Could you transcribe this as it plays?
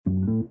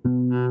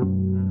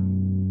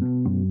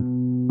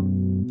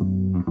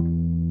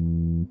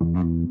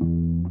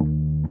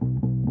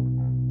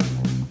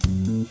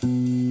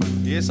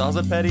Yes, how's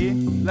it, Paddy?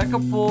 Lekker,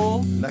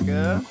 Paul.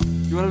 Lekker.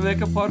 You want to make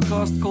a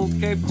podcast called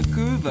Cape to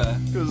Vancouver?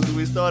 Because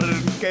we started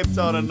in Cape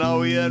Town and now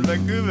we're here in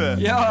Vancouver.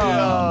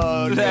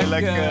 Ja, okay,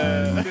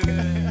 lekker.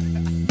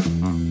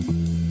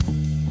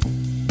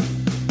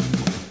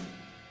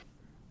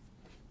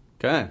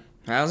 Okay.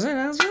 How's it?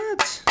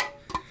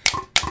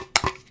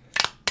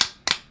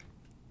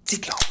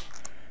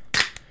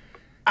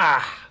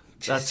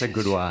 That's a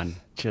good one.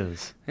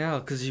 Cheers. Yeah,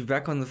 because you're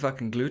back on the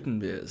fucking gluten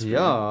beers. Bro.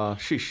 Yeah,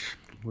 sheesh.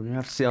 We're going to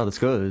have to see how this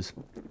goes.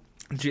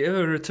 Did you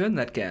ever return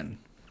that can?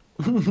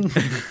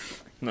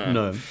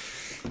 No.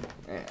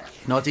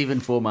 Not even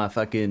for my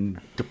fucking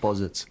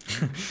deposits.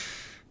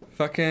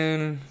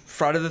 Fucking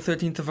Friday the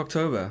 13th of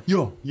October.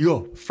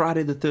 Yo.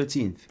 Friday the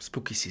 13th.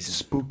 Spooky season.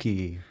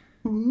 Spooky.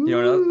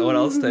 You know what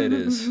else day it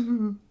is?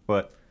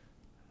 What?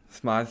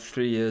 It's my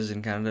 3 years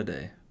in Canada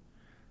day.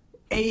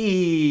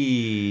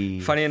 Hey.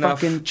 Funny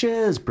enough. Fucking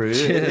cheers, bro.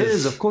 Cheers. It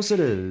is. Of course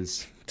it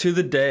is. To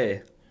the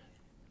day.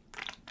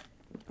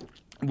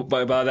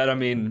 By that I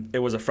mean it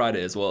was a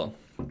Friday as well.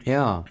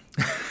 Yeah.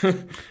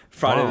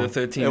 Friday Wow. the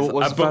 13th. It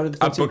was Friday the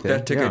I booked 13th,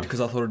 that ticket yeah.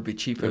 because I thought it'd be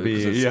cheaper. It'd be,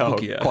 because it's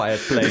spookier. quiet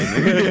plane.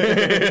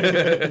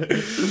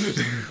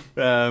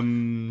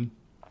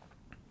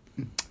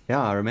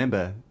 Yeah, I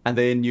remember. And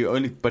then you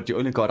only got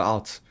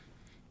out.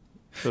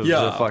 It was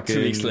Yeah, a fucking,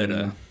 2 weeks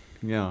later.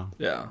 Yeah.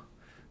 Yeah.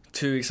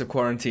 2 weeks of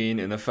quarantine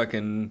in a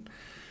fucking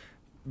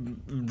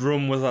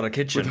room without a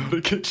kitchen. Without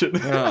a kitchen.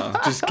 Yeah,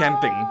 just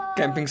camping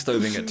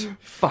stoving it.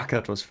 Fuck,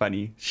 that was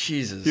funny.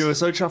 Jesus. You were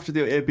so chuffed with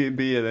your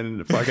Airbnb, and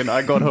then fucking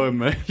I got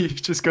home, and you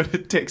just got to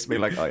text me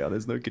like, oh yeah,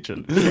 there's no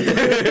kitchen.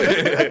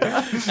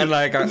 And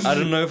like, I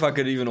don't know if I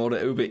could even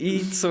order Uber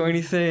Eats or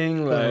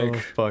anything. Like, oh,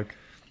 fuck.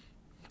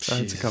 I had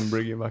to Jesus. come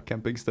bring you my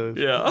camping stove.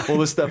 Yeah. All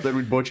the stuff that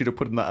we bought you to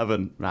put in the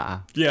oven. Nah.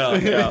 Yeah.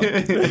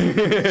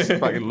 Just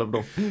fucking lived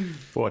off.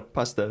 What?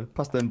 Pasta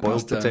and boiled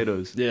Pasta.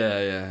 potatoes.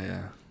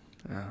 Yeah.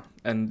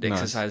 And Nice.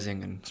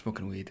 exercising and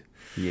smoking weed.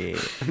 Yeah.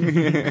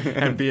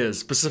 And beers.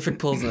 Specific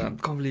Pilsner. I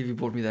can't believe you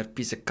bought me that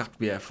piece of cut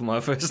beer for my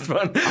first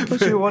one. I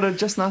thought you wanted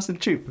just nice and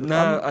cheap.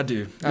 No, I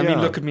do. I yeah. mean,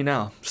 look at me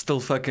now.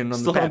 Still fucking on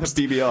Still the on the Pabst.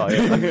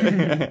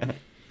 PBR.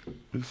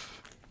 Yeah.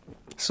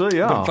 So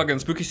yeah. But fucking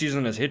spooky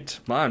season has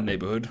hit my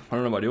neighborhood. I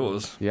don't know about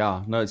yours.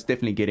 Yeah. No, it's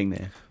definitely getting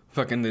there.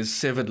 Fucking there's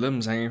severed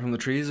limbs hanging from the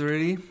trees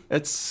already.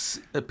 It's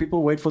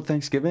people wait for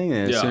Thanksgiving,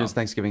 and as Yeah. soon as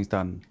Thanksgiving's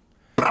done.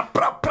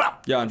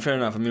 Yeah, and fair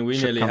enough. I mean, we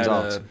Shit nearly comes had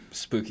out. a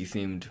spooky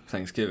themed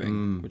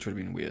Thanksgiving, which would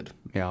have been weird.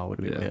 Yeah, it would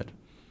have been Yeah. weird.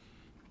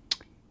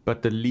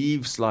 But the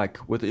leaves, like,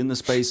 within the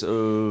space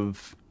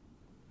of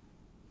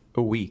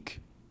a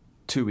week,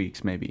 2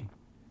 weeks maybe,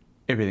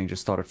 everything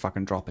just started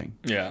fucking dropping.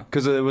 Yeah.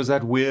 Because it was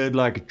that weird,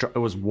 like, it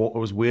was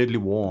weirdly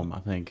warm, I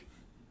think.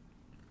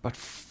 But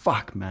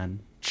fuck,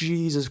 man.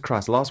 Jesus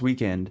Christ. Last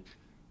weekend,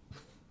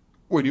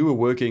 when you were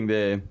working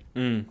there,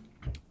 and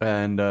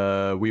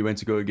we went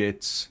to go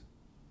get...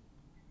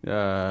 we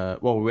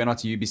went out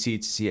to UBC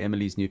to see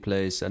Emily's new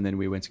place, and then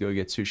we went to go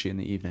get sushi in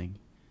the evening.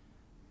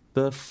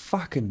 The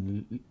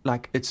fucking,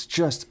 like, it's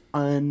just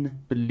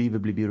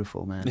unbelievably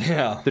beautiful, man.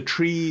 Yeah. The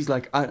trees,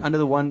 like, under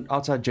the one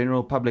outside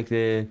general public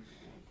there,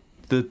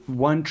 the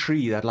one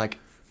tree that, like,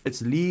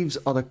 its leaves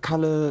are the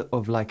color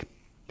of, like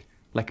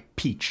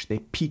peach. They're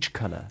peach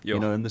color, Yo. you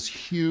know, in this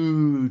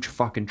huge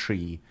fucking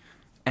tree.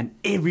 And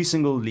every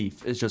single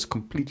leaf is just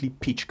completely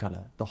peach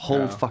color. The whole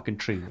Yeah. fucking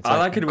tree. It's I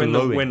like it when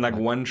glowing. like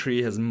one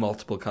tree has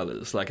multiple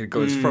colors. Like it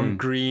goes from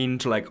green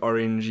to like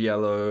orange,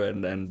 yellow,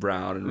 and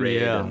brown and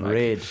red. Yeah, and like,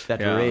 red.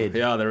 That yeah, red.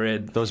 Yeah, the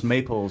red. Those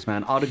maples,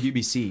 man, out of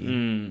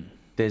UBC.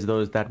 There's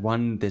that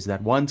one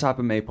type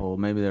of maple.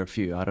 Maybe there are a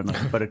few. I don't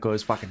know, but it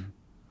goes fucking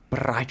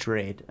bright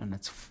red, and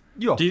it's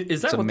Is that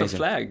it's what amazing. the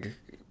flag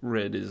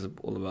red is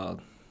all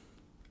about?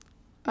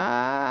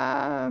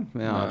 Yeah,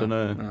 I don't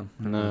know.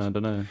 No, I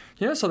don't know.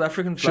 You know, South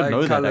African Should know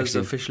flag that, colors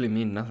actually. officially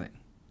mean nothing.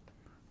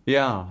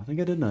 Yeah, I think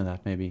I did know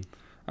that. Maybe.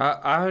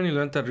 I only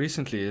learned that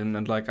recently,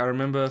 and like I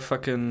remember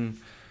fucking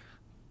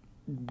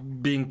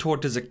being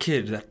taught as a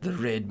kid that the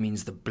red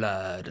means the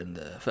blood and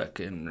the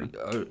fucking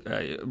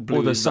blue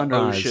Or the is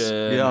sunrise. the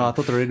ocean. Yeah, I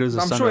thought the red was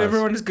the I'm sunrise. sure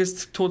everyone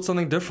gets taught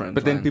something different.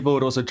 But then man. people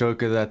would also joke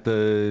that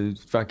the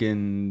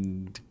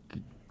fucking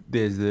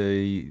there's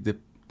the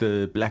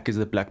black is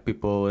the black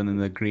people, and then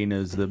the green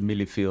is the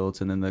millie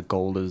fields, and then the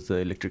gold is the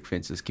electric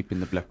fences keeping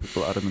the black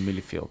people out of the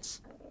millie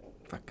fields.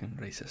 Fucking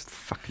racist.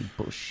 Fucking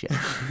bullshit.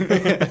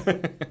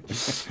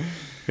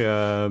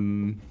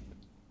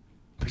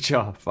 But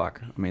yeah,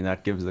 fuck. I mean,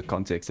 that gives the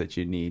context that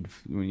you need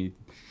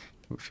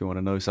if you want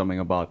to know something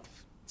about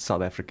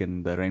South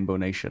African, the Rainbow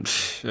Nation.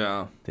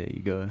 Yeah. There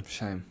you go.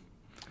 Shame.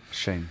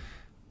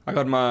 I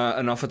got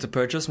an offer to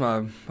purchase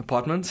my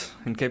apartment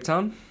in Cape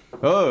Town.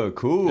 Oh,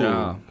 cool.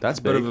 Yeah. That's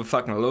a bit big. of a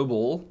fucking low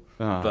ball.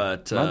 Ah,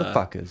 But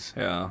motherfuckers.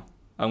 yeah.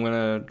 I'm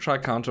gonna try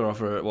counter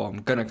offer it. Well,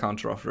 I'm gonna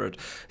counter offer it.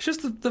 It's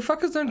just the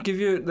fuckers they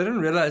don't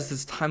realize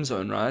it's time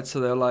zone, right? So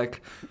they're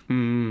like,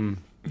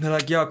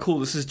 yeah, cool,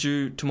 this is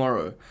due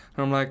tomorrow.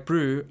 And I'm like,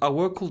 brew, I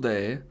work all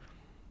day,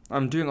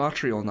 I'm doing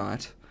archery all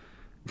night,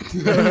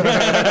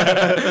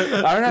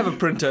 I don't have a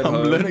printer at I'm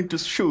home. learning to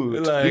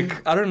shoot.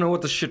 Like, I don't know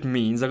what the shit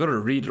means. I gotta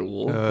read it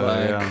all.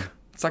 Yeah.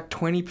 It's like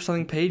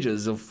 20-something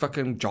pages of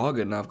fucking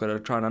jargon I've got to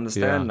try and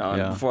understand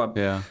now before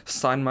I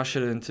sign my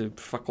shit into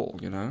fuck all,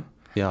 you know?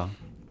 Yeah.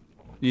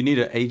 You need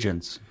an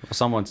agent or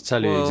someone to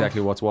tell you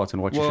exactly what's what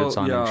and what you should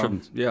sign and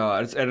shouldn't.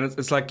 Yeah,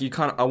 it's like you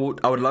can't. I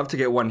would love to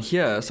get one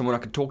here, someone I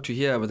could talk to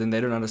here, but then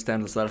they don't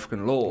understand the South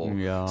African law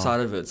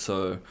side of it.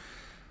 So,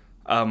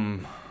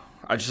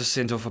 I just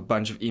sent off a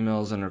bunch of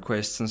emails and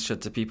requests and shit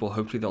to people.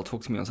 Hopefully, they'll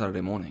talk to me on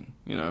Saturday morning.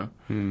 You know,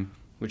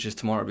 which is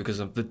tomorrow because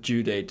of the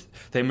due date.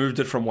 They moved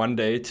it from one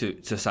day to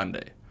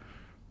Sunday.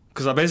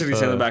 Because I basically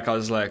sent them back. I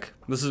was like,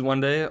 "This is one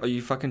day. Are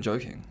you fucking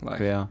joking?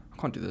 Like, I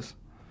can't do this."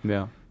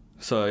 Yeah.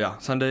 So yeah,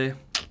 Sunday,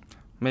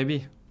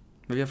 maybe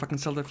I fucking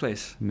sell that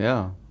place.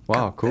 Yeah.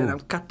 Wow. Cool. And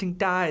I'm cutting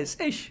ties.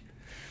 Ish.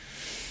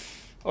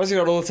 Obviously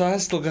got all the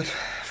ties. Still got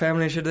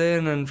family shit there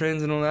and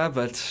friends and all that.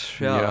 But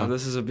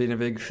this has been a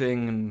big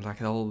thing and like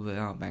the whole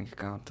bank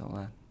account, all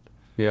that.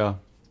 Yeah.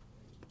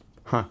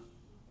 Huh.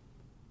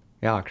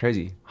 Yeah.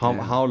 Crazy. How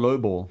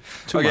lowball?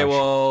 Too much.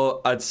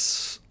 Well,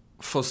 it's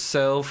for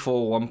sale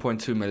for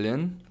 1.2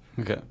 million.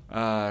 Okay.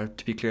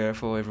 To be clear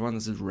for everyone,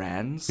 this is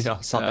rands.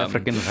 Yeah, South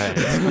African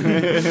rands.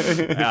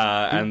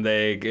 And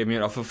they gave me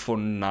an offer for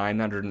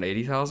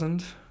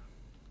 980,000.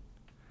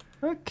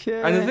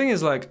 Okay. And the thing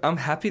is, like, I'm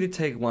happy to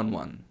take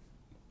 1-1.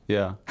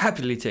 Yeah.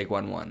 Happily take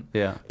 1-1.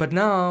 Yeah. But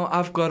now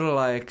I've got to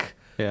like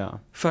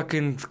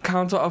fucking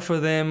counter offer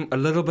them a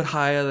little bit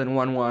higher than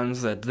 1-1,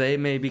 so that they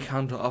maybe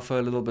counter offer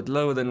a little bit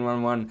lower than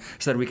 1-1,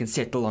 so that we can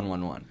settle on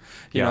 1-1.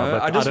 You know,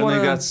 but I don't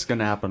think that's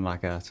gonna happen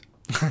like that.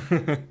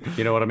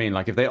 You know what I mean?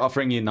 Like if they're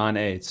offering you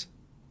 9.8,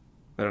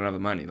 they don't have the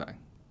money, like.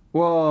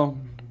 Well,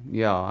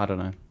 yeah, I don't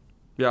know.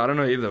 Yeah, I don't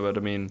know either, but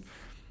I mean,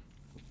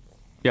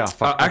 yeah,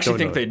 I actually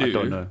think they do. I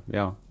don't know.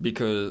 Yeah,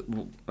 because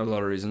a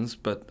lot of reasons,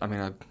 but I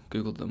mean, I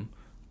googled them,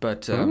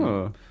 but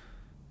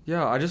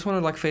yeah, I just want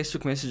to like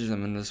Facebook message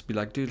them and just be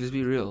like, dude, let's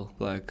be real,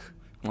 like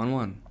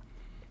 1-1.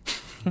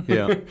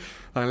 Yeah,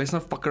 like let's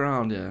not fuck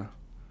around, yeah.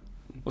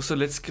 Also,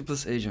 let's skip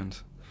this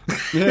agent.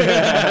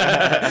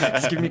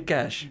 Just give me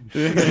cash.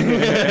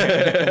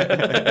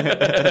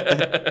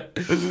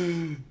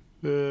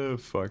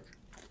 Fuck.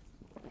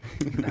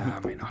 Nah, I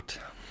may not.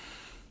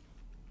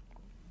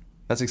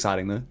 That's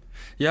exciting though.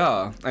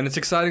 Yeah, and it's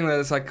exciting that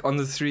it's like on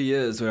the 3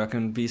 years where I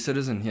can be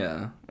citizen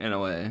here in a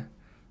way.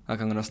 Like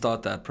I'm gonna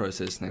start that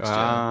process next year.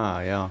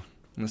 Yeah. I'm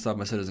gonna start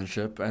my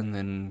citizenship and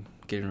then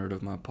getting rid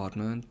of my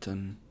apartment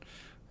and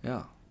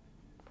yeah.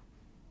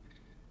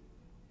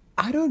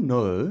 I don't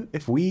know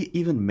if we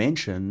even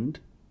mentioned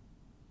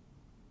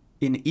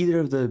in either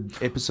of the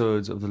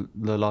episodes of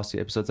the last 2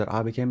 episodes that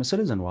I became a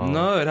citizen. Wow.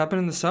 No, it happened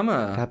in the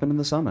summer. It happened in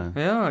the summer.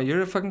 Yeah,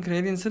 you're a fucking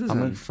Canadian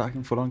citizen. I'm a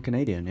fucking full-on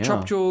Canadian, yeah.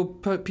 Chopped your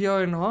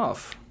PR in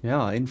half.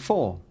 Yeah, in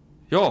 4.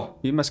 Yo.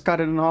 You must cut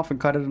it in half and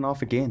cut it in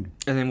half again.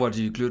 And then what,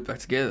 do you glue it back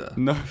together?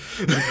 No.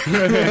 You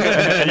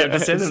have to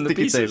send them the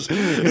pieces.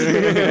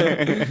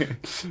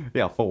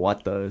 Yeah, for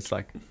what though? It's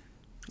like...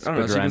 I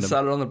don't know, so you can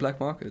sell it on the black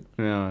market.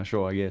 Yeah,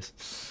 sure, I guess.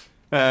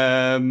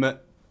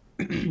 But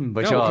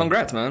well,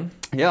 congrats, man.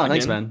 Yeah,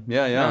 thanks, man.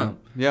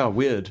 Yeah,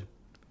 weird.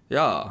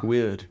 Yeah.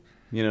 Weird,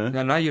 you know?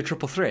 Yeah, now you're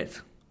triple threat.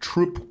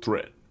 Triple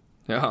threat.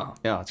 Yeah.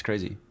 Yeah, it's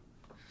crazy.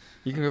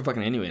 You can go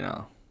fucking anywhere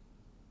now.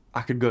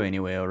 I could go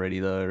anywhere already,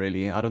 though,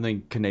 really. I don't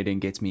think Canadian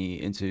gets me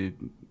into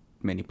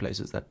many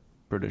places that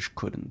British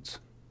couldn't.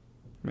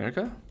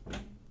 America?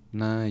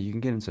 No, you can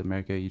get into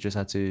America. You just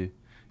had to...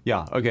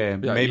 Yeah, okay.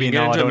 Yeah, maybe you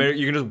now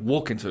you can just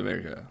walk into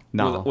America.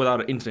 No.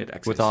 Without internet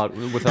access.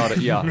 Without a...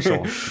 Yeah,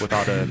 sure.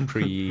 Without a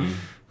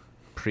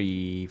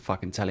pre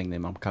fucking telling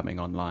them I'm coming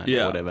online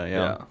or whatever.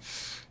 Yeah.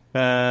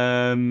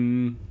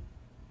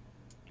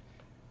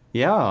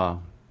 Yeah.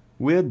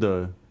 Weird,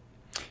 though.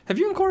 Have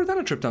you and Cora done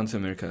a trip down to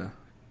America?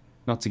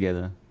 Not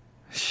together.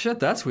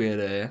 Shit, that's weird,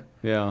 eh?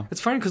 Yeah.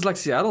 It's funny because, like,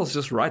 Seattle's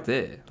just right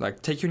there.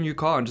 Like, take your new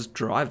car and just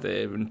drive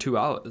there in 2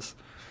 hours.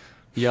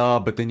 Yeah,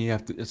 but then you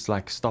have to... It's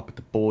like, stop at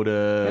the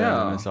border.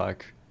 Yeah. And it's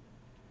like...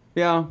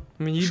 Yeah.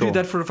 I mean, you do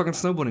that for a fucking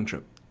snowboarding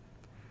trip.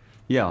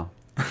 Yeah.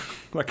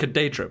 Like a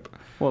day trip.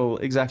 Well,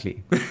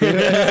 exactly.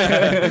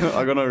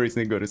 I got no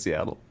reason to go to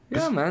Seattle.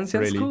 Yeah, man.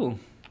 Seattle's cool.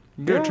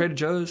 You go to Trader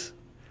Joe's.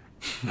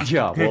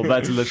 Yeah, well,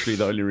 that's literally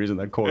the only reason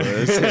that Cora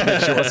is.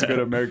 She wants to go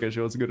to America. She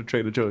wants to go to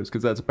Trader Joe's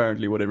because that's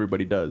apparently what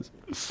everybody does.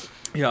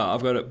 Yeah,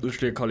 I've got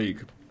literally a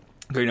colleague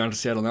going down to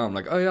Seattle now. I'm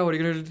like, oh yeah, what are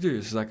you going to do?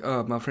 She's like,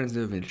 oh, my friend's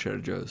never been to Trader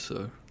Joe's,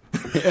 so...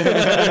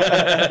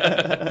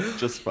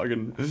 Just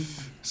fucking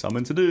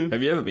something to do.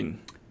 Have you ever been?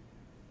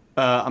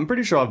 I'm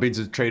pretty sure I've been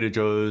to Trader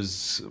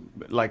Joe's,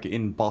 like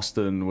in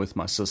Boston with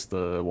my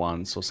sister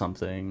once or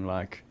something.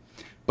 Like,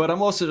 but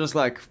I'm also just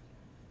like,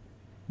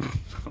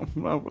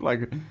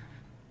 like,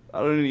 I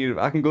don't need.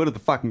 I can go to the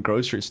fucking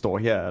grocery store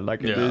here.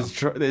 Like,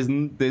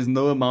 there's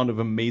no amount of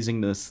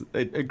amazingness.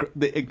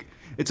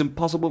 It's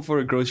impossible for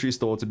a grocery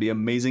store to be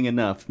amazing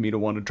enough for me to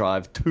want to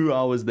drive 2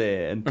 hours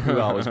there and 2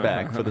 hours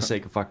back for the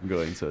sake of fucking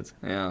going to it.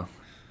 Yeah.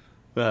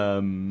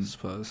 I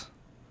suppose.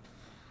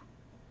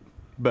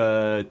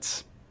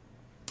 But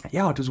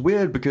yeah, it was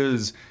weird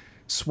because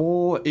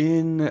swore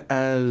in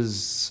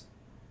as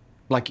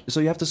like, so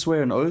you have to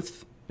swear an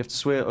oath. You have to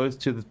swear an oath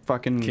to the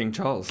fucking King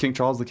Charles,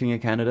 the King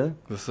of Canada,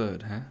 the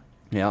third, huh?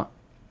 Yeah.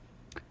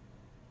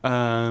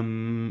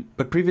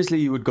 But previously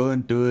you would go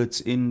and do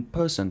it in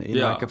person in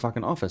like a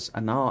fucking office,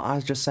 and now I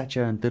just sat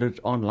here and did it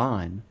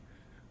online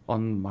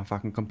on my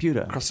fucking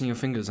computer, crossing your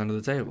fingers under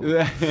the table.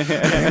 No,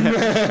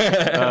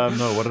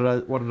 what did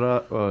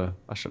I?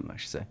 I shouldn't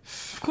actually say.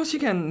 Of course you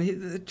can.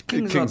 The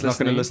King's not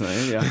going to listen.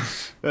 Yeah.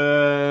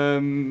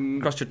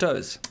 Cross your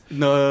toes.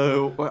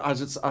 No, I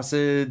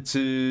said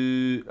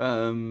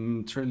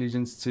to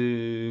allegiance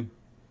to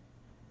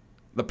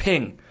the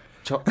ping.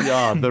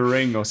 The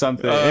ring or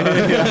something.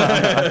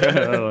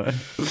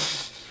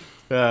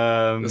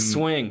 The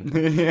swing.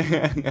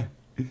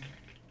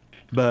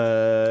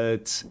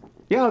 But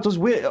yeah, it was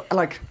weird.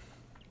 Like,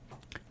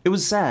 it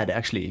was sad,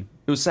 actually.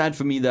 It was sad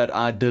for me that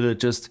I did it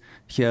just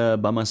here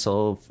by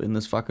myself in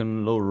this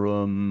fucking little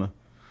room.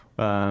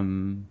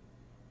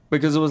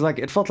 Because it was like,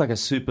 it felt like a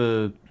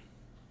super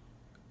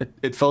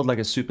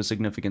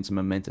significant and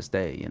momentous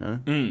day, you know?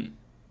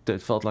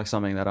 It felt like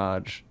something that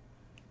I'd,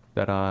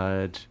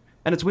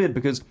 and it's weird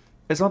because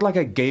it's not like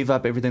I gave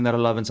up everything that I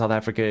love in South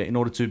Africa in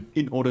order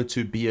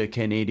to be a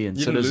Canadian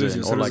citizen. You didn't lose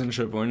your or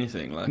citizenship or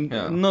anything. Like,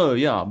 No,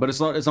 yeah, but it's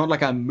not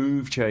like I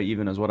moved here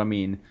even, is what I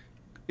mean,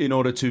 in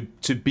order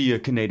to be a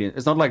Canadian.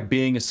 It's not like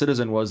being a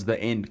citizen was the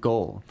end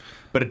goal,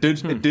 but it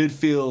did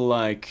feel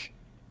like,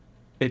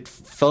 it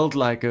felt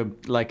like a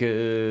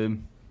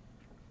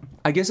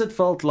I guess it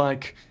felt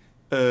like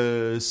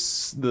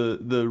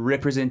the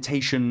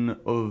representation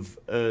of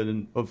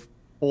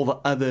all the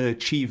other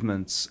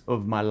achievements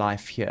of my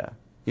life here.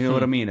 You know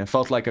what I mean? It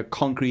felt like a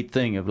concrete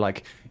thing of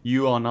like,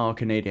 you are now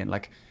Canadian.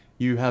 Like,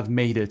 you have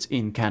made it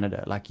in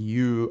Canada. Like,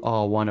 you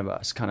are one of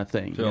us, kind of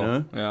thing. Sure. You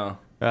know?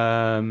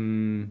 Yeah.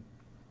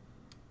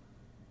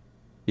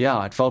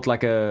 Yeah, it felt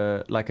like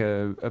it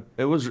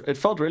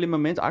felt really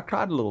momentous. I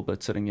cried a little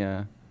bit sitting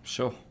here.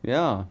 Sure.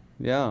 Yeah.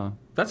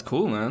 That's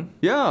cool, man.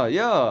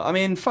 Yeah. I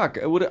mean, fuck.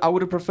 I would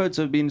have preferred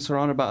to have been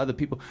surrounded by other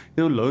people.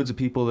 There were loads of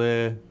people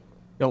there.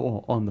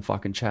 On the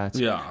fucking chat.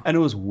 Yeah. And it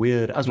was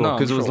weird as well,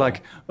 because it was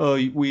like,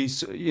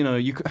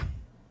 you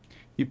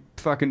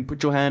fucking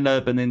put your hand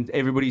up, and then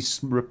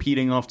everybody's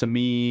repeating after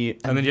me.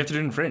 And then you have to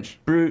do it in French.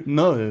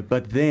 No,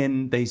 but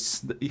then they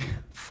do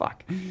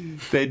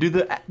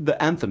the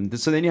anthem.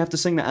 So then you have to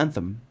sing the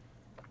anthem.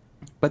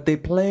 But they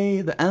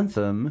play the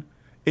anthem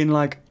in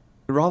like,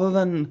 rather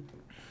than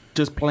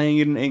just playing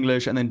it in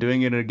English and then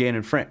doing it again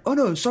in French. Oh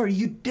no, sorry,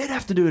 you did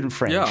have to do it in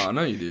French. Yeah, I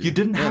know you did. You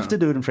didn't have to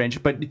do it in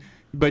French, but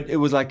it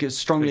was like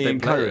strongly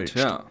encouraged.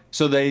 Yeah.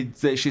 So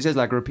she says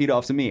like, repeat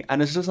after me,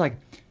 and it's just like,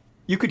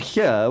 you could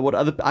hear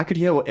I could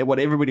hear what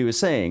everybody was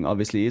saying.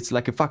 Obviously, it's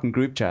like a fucking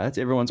group chat.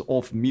 Everyone's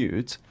off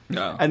mute.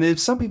 Yeah. And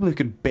there's some people who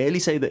can barely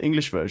say the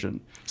English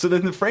version. So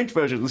then the French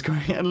version was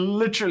going, and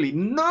literally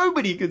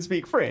nobody could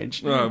speak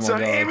French. Oh, so my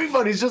God.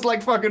 Everybody's just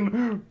like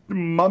fucking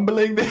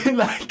mumbling there,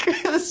 like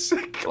it's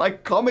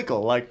like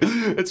comical. Like,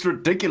 it's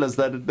ridiculous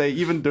that they're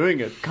even doing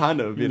it, kind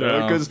of, you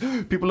know, because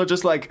people are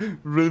just like,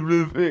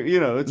 you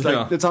know, it's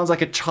like, it sounds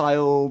like a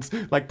child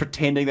like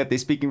pretending that they're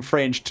speaking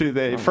French to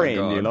their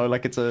friend, you know,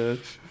 like it's a.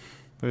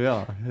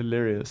 Yeah,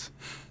 hilarious.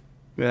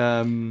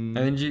 And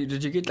then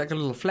did you get like a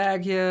little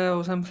flag here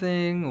or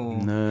something? Or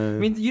no. I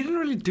mean, you didn't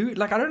really do it.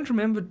 Like, I don't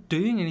remember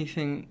doing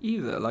anything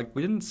either. Like,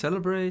 we didn't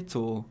celebrate,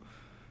 or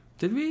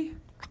did we?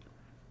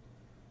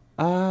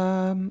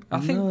 I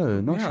think no,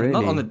 not really.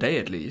 Not on the day,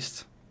 at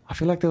least. I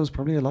feel like there was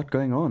probably a lot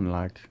going on.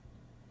 Like,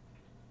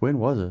 when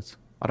was it?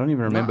 I don't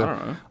even remember. No, I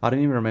don't know. I don't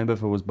even remember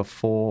if it was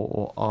before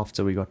or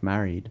after we got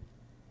married.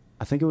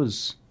 I think it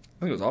was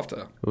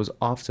after. It was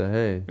after,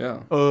 hey. Yeah.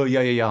 Oh,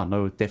 yeah.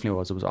 No, it definitely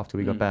was. It was after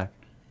we got back.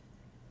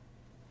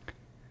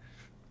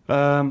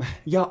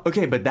 Yeah,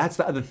 okay, but that's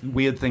the other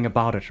weird thing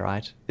about it,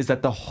 right? Is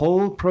that the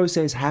whole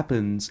process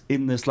happens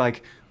in this,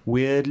 like,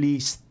 weirdly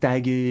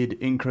staggered,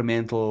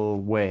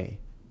 incremental way.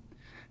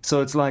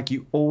 So it's like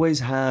you always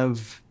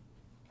have...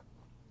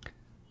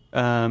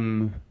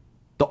 the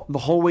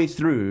whole way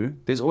through,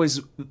 there's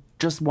always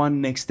just one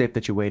next step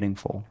that you're waiting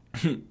for.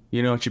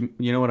 You know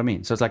what I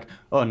mean? So it's like,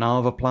 oh, now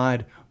I've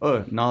applied.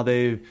 Oh, now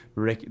they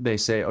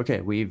say,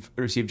 okay, we've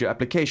received your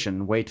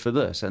application. Wait for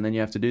this, and then you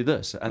have to do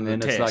this, and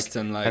then it's like,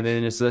 and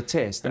then it's the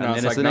test, and then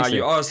it's like, now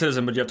you are a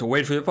citizen, but you have to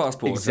wait for your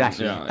passport.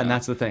 Exactly, and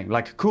that's the thing.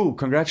 Like, cool,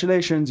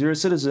 congratulations, you're a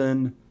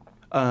citizen.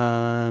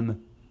 Go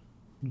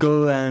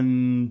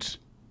and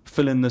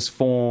fill in this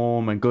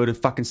form and go to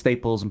fucking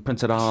Staples and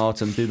print it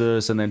out and do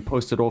this and then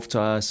post it off to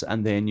us,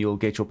 and then you'll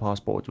get your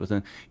passport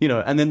within,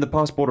 and then the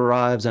passport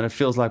arrives and it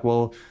feels like,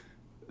 well,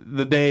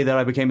 the day that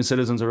I became a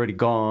citizen's already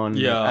gone.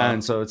 Yeah.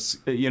 And so it's,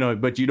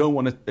 but you don't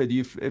want to,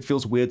 it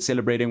feels weird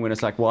celebrating when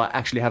it's like, well, I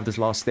actually have this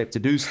last step to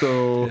do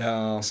still.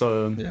 Yeah.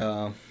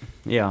 So,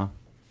 yeah.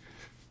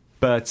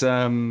 But,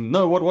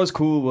 no, what was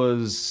cool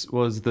was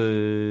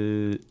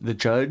the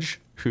judge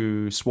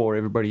who swore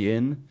everybody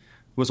in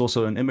was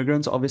also an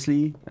immigrant,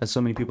 obviously, as so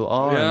many people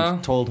are,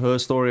 and told her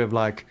story of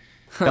like,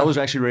 That was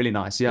actually really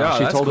nice. Yeah,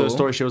 she that's told her cool.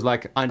 story. She was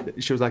like,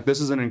 this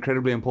is an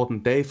incredibly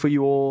important day for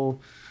you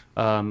all.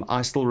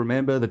 I still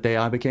remember the day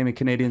I became a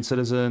Canadian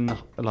citizen,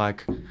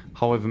 like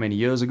however many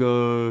years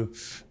ago.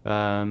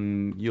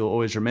 You'll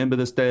always remember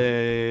this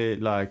day.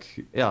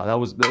 Like, yeah, that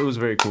was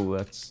very cool.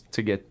 That's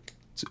to get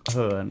to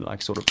her and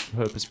like sort of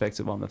her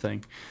perspective on the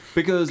thing,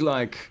 because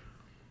like,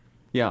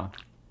 yeah,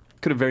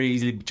 could have very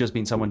easily just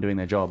been someone doing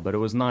their job, but it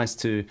was nice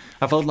to.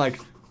 I felt like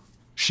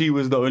she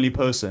was the only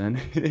person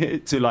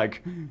to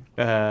like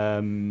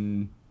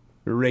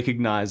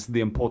recognize the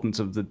importance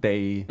of the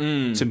day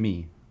to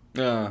me.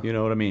 Yeah. You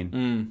know what I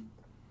mean?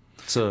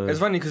 So it's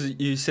funny because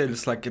you said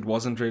it's like it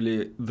wasn't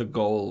really the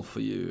goal for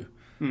you,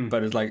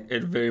 but it's like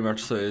it very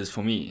much so is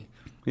for me.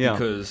 Yeah.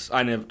 Because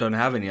I don't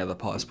have any other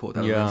passport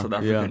other than South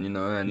African, you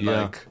know, and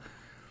like,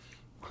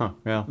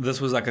 this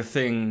was like a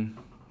thing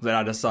that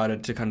I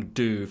decided to kind of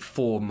do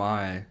for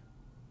my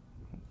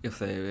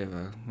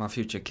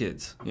future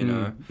kids, you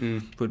know,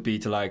 would be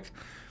to like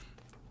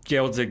be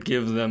able to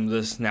give them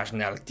this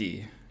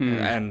nationality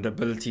and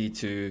ability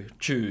to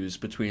choose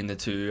between the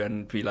two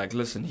and be like,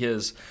 listen,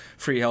 here's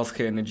free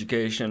healthcare and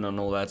education and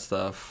all that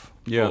stuff.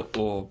 Yeah.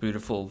 Or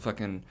beautiful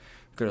fucking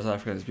good as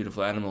Africans,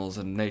 beautiful animals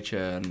and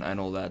nature and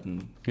all that,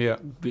 and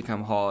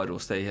become hard or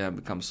stay here and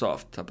become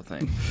soft type of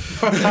thing.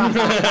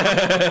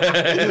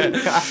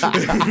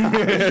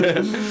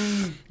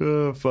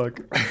 Oh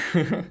fuck.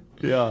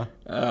 Yeah.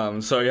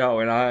 So yeah,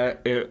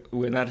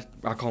 when that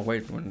I can't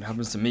wait when it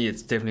happens to me.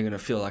 It's definitely going to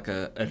feel like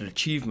an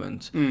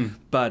achievement.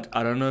 But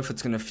I don't know if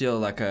it's going to feel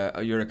like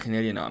you're a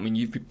Canadian now. I mean,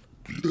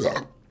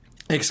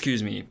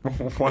 excuse me.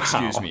 Wow.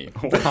 Excuse me.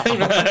 Wow.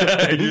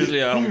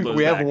 Usually I hold those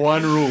we back. have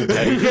one rule,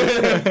 Paddy.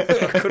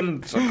 I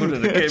couldn't.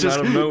 It came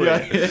out of nowhere.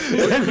 I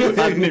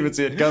didn't even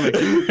see it coming.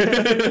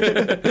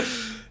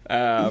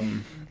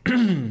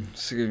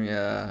 Excuse me.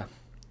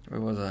 Where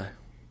was I?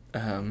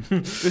 I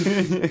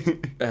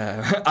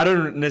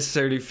don't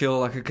necessarily feel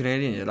like a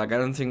Canadian yet. Like I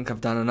don't think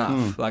I've done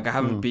enough. Like I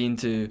haven't been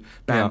to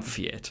Banff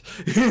yet.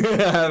 I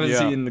haven't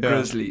seen the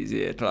Grizzlies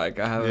yet. Like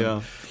I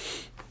haven't.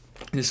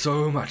 There's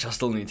so much I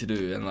still need to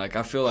do, and like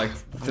I feel like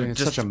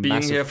just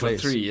being here for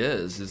 3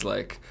 years is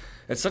like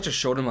it's such a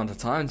short amount of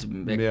time to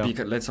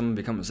let someone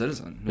become a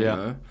citizen. You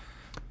know?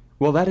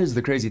 Well, that is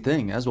the crazy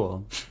thing as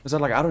well. Is that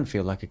like I don't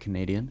feel like a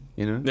Canadian,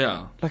 you know?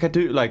 Yeah. Like I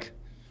do, like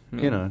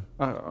you know,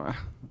 a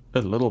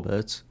little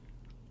bit.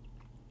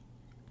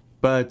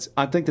 But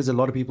I think there's a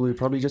lot of people who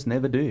probably just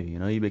never do. You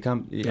know, I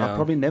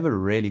probably never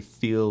really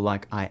feel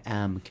like I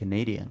am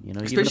Canadian. You know,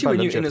 especially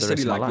when you're in a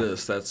city like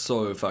this that's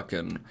so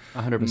fucking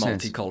 100%.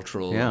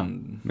 multicultural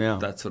and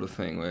that sort of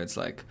thing. Where it's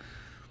like,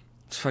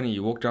 it's funny.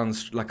 You walk down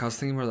like I was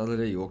thinking about the other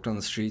day. You walk down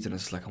the street and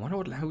it's like, I wonder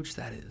what language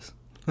that is.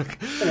 All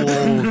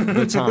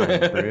the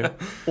time, bro.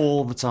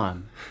 All the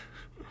time.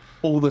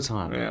 All the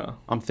time. Yeah,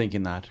 I'm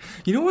thinking that.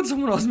 You know what?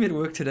 Someone asked me at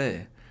work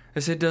today. They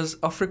said, "Does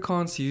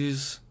Afrikaans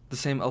use the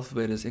same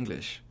alphabet as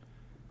English?"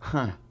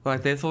 Huh.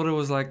 Like they thought it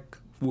was like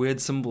weird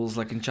symbols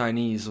like in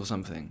Chinese or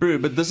something. Bro,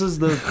 but this is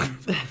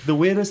the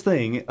weirdest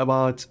thing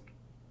about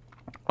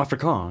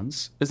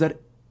Afrikaans is that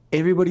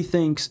everybody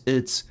thinks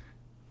it's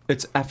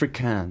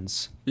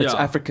Afrikaans. It's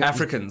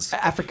Africans.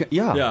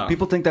 Yeah.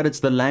 People think that it's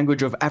the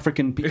language of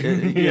African people.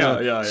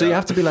 So you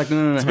have to be like,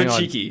 no, it's hang a bit on.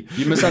 cheeky.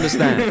 You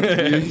misunderstand.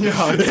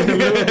 It's a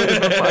little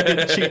bit of a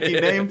fucking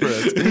cheeky name for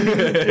it.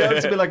 You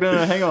have to be like,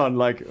 no, hang on.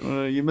 Like,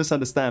 you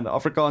misunderstand.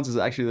 Afrikaans is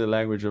actually the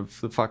language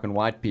of the fucking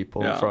white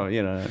people. From,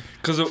 you know.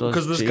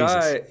 Because this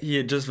guy, he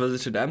had just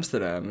visited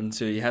Amsterdam, and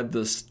so he had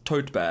this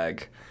tote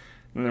bag,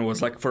 and it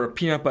was like for a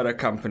peanut butter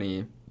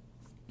company,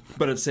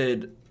 but it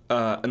said,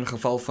 in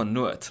geval van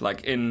nood,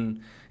 like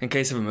in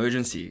case of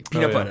emergency,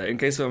 peanut butter in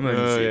case of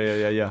emergency.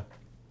 Yeah.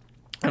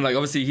 And like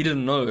obviously he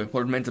didn't know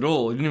what it meant at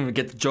all. He didn't even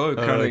get the joke.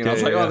 Kind of thing. And I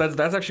was like, oh,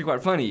 that's actually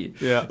quite funny.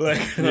 Yeah.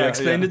 Like and I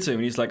explained it to him,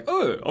 and he's like,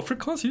 oh,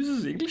 Afrikaans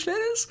uses English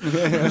letters.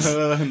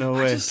 No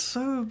way. It's just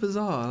so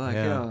bizarre. Like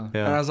And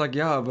I was like,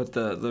 but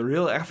the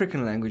real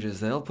African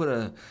languages, they'll put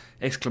a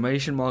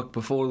exclamation mark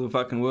before the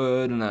fucking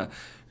word and a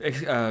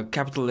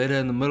capital letter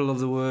in the middle of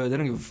the word. They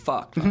don't give a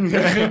fuck.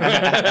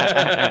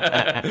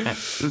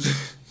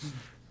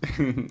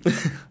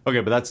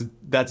 Okay, but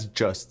that's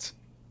just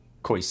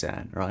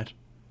Khoisan, right?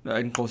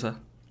 In Xhosa.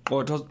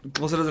 Or Xhosa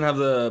doesn't have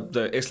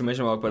the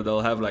exclamation mark, but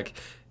they'll have like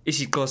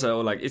Isi Xhosa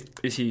or like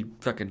Isi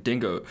fucking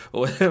dingo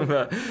or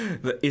whatever.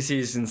 The Isi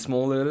is in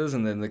small letters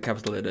and then the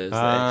capital letter is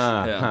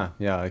the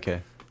X.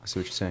 Okay. I see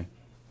what you're saying.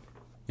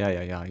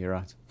 Yeah, you're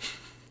right.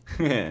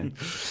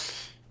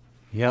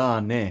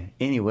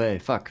 Anyway,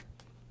 fuck.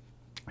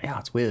 Yeah,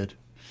 it's weird.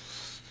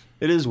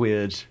 It is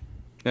weird.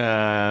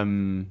 I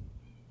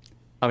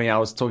mean, I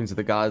was talking to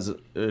the guys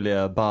earlier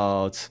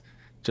about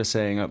just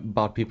saying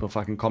about people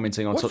fucking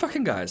commenting on... What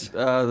fucking guys?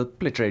 The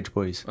Blitzrage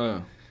boys.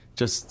 Oh.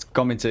 Just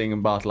commenting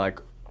about like,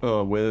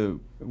 oh,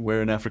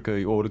 we're in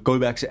Africa, or go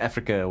back to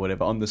Africa or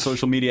whatever, on the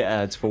social media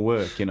ads for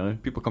work, you know?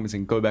 People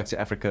commenting, go back to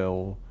Africa,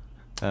 or...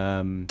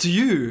 to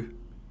you?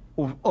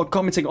 Or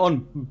commenting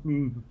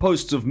on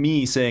posts of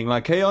me saying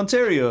like, hey,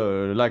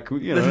 Ontario, like,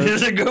 you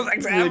know... Go back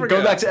to Africa.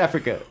 Go back to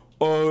Africa.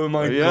 Oh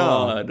my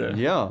god.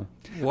 Yeah.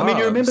 Wow. I mean,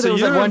 you remember there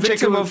was that you're one a chick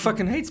victim who of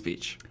fucking hate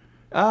speech.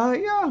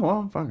 Yeah,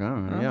 well, fuck, I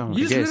don't know. Yeah, You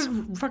I just guess.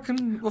 let it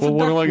fucking Well,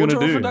 what am I going to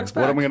do? What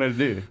What am I going to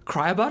do?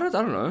 Cry about it?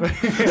 I don't know.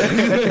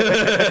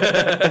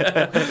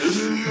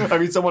 I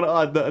mean,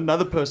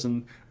 another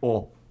person,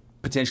 or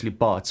potentially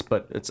bots,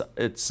 but it's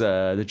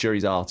the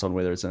jury's out on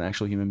whether it's an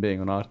actual human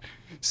being or not,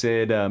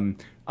 said,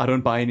 I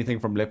don't buy anything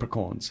from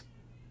leprechauns.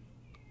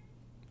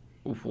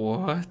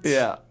 What?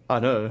 Yeah, I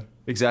know.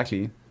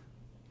 Exactly.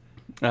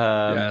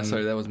 Yeah,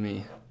 sorry, that was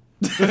me.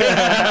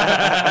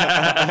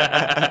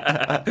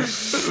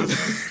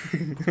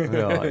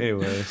 Yeah,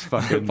 anyways,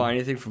 fucking... buy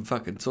anything from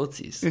fucking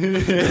Tsotsies.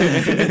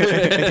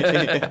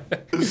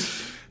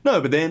 No,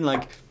 but then,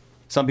 like,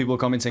 some people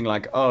commenting,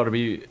 like, oh, it'll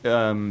be...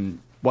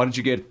 why did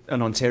you get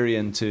an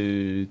Ontarian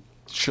to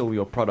shill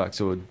your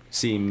products, or this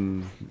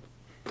seems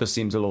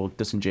a little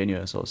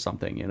disingenuous or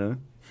something, you know?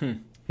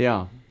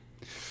 Yeah.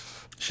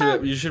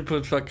 You should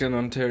put fucking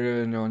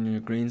Ontario on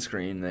your green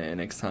screen there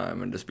next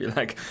time and just be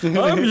like,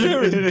 I'm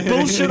here in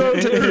bullshit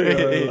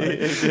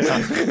Ontario.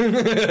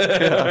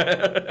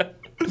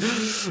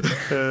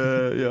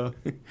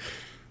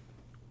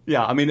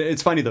 Yeah, I mean,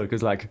 it's funny though,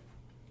 because like,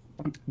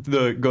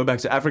 going back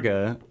to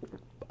Africa,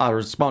 I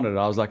responded.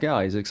 I was like,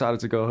 yeah, he's excited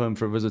to go home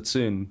for a visit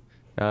soon.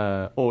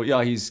 Or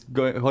yeah, he's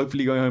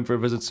hopefully going home for a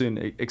visit soon.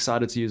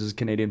 Excited to use his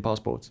Canadian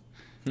passport.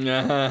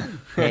 Yes,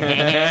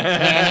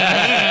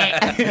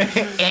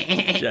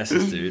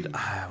 dude.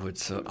 I would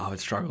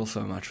struggle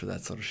so much with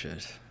that sort of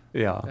shit.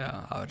 Yeah,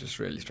 I would just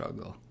really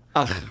struggle.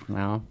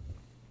 No.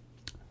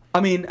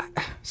 I mean,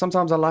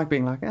 sometimes I like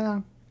being like,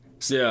 yeah.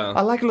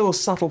 I like a little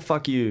subtle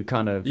fuck you,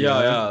 kind of.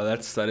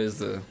 That is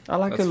the. I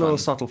like a little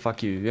subtle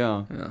fuck you,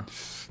 yeah.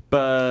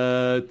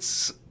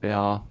 But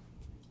yeah.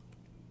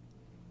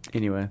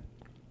 Anyway.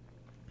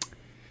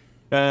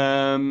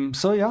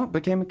 So yeah,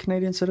 became a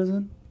Canadian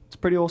citizen. It's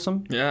pretty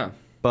awesome. Yeah.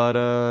 But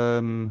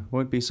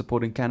won't be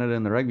supporting Canada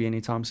in the rugby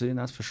anytime soon,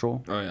 that's for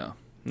sure. Oh yeah.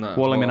 No.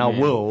 Well, I mean, I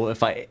will if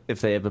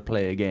they ever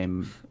play a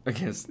game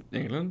against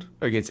England,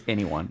 against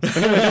anyone,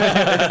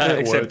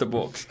 except the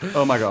Boks.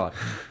 Oh my god.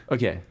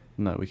 Okay.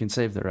 No, we can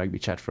save the rugby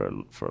chat for a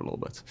little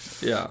bit.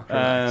 Yeah.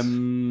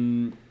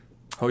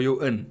 How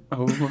you in?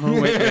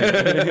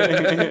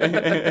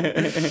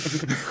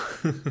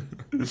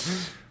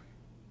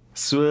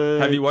 So,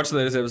 have you watched the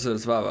latest episode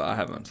of Survivor? I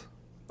haven't.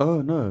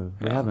 Oh no,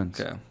 we haven't.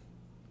 Okay.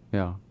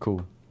 Yeah,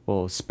 cool.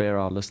 Well, spare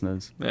our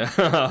listeners.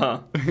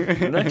 Yeah.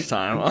 Next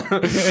time.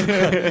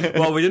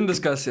 Well, we didn't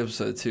discuss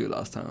episode 2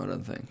 last time, I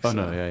don't think. Oh,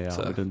 no, yeah,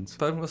 we didn't.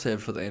 But we'll save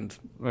it for the end.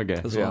 Okay,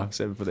 as well.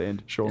 Save it for the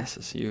end, sure.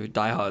 Yes, you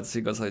diehards,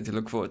 you got something to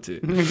look forward to.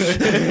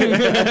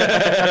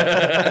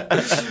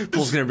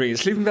 Paul's going to bring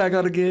his sleeping bag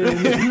out again.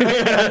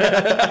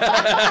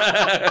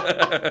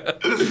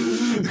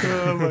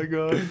 Oh, my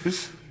God.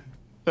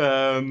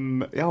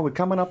 Yeah, we're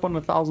coming up on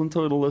 1,000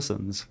 total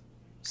listens.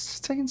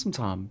 It's taking some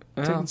time.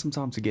 Taking some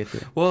time to get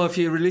there. Well, if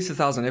you release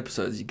 1,000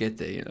 episodes, you get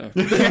there, you know.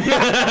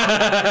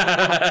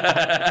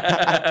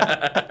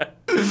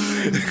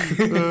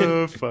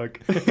 Oh, fuck.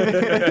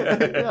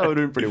 Yeah, we're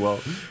doing pretty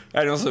well.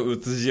 And also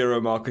with zero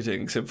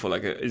marketing, except for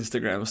like an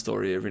Instagram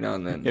story every now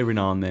and then. Every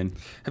now and then.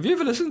 Have you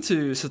ever listened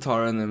to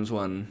Satara and them's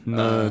one?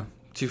 No.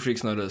 Two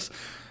Freaks Notice.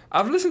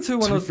 I've listened to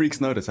one. Two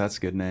Freaks Notice, that's a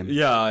good name.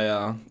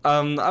 Yeah.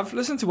 I've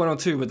listened to 1 or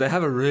 2, but they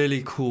have a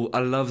really cool... I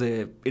love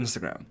their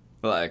Instagram.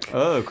 Like,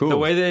 oh, cool. The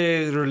way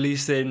they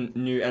release their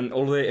new... And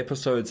all their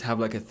episodes have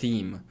like a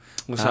theme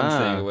or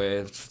something where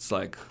it's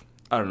like,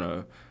 I don't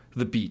know,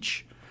 the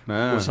beach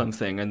or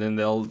something. And then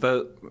they'll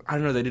I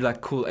don't know, they do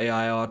like cool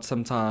AI art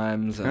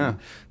sometimes. And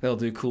they'll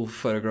do cool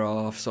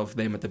photographs of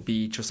them at the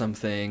beach or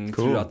something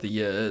throughout the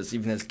years,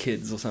 even as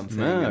kids or something.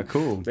 Yeah,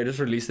 cool. They just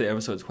release their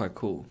episodes quite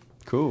cool.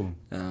 Cool.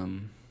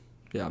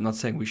 Yeah, I'm not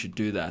saying we should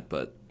do that,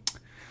 but...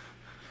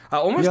 I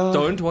almost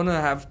don't want to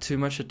have too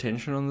much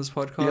attention on this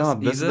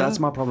podcast. Yeah, that's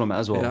my problem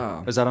as well.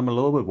 Yeah. Is that I'm a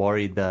little bit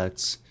worried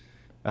that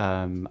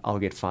I'll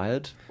get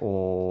fired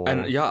or...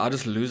 And yeah, I'll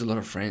just lose a lot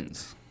of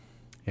friends.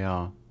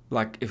 Yeah.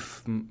 Like,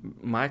 if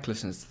Mike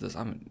listens to this,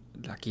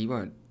 he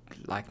won't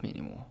like me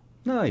anymore.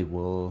 No, he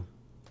will.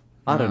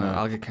 I don't know.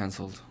 I'll get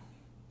cancelled.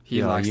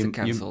 He likes to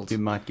cancelled. You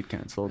might get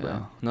cancelled,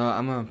 yeah. No,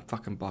 I'm a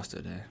fucking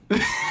bastard, eh?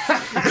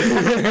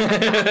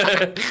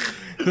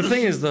 The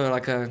thing is, though,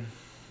 like, I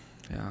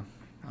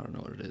don't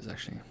know what it is,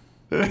 actually.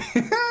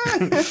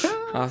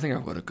 I think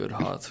I've got a good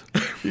heart.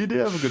 You do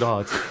have a good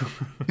heart.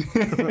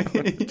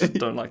 Just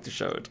don't like to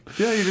show it.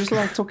 Yeah, you just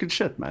like talking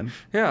shit, man.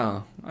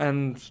 Yeah,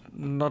 and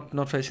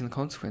not facing the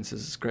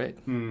consequences is great.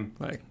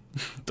 Like,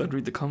 don't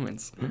read the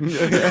comments.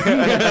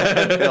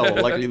 Well,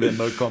 luckily there are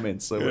no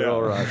comments, so we're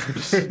all right.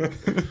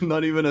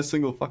 Not even a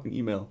single fucking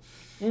email.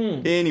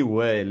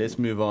 Anyway, let's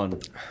move on.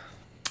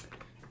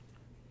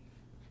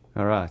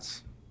 All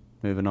right,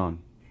 moving on.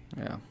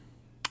 Yeah.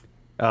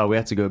 We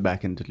had to go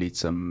back and delete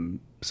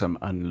some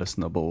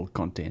unlistenable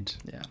content.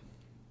 Yeah.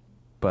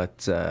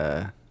 But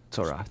it's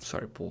all right.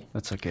 Sorry, Paul.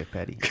 That's okay,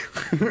 Paddy.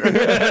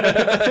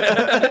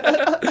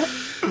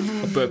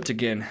 I burped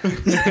again.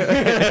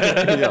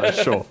 Yeah,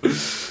 sure.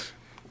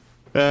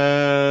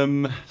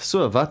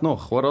 So, wat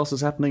nog? What else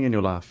is happening in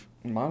your life?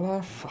 In my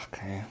life? Fuck,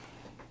 yeah.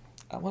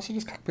 I was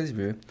just kak busy,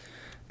 bro.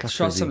 Kak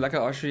Shot busy. some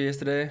lekker archery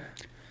yesterday.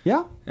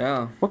 Yeah?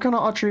 Yeah. What kind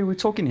of archery are we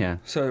talking here?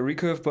 So,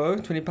 recurve bow,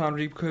 20-pound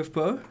recurve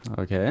bow.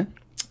 Okay.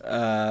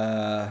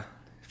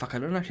 Fuck, I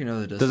don't actually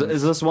know the distance.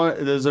 Is this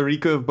one? There's a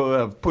recurve bow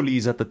of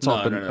pulleys at the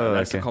top. No,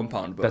 that's okay. a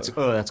compound bow.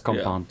 That's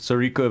compound. So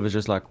recurve is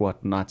just like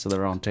what Knights of the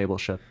Round Table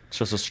shit. It's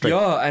just a straight.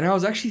 Yeah, and I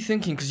was actually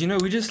thinking because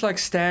we just like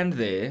stand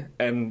there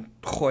and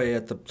gooi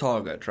at the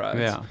target, right?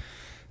 Yeah.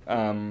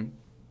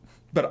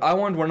 But I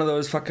want one of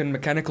those fucking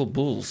mechanical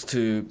bulls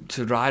to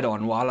ride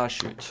on while I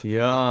shoot.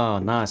 Yeah,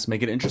 nice.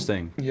 Make it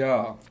interesting.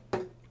 Yeah,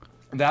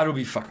 that would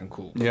be fucking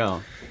cool. Yeah.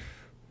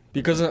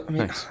 Because I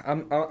mean, Thanks.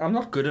 I'm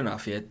not good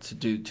enough yet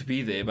to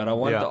be there, but I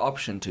want the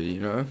option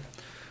to,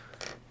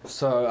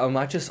 So I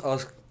might just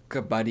ask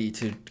a buddy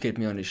to get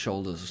me on his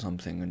shoulders or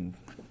something and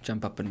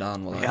jump up and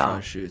down while I try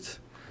to shoot.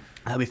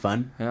 That'll be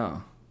fun. Yeah.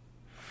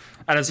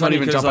 And it's Not funny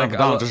even because jump like up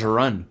and down, just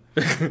run.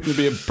 It'll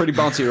be a pretty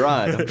bouncy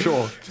ride, I'm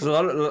sure.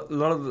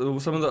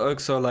 Some of the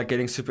oaks are like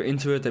getting super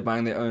into it. They're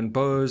buying their own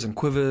bows and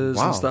quivers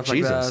and stuff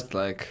like that.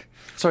 Like,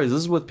 sorry, this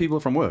is with people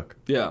from work.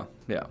 Yeah.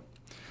 I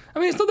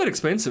mean, it's not that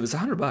expensive. It's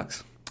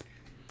 $100.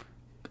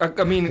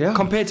 I mean,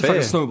 compared to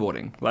fucking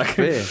snowboarding, like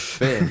fair.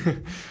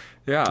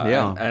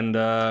 yeah. And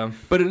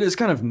but it is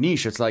kind of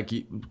niche. It's like,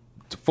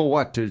 for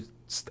what?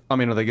 I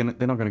mean,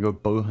 they're not gonna go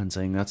bow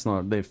hunting. That's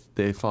not.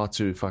 They're far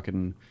too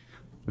fucking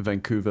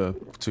Vancouver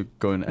to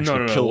go and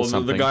actually kill well,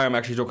 something. The guy I'm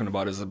actually talking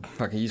about is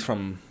he's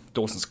from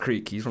Dawson's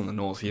Creek. He's from the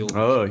north. He'll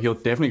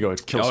definitely go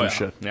kill some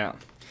shit. Yeah.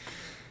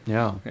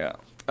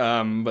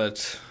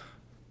 But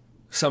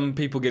some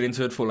people get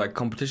into it for like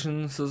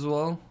competitions as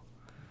well.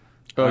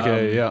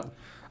 Okay, yeah.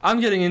 I'm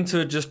getting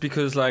into it just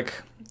because like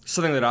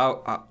something that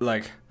I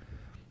like.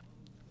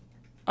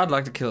 I'd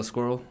like to kill a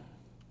squirrel.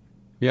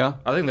 Yeah.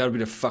 I think that would be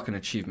the fucking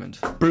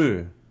achievement.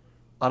 Bro,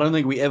 I don't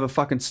think we ever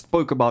fucking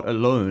spoke about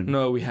alone.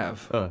 No, we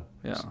have. Oh.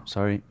 Yeah.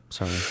 Sorry.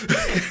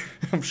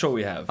 I'm sure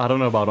we have. I don't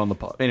know about on the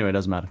pod. Anyway, it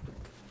doesn't matter.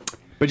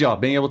 But yeah,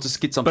 being able to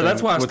skit something. But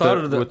that's why I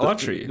started the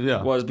archery.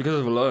 Was because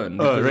of alone.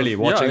 Oh, really?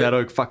 Watching that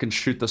oak fucking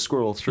shoot the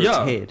squirrel through its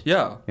head.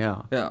 Yeah.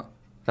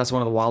 That's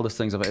one of the wildest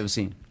things I've ever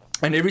seen.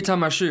 And every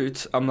time I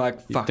shoot, I'm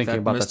like, fuck,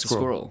 that missed the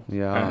squirrel.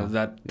 Yeah.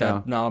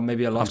 That now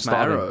maybe I lost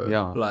my arrow.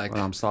 Yeah. Like,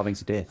 I'm starving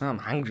to death. I'm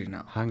hungry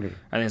now. And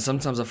then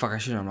sometimes I fucking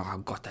shoot, I'm like, I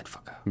got that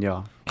fucker.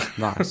 Yeah.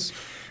 Nice.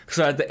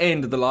 So at the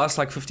end, the last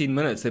like 15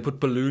 minutes, they put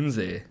balloons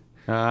there.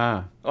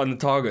 On the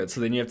target, so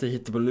then you have to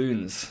hit the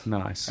balloons.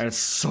 Nice. And it's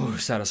so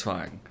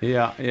satisfying.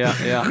 Yeah.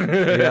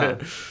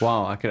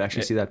 Wow, I could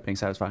actually see that being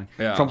satisfying.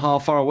 Yeah. From how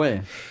far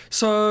away?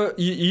 So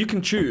you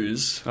can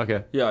choose.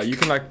 Okay. Yeah, you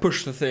can like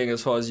push the thing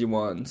as far as you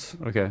want.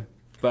 Okay.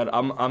 But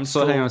I'm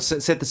so still... hang on,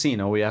 set the scene.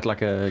 Are we at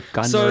like a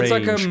gun range? So it's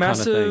like a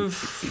massive kind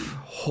of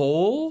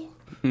hall.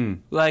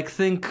 Like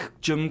think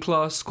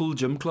school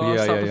gym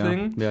class type of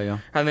thing. Yeah.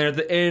 And then at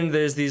the end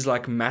there's these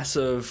like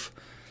massive,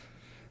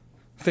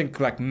 think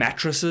like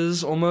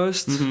mattresses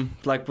almost,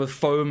 like with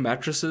foam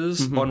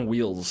mattresses on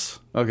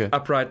wheels. Okay.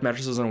 Upright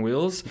mattresses on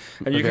wheels.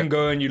 And you can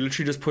go and you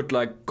literally just put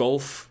like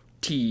golf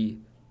tees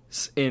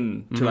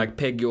in to like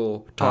peg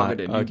your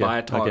target in. You buy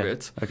a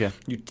target. Okay.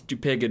 You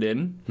peg it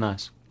in.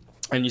 Nice.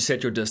 And you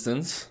set your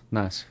distance.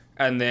 Nice.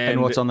 And then...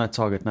 And what's on that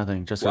target?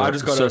 Nothing. Just I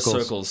just got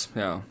circles.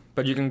 Yeah.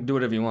 But you can do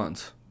whatever you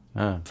want.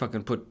 Oh.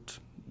 Fucking put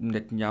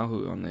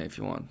Netanyahu on there if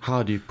you want.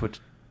 How do you put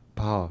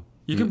power?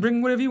 You can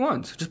bring whatever you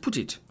want. Just put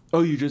it.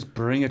 Oh, you just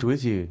bring it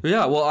with you?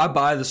 Yeah, well, I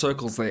buy the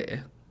circles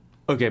there.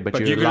 Okay, but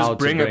you you're can allowed just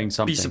bring to bring a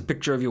something. piece of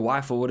picture of your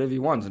wife or whatever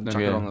you want and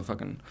chuck it on the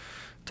fucking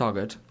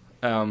target.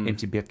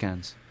 Empty beer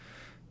cans.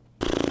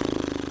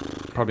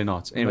 Probably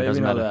not. Anyway, it maybe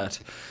doesn't not matter. that.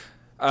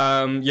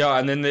 Yeah,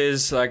 and then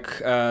there's like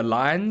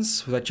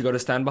lines that you got to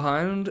stand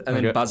behind, and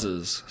then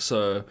buzzers.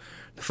 So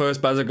the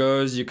first buzzer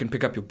goes, you can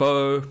pick up your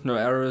bow, no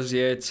arrows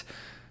yet.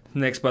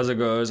 Next buzzer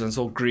goes, and it's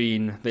all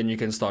green. Then you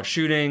can start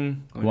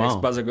shooting. Next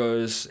buzzer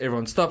goes,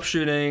 everyone stops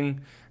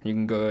shooting. You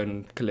can go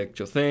and collect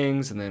your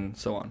things, and then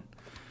so on.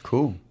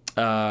 Cool.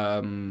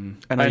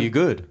 And are you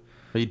good?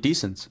 Are you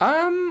decent?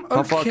 Okay.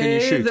 How far can you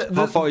shoot?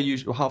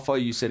 How far are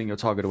you setting your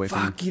target away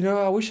from? Fuck,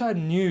 I wish I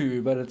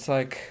knew, but it's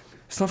like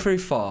it's not very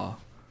far.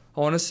 I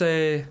want to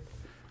say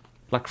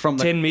like from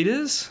 10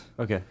 meters.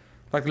 Okay.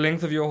 Like the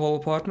length of your whole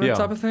apartment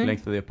type of thing?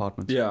 Length of the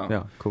apartment. Yeah.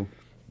 Yeah, cool.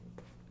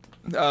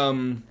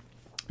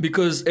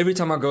 Because every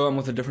time I go, I'm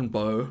with a different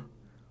bow.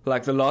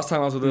 Like the last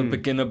time I was with a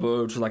beginner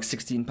bow, which was like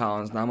 16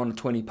 pounds. Now I'm on a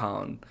 20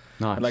 pound.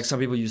 Nice. And like some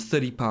people use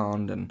 30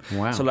 pound. And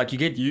so like you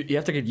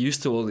have to get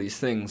used to all these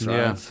things,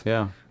 right?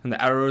 Yeah. And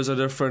the arrows are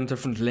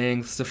different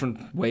lengths,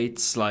 different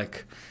weights,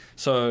 like...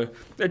 So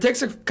it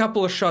takes a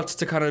couple of shots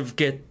to kind of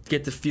get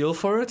the feel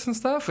for it and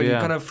stuff, and you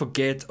kind of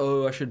forget.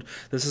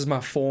 This is my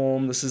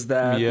form. This is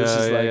that. This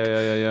is like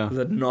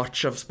the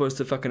notch I'm supposed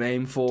to fucking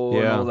aim for,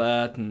 and all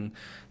that, and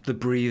the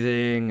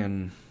breathing,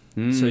 and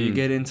so you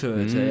get into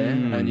it,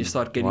 and you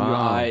start getting your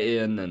eye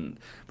in, and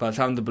by the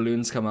time the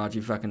balloons come out,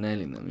 you're fucking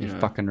nailing them. You're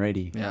fucking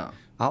ready. Yeah.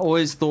 I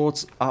always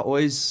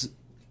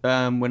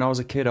when I was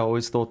a kid, I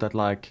always thought that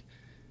like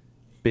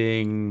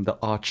being the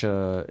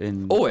archer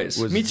in Always.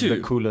 was Me too. the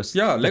coolest.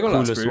 Yeah, the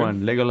Legolas, coolest bro.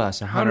 one.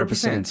 Legolas,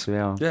 100%.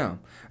 Yeah. Yeah.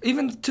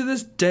 Even to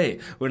this day,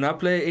 when I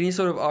play any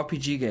sort of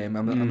RPG game,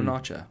 I'm an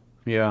archer.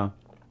 Yeah.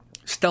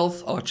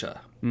 Stealth archer.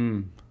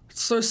 Mm.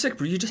 It's so sick,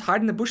 bro. You just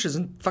hide in the bushes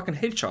and fucking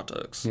headshot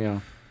oaks. Yeah.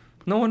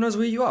 No one knows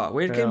where you are,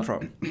 where it came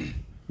from.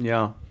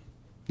 Yeah.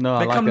 No,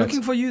 They I like come that.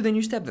 looking for you, then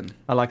you stab them.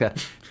 I like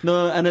that.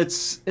 No, and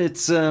it's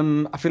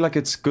I feel like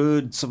it's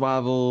good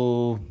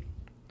survival.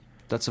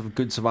 That's a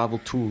good survival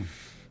tool.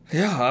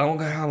 Yeah,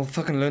 I'll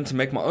fucking learn to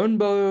make my own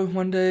bow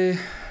one day.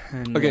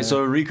 And, Okay,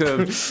 so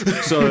recurve.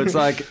 So it's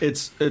like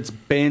it's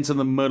bends in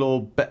the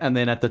middle, and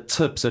then at the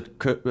tips it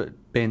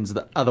bends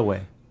the other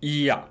way.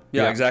 Yeah,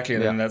 Yeah, exactly.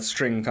 And then yeah. that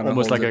string kind of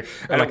Almost like holds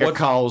a a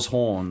cow's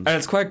horns. And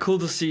it's quite cool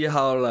to see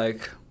how,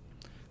 like,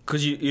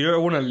 because you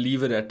don't want to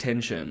leave it at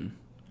tension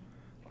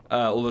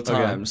all the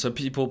time. Okay. So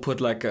people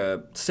put like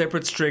a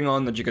separate string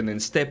on that you can then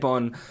step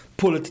on,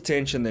 pull it to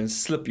tension, then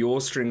slip your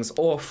strings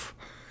off.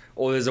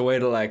 Or there's a way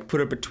to like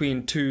put it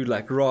between two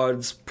like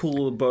rods,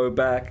 pull the bow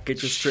back,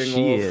 get your string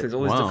off. There's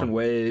all these different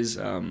ways.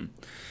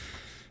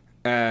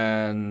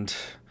 And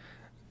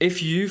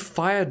if you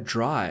fire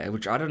dry,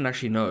 which I didn't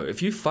actually know,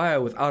 if you fire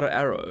without an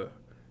arrow,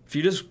 if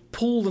you just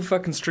pull the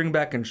fucking string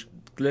back and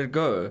let it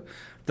go,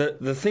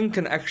 the thing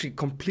can actually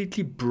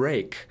completely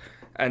break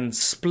and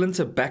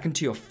splinter back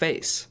into your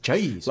face.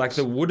 Jeez. Like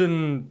the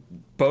wooden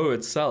bow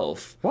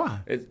itself. Why?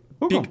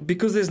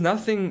 Because there's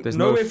nothing, There's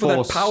nowhere no for that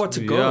force. power to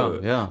go.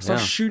 Yeah, it's not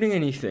shooting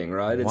anything,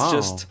 right? It's Wow,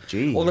 just,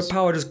 jeez. all the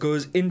power just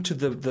goes into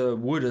the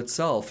wood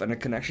itself, and it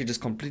can actually just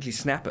completely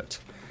snap it.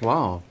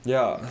 Wow.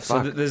 Yeah,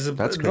 so Fuck, there's a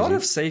that's lot crazy.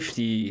 of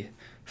safety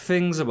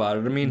things about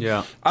it. I mean,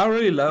 Yeah. I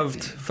really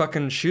loved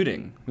fucking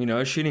shooting,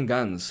 shooting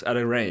guns at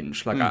a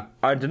range. Like,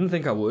 I didn't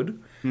think I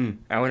would. And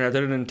when I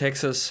did it in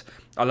Texas,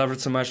 I loved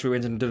it so much we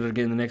went and did it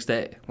again the next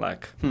day.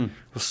 Like, it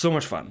was so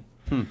much fun.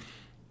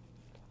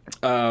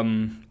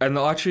 And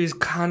the archery's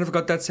kind of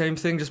got that same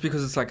thing, just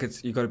because it's like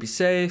you got to be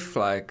safe,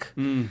 like,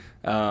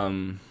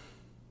 and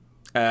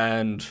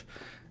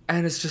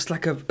it's just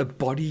like a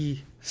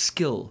body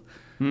skill.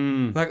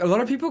 Like a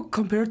lot of people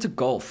compare it to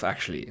golf,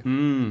 actually,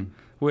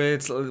 where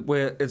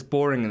it's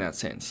boring in that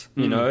sense.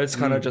 It's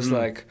kind of just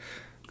like,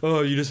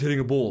 oh, you're just hitting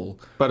a ball.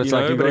 But it's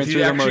like you're going if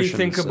through you the actually motions.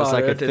 think about it's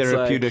like it, a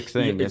therapeutic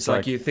thing. It's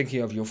like you're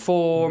thinking of your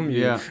form.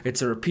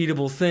 It's a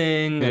repeatable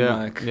thing.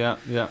 And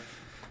Yeah.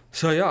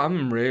 So yeah,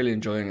 I'm really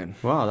enjoying it.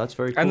 Wow, that's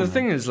very cool. And the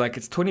thing is, like,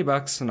 it's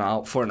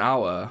 $20 for an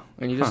hour,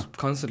 and you're just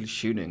constantly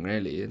shooting.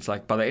 Really, it's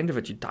like by the end of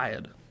it, you're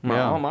tired.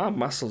 My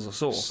muscles are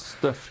sore.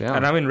 Stuff, yeah.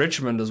 And I'm in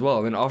Richmond as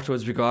well. And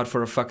afterwards, we go out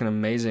for a fucking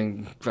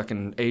amazing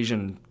fucking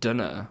Asian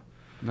dinner.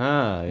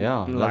 Ah,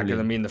 yeah. Like, lovely.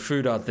 I mean, the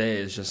food out there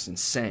is just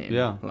insane.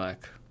 Yeah.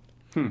 Like,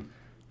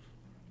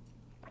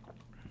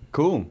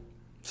 Cool.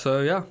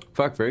 so yeah.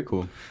 Fuck, very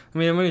cool. I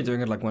mean, I'm only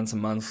doing it like once a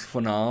month for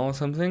now or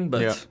something,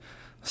 but Yeah.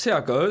 see how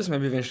it goes.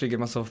 Maybe eventually get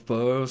myself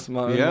bows,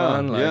 my own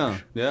one.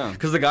 Like, yeah.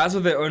 because the guys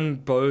with their own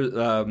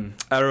bow,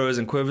 arrows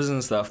and quivers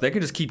and stuff, they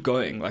can just keep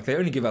going. Like, they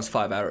only give us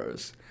 5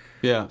 arrows.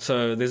 Yeah.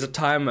 So there's a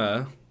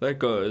timer that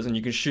goes, and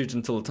you can shoot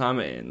until the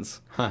timer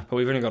ends. Huh. But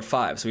we've only got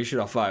 5, so we shoot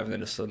our 5 and then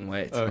just sit and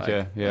wait. Okay.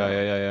 Like, Yeah.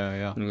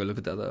 and we go look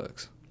at the other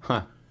oaks.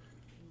 Huh.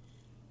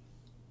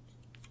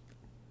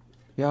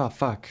 Yeah,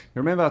 fuck.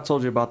 Remember I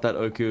told you about that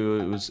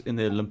Oku? It was in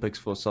the Olympics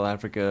for South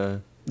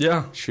Africa,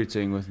 Yeah.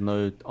 shooting with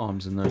no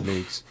arms and no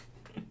legs.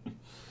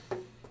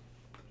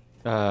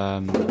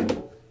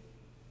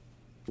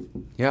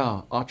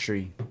 Yeah,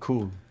 archery.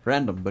 Cool.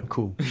 Random, but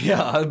cool.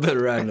 Yeah, a bit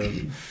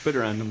random. Bit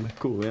random, but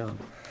cool, yeah.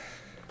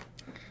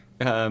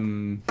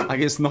 I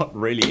guess not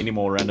really any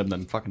more random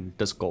than fucking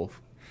disc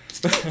golf.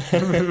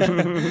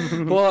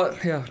 Well,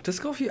 yeah,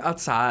 disc golf, you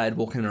outside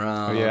walking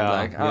around. Yeah,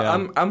 Like,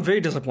 yeah. I'm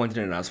very disappointed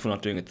in us for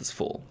not doing it this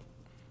fall.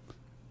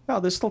 Yeah,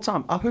 there's still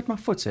time. I hurt my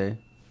foot, eh?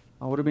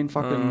 I would have been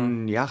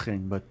fucking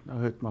yachting, but I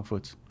hurt my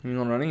foot. You're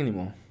not running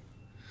anymore.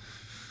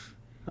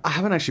 I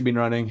haven't actually been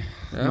running.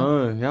 Yeah?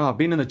 No, yeah, I've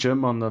been in the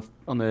gym on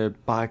the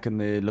bike and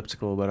the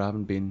elliptical, but I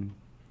haven't been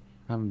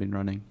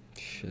running.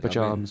 Shit, But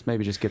yeah,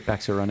 maybe just get back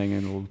to running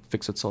and it'll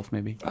fix itself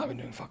maybe. I've been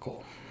doing fuck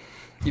all.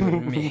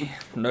 Even me.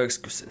 No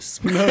excuses.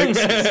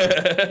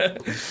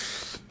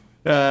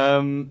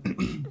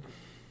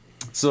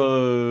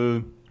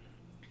 So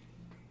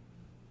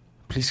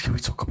please can we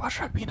talk about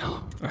rugby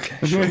now? Okay,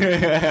 sure.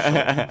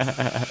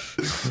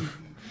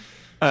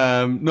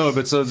 No,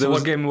 but so So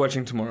what game are we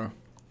watching tomorrow?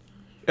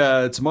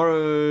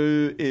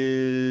 tomorrow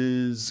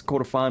is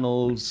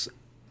quarterfinals.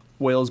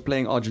 Wales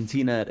playing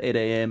Argentina at 8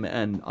 a.m.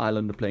 and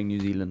Ireland are playing New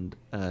Zealand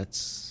at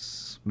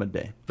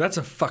midday. That's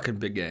a fucking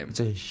big game. It's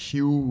a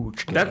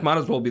huge game. That might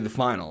as well be the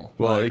final.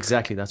 Well, Like,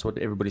 exactly. That's what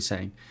everybody's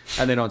saying.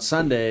 And then on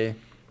Sunday,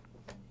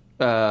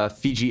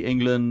 Fiji,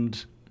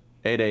 England,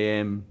 8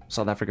 a.m.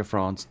 South Africa,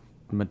 France,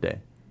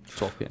 midday,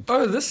 12 p.m.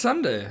 Oh, this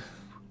Sunday.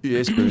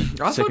 Yes, bro.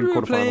 I thought we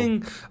were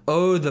playing.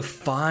 Oh, the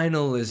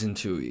final is in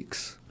 2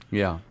 weeks.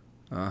 Yeah.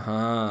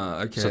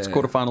 Okay. So it's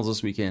quarterfinals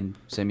this weekend,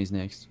 semis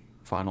next,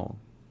 final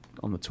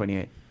on the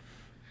 28th.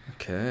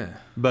 Okay.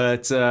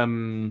 But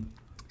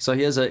so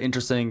here's an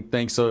interesting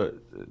thing. So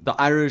the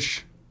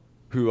Irish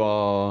who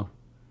are,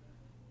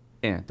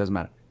 it doesn't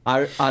matter.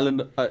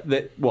 Ireland,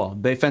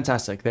 they're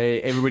fantastic.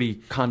 Everybody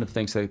kind of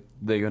thinks they're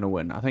going to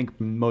win. I think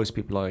most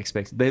people are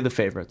expecting, they're the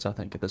favorites, I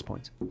think, at this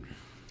point.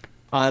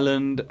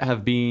 Ireland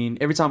have been,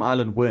 every time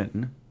Ireland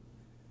win,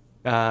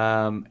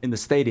 in the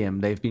stadium,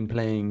 they've been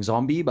playing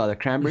Zombie by the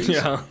Cranberries.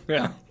 Yeah.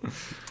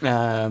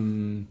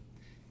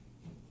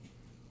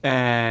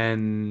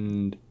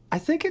 And I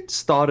think it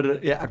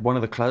started at one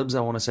of the clubs,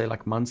 I want to say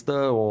like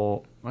Munster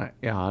or, I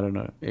don't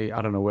know.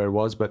 I don't know where it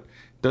was, but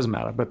it doesn't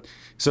matter. But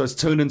so it's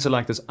turned into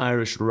like this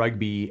Irish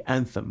rugby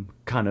anthem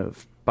kind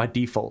of by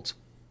default.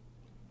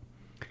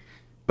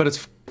 But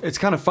it's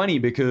kind of funny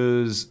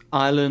because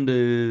Ireland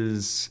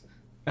is,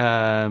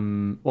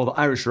 the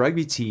Irish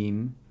rugby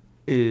team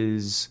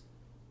is,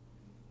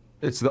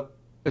 it's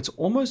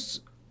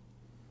almost,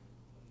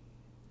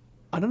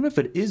 I don't know if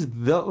it is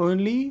the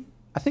only,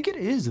 I think it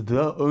is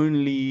the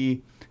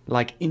only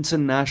like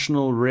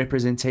international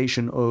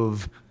representation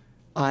of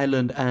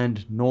Ireland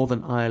and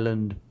Northern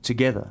Ireland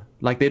together.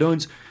 Like they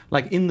don't,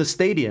 like in the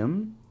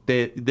stadium,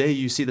 there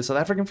you see the South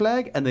African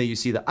flag, and there you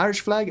see the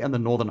Irish flag and the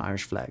Northern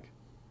Irish flag.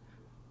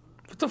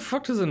 What the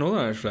fuck does the Northern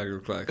Irish flag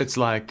look like? It's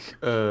like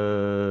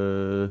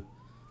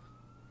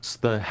it's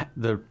the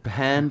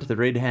hand, the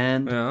red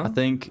hand. Yeah. I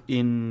think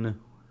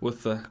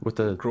with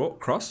the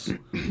cross.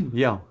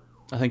 Yeah,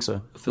 I think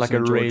so. The like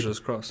St. George's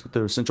cross.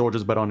 The St.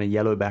 George's, but on a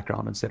yellow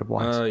background instead of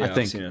white. Yeah, I think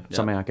I've seen it. Yeah.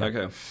 Something like that.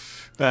 Okay.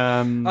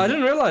 I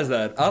didn't realize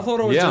that. I thought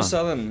it was just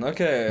Southern.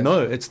 Okay. No,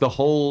 it's the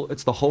whole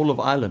of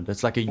Ireland.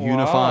 It's like a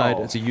unified.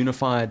 Wow. It's a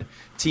unified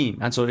team.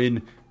 And so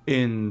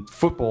in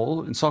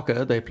football, in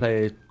soccer, they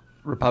play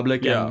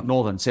Republic and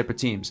Northern separate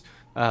teams.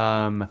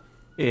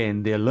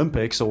 In the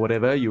Olympics or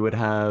whatever, you would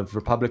have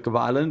Republic of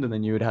Ireland, and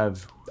then you would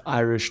have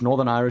Irish.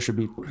 Northern Irish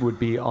would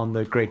be on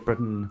the Great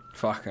Britain.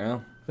 Fuck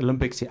yeah.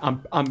 Olympics team.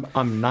 I'm 99%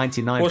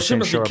 sure about that. Well, shit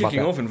must be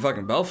kicking off in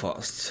fucking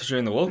Belfast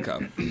during the World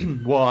Cup.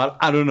 Well,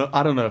 I don't know.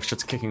 I don't know if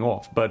shit's kicking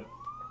off, but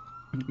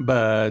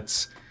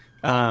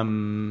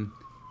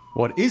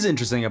what is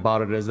interesting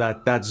about it is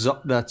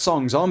that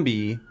song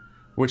 "Zombie,"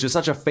 which is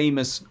such a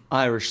famous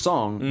Irish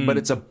song, but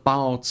it's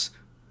about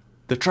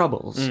the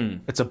Troubles.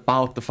 It's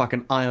about the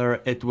fucking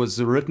ire. It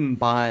was written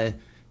by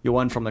your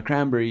one from the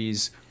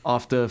Cranberries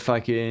after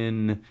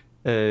fucking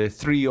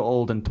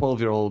 3-year-old and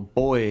 12-year-old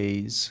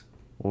boys.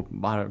 Or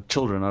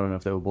children, I don't know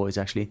if they were boys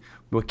actually,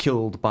 were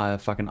killed by a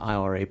fucking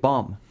IRA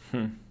bomb.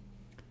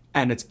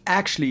 And it's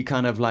actually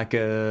kind of like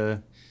I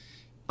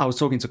was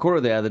talking to Cora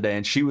the other day,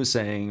 and she was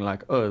saying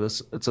like,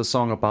 it's a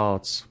song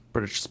about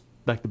British,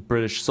 like the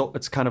British, so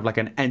it's kind of like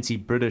an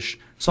anti-British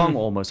song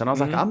almost. And I was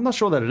like, I'm not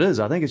sure that it is.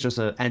 I think it's just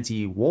an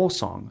anti-war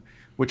song,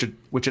 which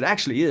it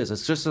actually is.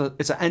 It's just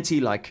it's an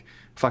anti like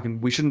fucking,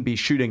 we shouldn't be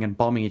shooting and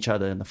bombing each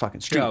other in the fucking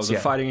streets. Yeah,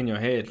 fighting in your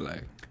head,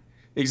 like.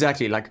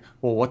 Exactly, like,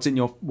 well, what's in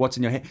your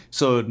head?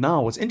 So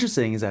now what's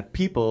interesting is that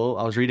people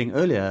I was reading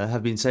earlier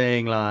have been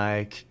saying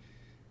like,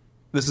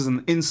 this is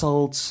an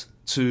insult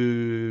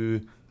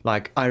to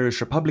like Irish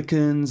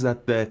Republicans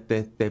that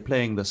they're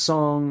playing the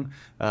song.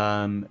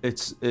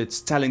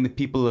 It's telling the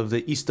people of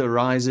the Easter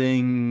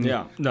Rising.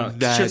 Yeah, no,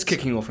 that shit's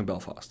kicking off in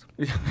Belfast.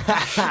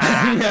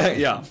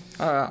 Yeah.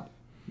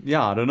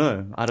 Yeah, I don't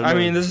know. I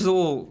mean, this is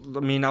all. I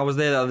mean, I was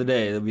there the other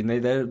day. I mean,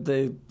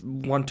 they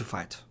want to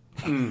fight.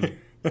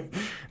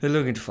 They're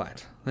looking to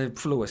fight. They're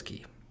full of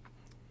whiskey.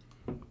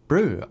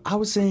 Bro, I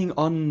was saying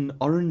on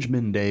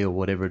Orangeman Day or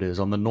whatever it is,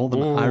 on the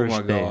Northern Irish Day.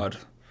 Oh my god.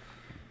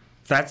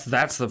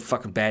 That's the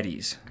fucking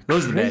baddies.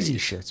 Those are the crazy baddies.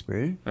 Shit,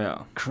 bro.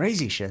 Yeah.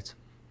 Crazy shit.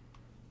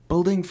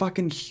 Building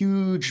fucking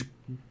huge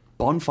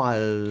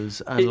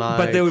bonfires and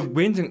but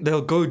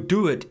they'll go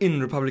do it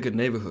in Republican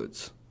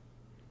neighborhoods.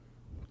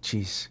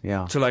 Jeez,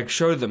 yeah. To like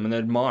show them, and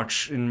they'd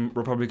march in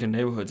Republican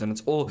neighborhoods, and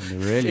it's all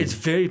it's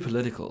very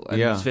political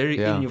and it's very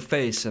in your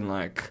face, and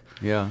like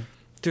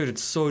dude,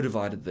 it's so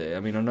divided there. I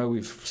mean, I know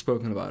we've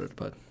spoken about it,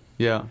 but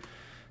it's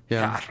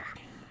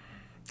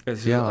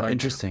like,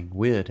 interesting,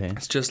 weird, hey?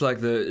 It's just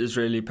like the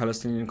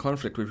Israeli-Palestinian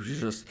conflict, which we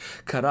just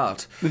cut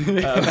out.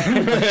 Which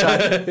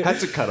I had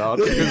to cut out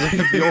because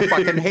of your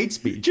fucking hate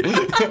speech. But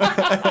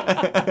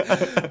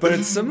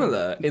it's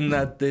similar in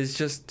that there's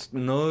just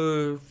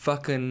no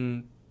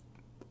fucking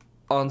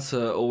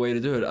answer or way to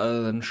do it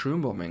other than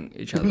shroom bombing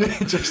each other.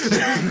 just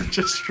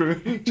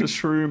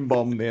shroom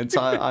bomb the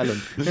entire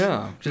island.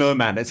 Yeah. No,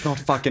 man, it's not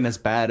fucking as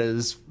bad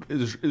as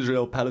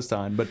Israel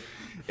Palestine, but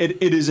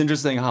it is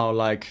interesting how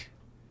like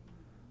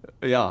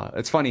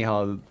it's funny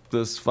how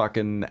this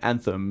fucking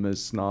anthem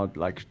is not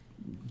like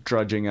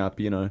drudging up,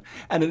 you know,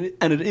 and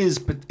it is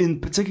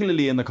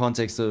particularly in the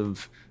context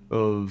of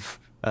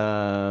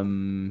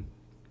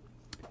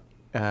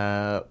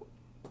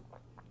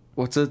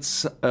what's it?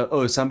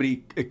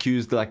 Somebody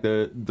accused like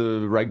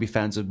the rugby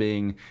fans of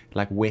being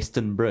like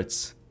Western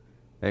Brits,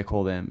 they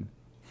call them,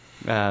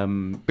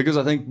 because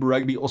I think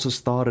rugby also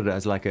started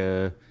as like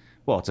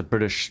it's a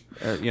British,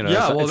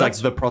 it's like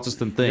the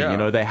Protestant thing. You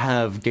know, they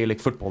have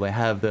Gaelic football, they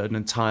have an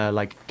entire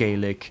like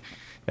Gaelic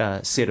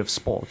set of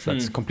sports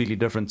that's completely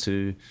different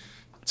to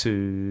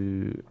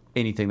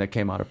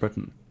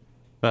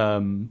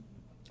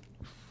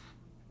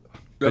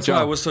That's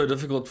why it was so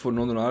difficult for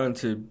Northern Ireland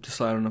to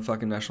decide on a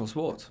fucking national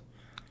sport.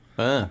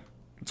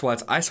 That's why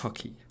it's ice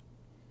hockey.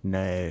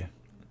 No.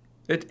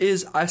 It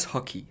is ice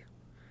hockey.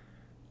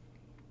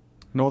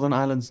 Northern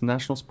Ireland's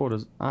national sport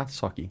is ice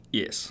hockey.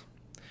 Yes.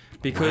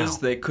 Because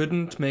they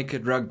couldn't make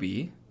it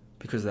rugby,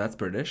 because that's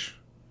British.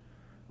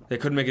 They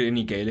couldn't make it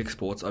any Gaelic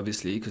sports,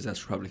 obviously, because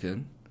that's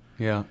Republican.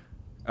 Yeah.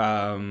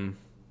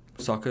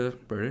 Soccer,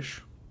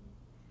 British.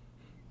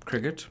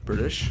 Cricket,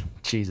 British.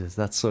 Jesus,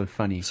 that's so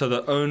funny. So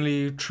the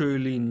only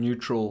truly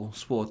neutral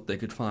sport they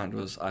could find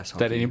was ice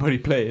hockey. That anybody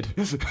played.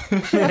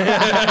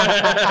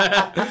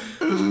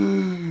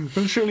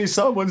 And surely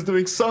someone's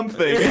doing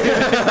something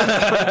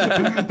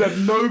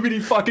that nobody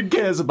fucking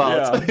cares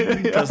about.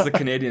 Yeah. Plus the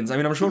Canadians. I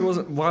mean, I'm sure it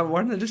wasn't... Why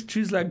didn't they just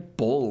choose, like,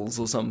 balls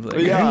or something?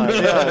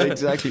 Yeah,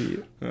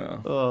 exactly. Yeah.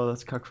 Oh,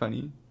 that's cock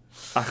funny.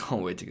 I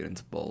can't wait to get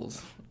into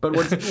balls. But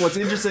what's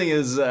interesting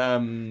is...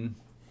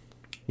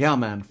 yeah,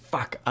 man,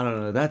 fuck, I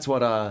don't know. That's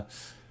what...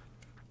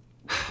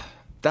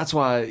 that's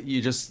why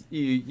you just...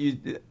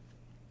 You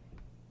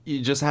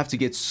just have to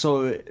get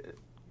so...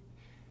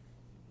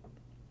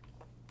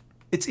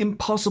 It's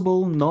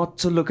impossible not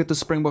to look at the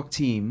Springbok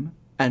team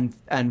and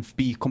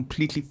be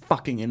completely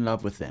fucking in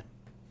love with them.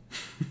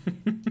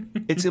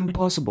 It's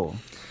impossible.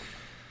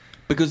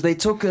 Because they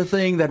took a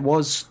thing that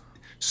was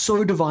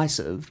so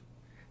divisive,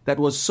 that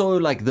was so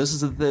like, this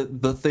is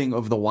the thing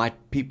of the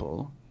white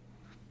people,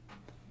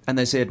 and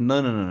they said,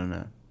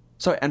 no.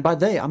 So, and by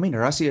they, I mean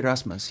Rassie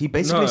Erasmus. He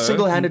basically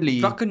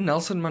single-handedly... Fucking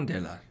Nelson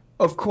Mandela.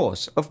 Of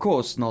course,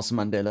 Nelson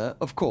Mandela,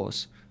 of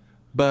course.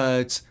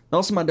 But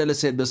Nelson Mandela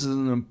said this is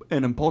an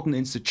important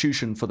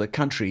institution for the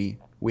country.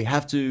 We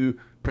have to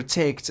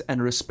protect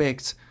and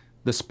respect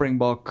the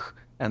Springbok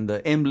and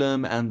the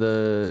emblem and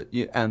the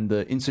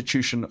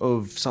institution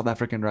of South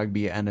African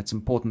rugby, and it's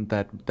important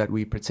that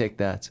we protect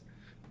that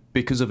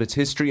because of its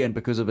history and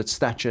because of its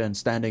stature and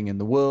standing in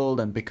the world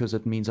and because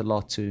it means a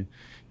lot to,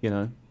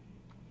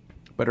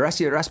 But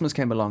Rassie Erasmus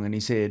came along and he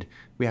said,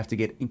 we have to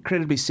get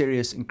incredibly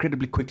serious,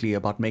 incredibly quickly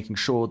about making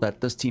sure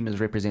that this team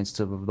is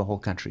representative of the whole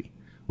country.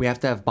 We have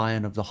to have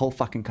buy-in of the whole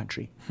fucking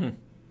country.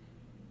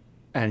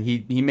 And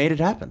he made it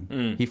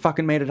happen. He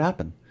fucking made it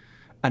happen.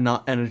 And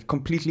it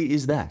completely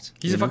is that.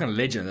 He's a fucking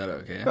legend, that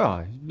okay?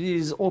 Oh,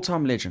 he's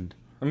all-time legend.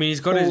 I mean, he's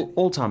got his...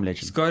 All-time legend.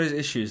 He's got his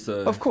issues,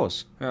 though. Of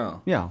course. Yeah.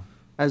 Yeah,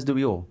 as do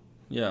we all.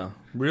 Yeah,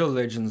 real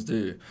legends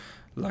do.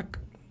 Like,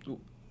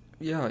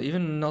 yeah,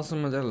 even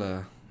Nelson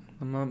Mandela...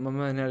 My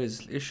man had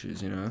his issues,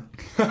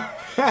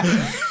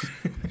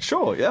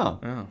 Sure, yeah.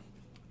 Yeah.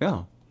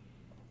 Yeah.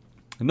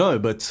 No,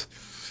 but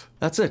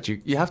that's it.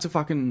 You have to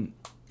fucking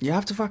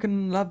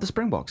love the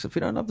Springboks. If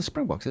you don't love the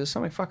Springboks, there's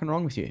something fucking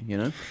wrong with you,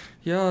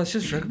 Yeah, it's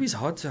just rugby's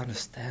hard to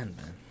understand,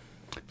 man.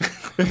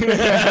 It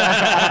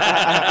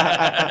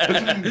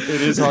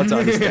is hard to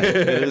understand.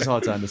 It is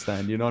hard to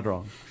understand. You're not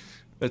wrong.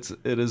 It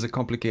is a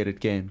complicated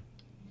game.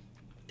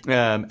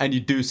 And you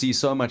do see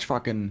so much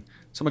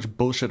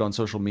bullshit on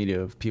social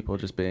media of people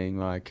just being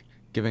like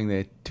giving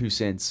their 2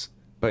 cents.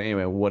 But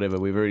anyway, whatever.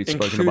 We've already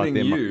spoken about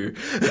them. You.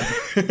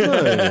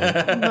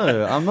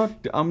 No, I'm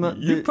not.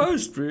 You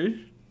post, bro.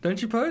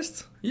 Don't you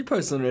post? You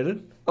post on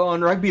Reddit. Oh,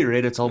 on rugby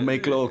Reddit, I'll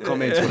make little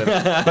comments,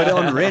 whatever. But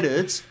on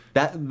Reddit,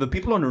 the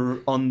people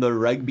on the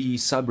rugby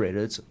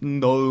subreddits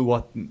know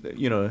what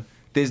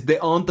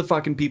There aren't the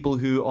fucking people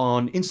who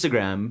on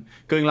Instagram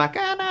going like,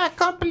 no, I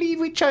can't believe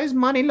we chose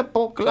Manny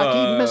Lebok, like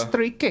he missed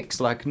 3 kicks.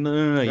 Like,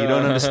 no, you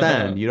don't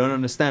understand. You don't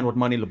understand what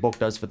Manny Lebok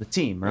does for the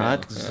team,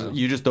 right? Yeah.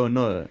 You just don't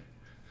know.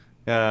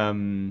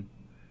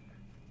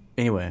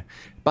 Anyway,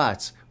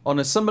 but on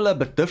a similar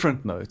but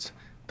different note,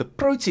 the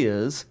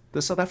Proteas,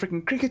 the South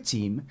African cricket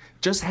team,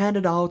 just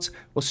handed out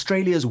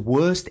Australia's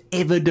worst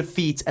ever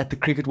defeat at the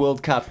Cricket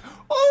World Cup.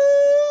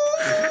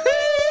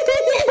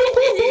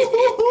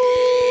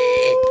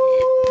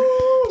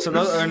 So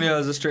not only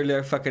is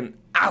Australia fucking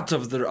out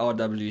of the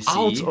RWC,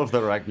 out of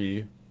the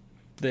rugby,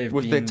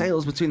 with their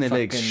tails between their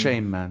legs,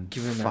 shame, man.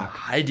 Given a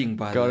hiding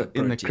by the Proteas.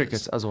 In the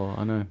cricket as well,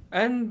 I know.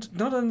 And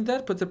not only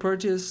that, but the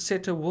Proteas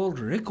set a world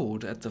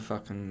record at the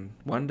fucking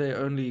one-day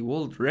only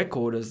world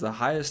record as the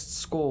highest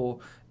score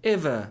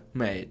ever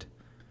made.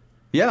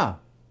 Yeah.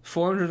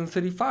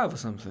 435 or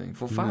something,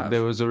 4-5.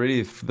 There was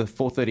already the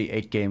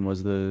 438 game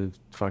was the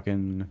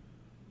fucking...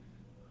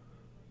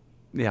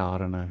 Yeah, I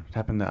don't know. It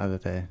happened the other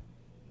day.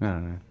 I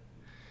don't know.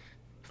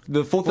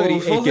 The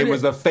 438 game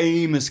was the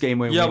famous game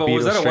when we beat Australia. Yeah,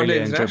 but was that a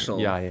one-day international?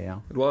 Yeah.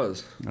 It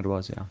was,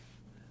 yeah.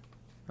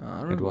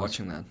 I remember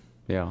watching that.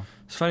 Yeah.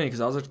 It's funny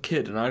because I was a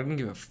kid and I didn't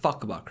give a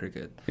fuck about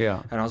cricket.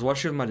 Yeah. And I was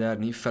watching with my dad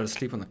and he fell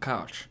asleep on the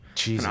couch.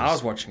 Jesus. And I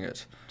was watching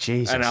it.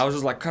 Jesus. And I was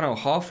just like kind of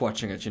half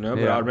watching it,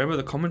 But I remember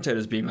the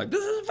commentators being like,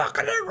 "This is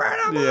fucking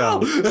incredible." Yeah.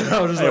 And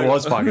I was just it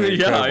was fucking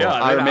incredible. Yeah.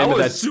 I remember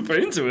I was super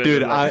into it.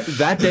 Dude,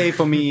 that day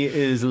for me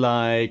is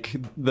like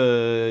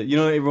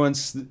everyone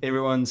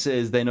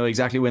says they know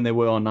exactly when they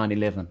were on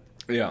 9/11.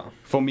 Yeah.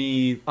 For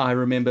me, I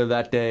remember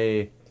that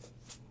day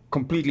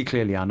completely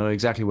clearly. I know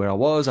exactly where I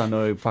was. I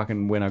know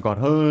fucking when I got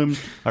home.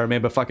 I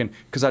remember fucking,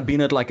 because I'd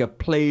been at like a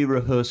play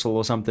rehearsal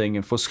or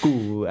something for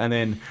school, and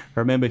then I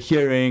remember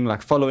hearing,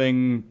 like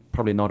following,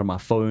 probably not on my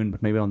phone,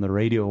 but maybe on the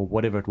radio or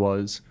whatever it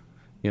was,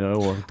 you know,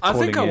 or I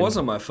think I in. was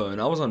on my phone.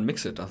 I was on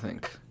Mixit, I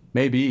think.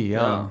 Maybe,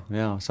 yeah,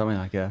 something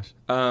like that.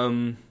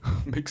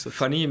 Mixit.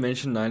 Funny you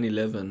mentioned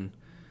 9/11.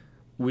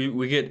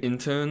 We get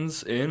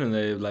interns in, and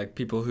they're like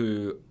people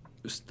who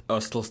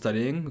are still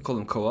studying. We call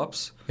them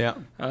co-ops. Yeah.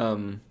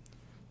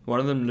 One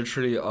of them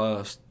literally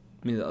asked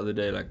me the other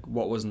day, like,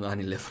 what was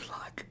 9/11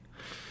 like?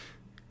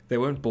 They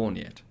weren't born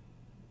yet.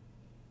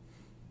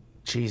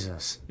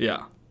 Jesus.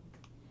 Yeah.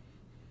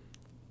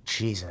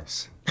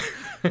 Jesus.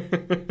 I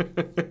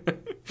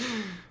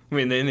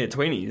mean, they're in their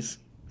 20s.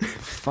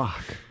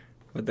 Fuck.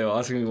 But they were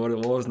asking me what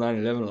was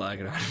 9/11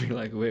 like, and I'd be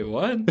like, wait,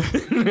 what?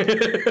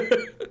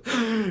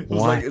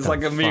 It's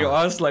like me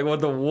asked like what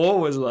the war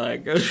was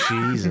like.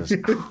 Jesus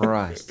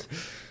Christ.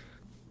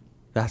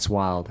 That's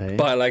wild, hey?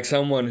 By like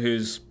someone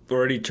who's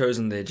already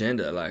chosen their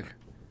gender, like.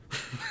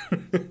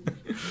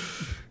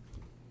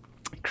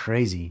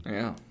 Crazy.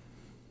 Yeah.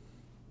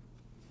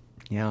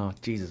 Yeah,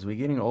 Jesus, we're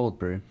getting old,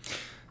 bro.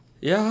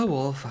 Yeah,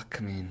 well, fuck,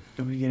 I mean.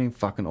 We're getting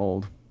fucking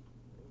old.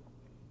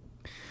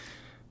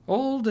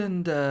 Old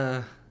and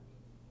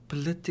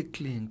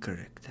politically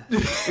incorrect. You're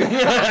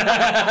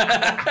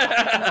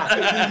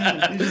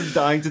just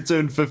dying to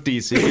turn 50,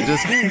 so you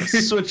can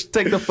just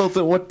take the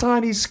filter, what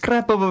tiny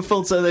scrap of a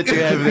filter that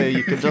you have there,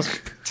 you can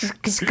just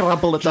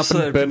scrabble it just up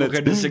so and burn people it.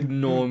 can just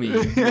ignore me.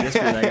 Just be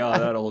like, oh,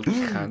 that old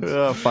cunt.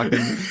 Oh,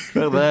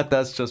 fucking,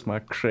 that's just my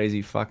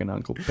crazy fucking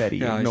Uncle Petty.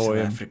 Yeah, he's Ignore an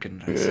him.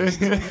 African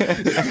racist.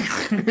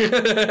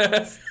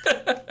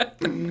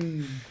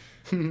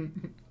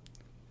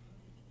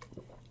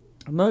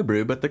 No,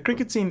 bro, but the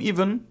cricket team,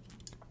 even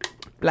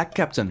black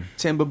captain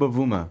Themba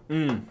Bavuma.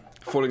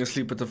 Falling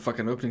asleep at the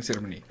fucking opening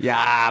ceremony.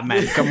 Yeah,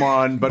 man, come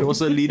on. But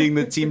also leading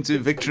the team to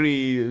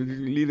victory.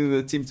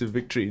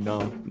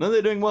 No,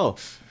 they're doing well.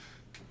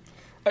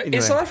 Anyway.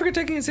 Is South Africa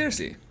taking it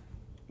seriously?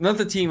 Not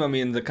the team, I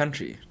mean the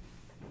country.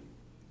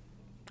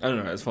 I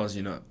don't know, as far as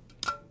you know.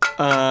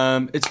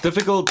 It's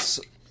difficult.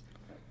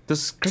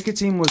 This cricket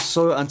team was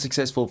so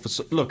unsuccessful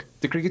look,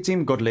 the cricket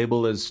team got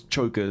labeled as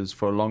chokers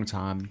for a long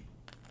time.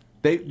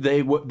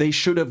 They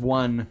should have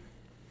won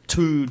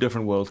 2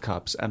 different World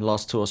Cups and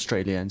lost to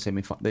Australia in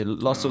semi-final. They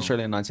lost to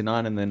Australia in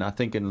 '99, and then I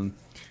think in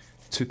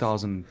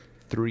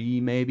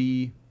 2003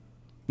 maybe.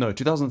 No,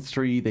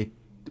 2003 they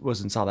was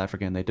in South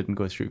Africa and they didn't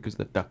go through because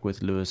the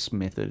Duckworth Lewis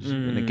method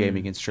in a game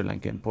against Sri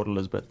Lanka in Port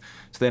Elizabeth.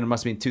 So then it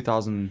must have been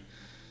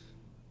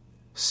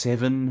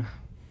 2007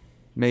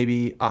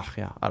 maybe. I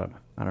don't know.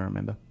 I don't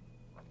remember.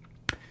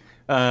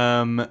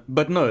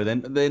 But no,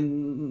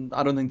 then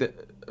I don't think that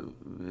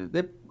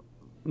they're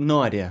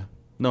no idea.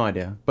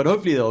 But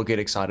hopefully they'll get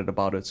excited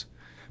about it.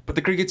 But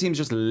the cricket teams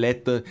just and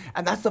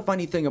that's the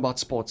funny thing about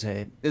sports,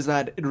 hey, is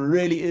that it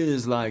really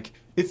is like,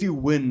 if you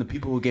win, the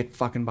people will get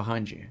fucking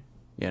behind you,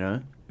 you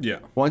know? Yeah.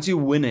 Once you're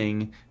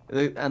winning,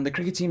 and the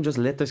cricket team just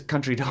let this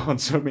country down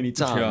so many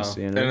times.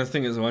 Yeah. You know? And the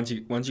thing is, once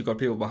you got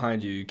people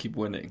behind you, you keep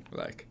winning.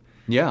 Like,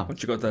 yeah.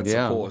 Once you got that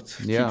support,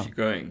 it keeps you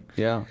going.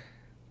 Yeah.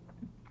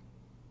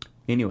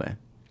 Anyway.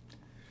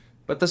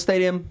 But the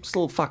stadium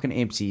still fucking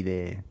empty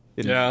there.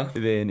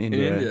 There in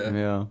India.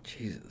 Yeah.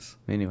 Jesus.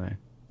 Anyway.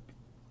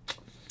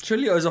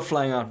 Surely O's are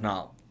flying out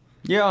now.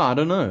 Yeah, I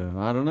don't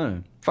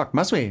know. Fuck,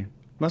 must we?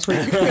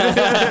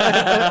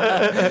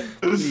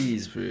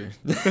 Please, bro.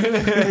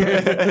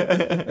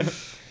 I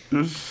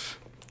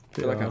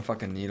feel like I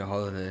fucking need a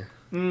holiday.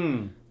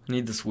 I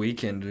need this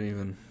weekend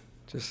even.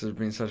 Just it's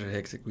been such a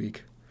hectic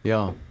week.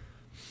 Yeah.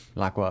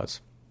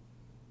 Likewise.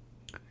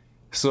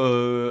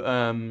 So,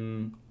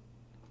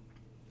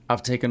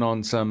 I've taken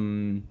on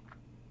some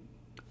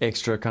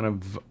extra kind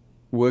of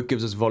work,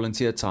 gives us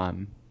volunteer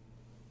time.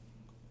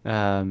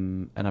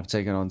 And I've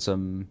taken on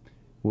some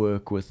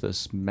work with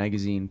this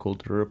magazine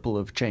called Ripple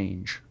of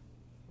Change.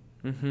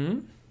 Mm-hmm.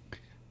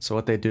 So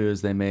what they do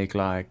is they make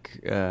like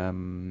it's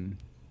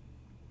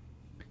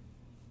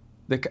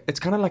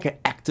kind of like an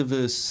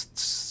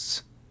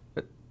activist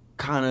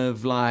kind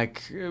of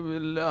like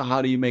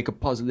how do you make a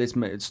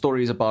positive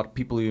stories about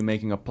people who are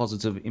making a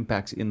positive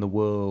impact in the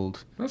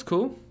world. That's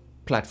cool.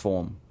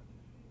 Platform.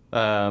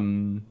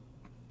 And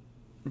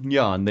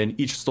then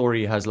each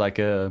story has like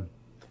a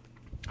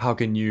how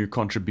can you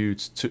contribute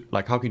to,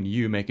 like, how can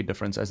you make a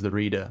difference as the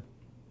reader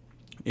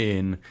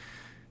in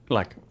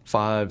like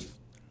 5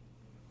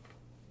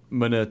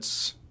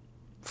 minutes,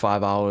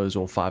 5 hours,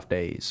 or 5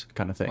 days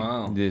kind of thing.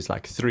 Wow. There's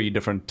like 3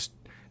 different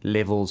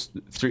levels.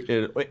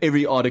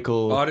 Every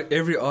article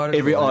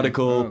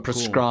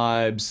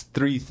prescribes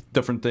 3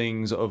 different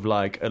things of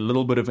like a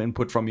little bit of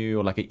input from you,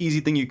 or like an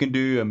easy thing you can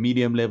do, a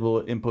medium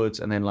level input,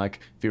 and then like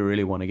if you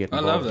really want to get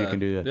involved, you can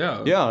do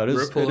that. Yeah, it is.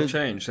 Ripple of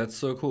change. That's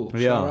so cool.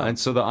 Yeah, and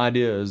so the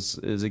idea is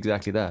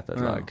exactly that.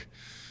 Like,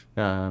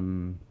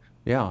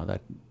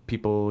 that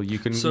people you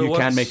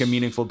can make a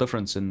meaningful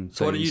difference in.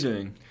 So what are you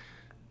doing?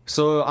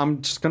 So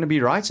I'm just going to be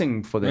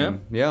writing for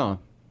them. Yeah.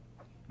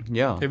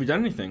 Have you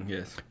done anything?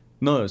 Yes.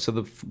 No, so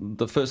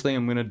the first thing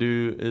I'm going to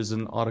do is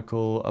an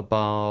article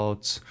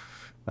about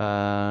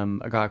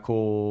a guy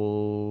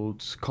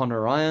called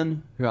Connor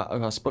Ryan, who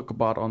I spoke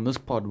about on this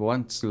pod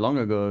once long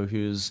ago,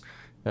 who's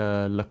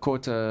a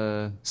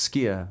Lakota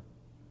skier,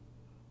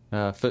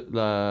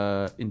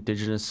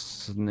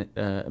 indigenous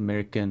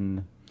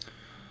American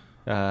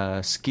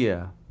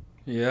skier.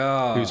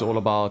 Yeah. Who's all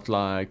about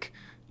like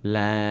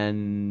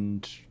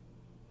land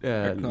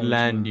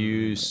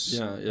use,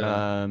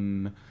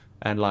 and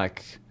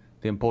like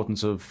the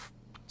importance of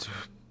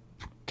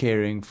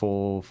caring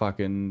for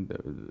fucking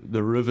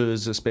the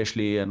rivers,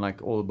 especially, and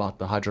like all about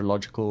the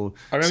hydrological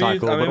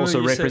cycle, but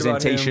also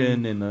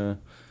representation in the.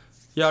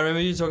 Yeah, I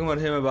remember you talking about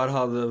him about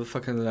how the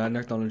fucking land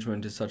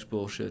acknowledgement is such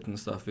bullshit and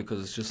stuff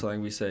because it's just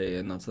something we say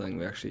and not something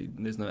we actually.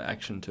 There's no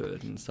action to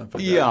it and stuff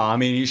like that. Yeah, I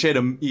mean, he shared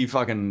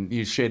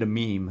a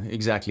meme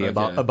exactly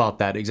about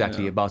that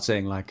about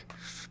saying like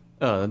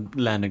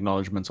land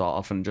acknowledgements are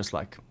often just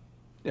like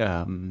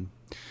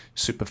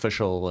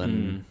superficial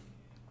and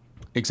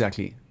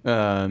exactly.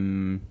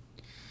 If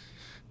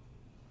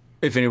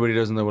anybody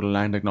doesn't know what a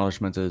land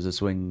acknowledgement is,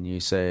 it's when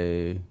you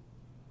say.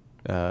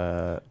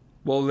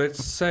 Well,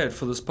 let's say it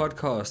for this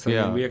podcast. I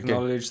mean, we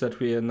acknowledge that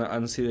we're in the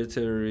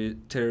unceded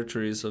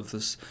territories of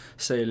this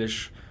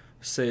Salish,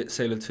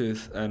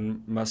 Tsleil-Waututh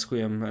and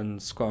Musqueam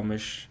and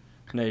Squamish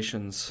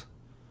nations.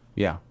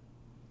 Yeah.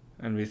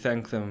 And we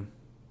thank them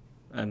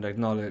and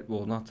acknowledge,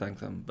 well, not thank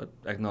them, but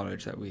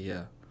acknowledge that we're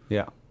here.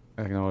 Yeah.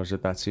 Acknowledge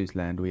that that's whose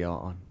land we are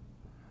on.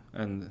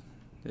 And,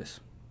 yes.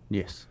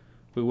 Yes.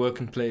 We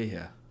work and play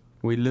here.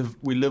 We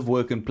live,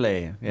 work and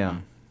play. Yeah.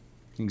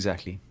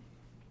 Exactly.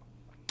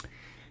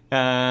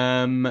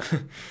 So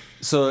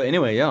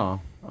anyway, yeah,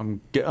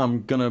 I'm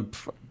gonna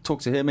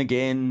talk to him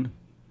again,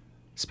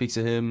 speak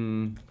to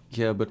him,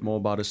 hear a bit more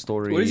about his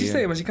story. What did you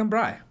say? Was he come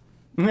by?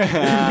 From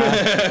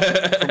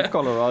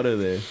Colorado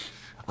there.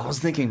 I was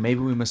thinking maybe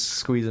we must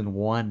squeeze in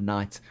one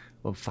night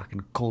of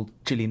fucking cold,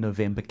 chilly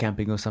November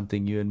camping or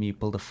something. You and me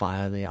build a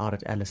fire there out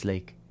at Alice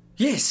Lake.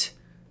 Yes.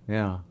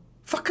 Yeah.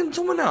 Fucking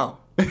tell me now.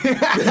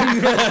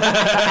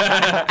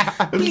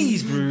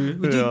 Please, bro.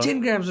 We do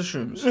 10 grams of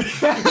shrooms.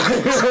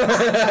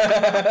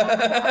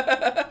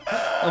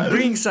 I'm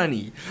bringing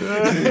Sunny.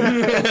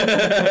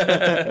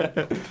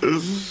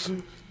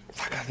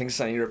 Fuck, I think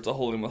Sunny ripped a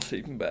hole in my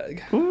sleeping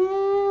bag.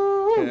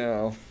 Ooh.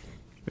 Yeah.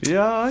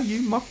 Yeah,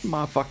 you mocked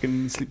my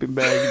fucking sleeping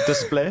bag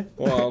display.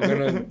 Well, I'm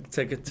gonna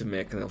take it to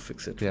Mick and they'll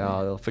fix it.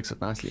 Yeah, they'll fix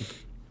it nicely.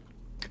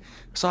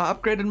 So I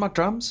upgraded my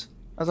drums,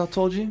 as I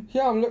told you.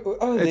 Yeah, I'm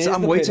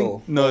waiting.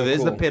 Pedal. No,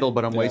 there's the pedal,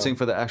 but I'm waiting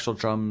for the actual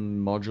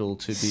drum module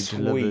to be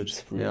delivered.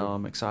 Bro. Yeah,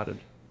 I'm excited.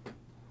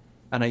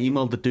 And I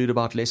emailed the dude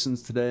about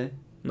lessons today.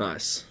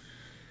 Nice.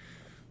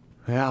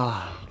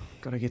 Yeah,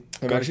 gotta get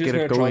I'm going. actually just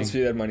gonna transfer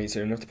you that money, so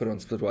you don't have to put it on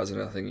Splitwise or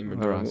nothing.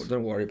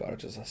 Don't worry about it.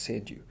 Just I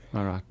send you.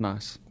 All right,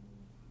 nice.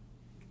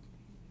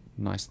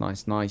 Nice.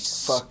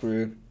 Fuck,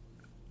 bro.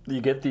 You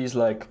get these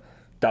like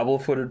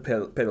double-footed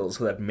pedals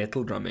for that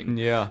metal drumming.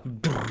 Yeah.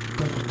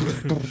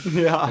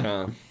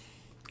 Yeah.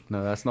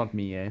 No, that's not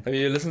me, eh? Have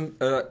you listened?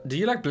 Do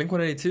you like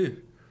Blink-182?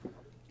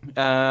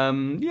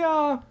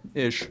 Yeah,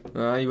 ish.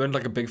 You weren't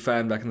like a big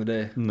fan back in the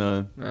day.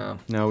 No.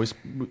 No, we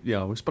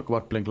spoke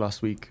about Blink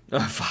last week. Oh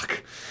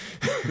fuck.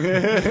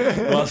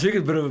 Last week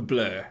was a bit of a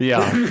blur. Yeah.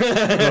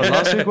 No,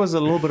 last week was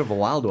a little bit of a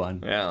wild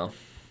one. Yeah.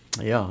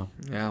 Yeah.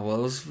 Yeah,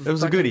 well, it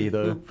was a goodie,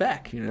 though. We're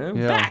back, you know?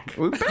 Yeah. Back!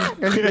 We're back!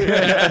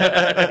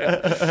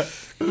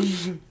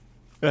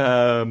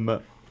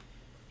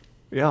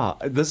 Yeah,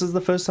 this is the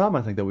first time,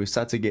 I think, that we've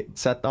sat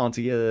down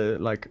together,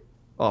 like,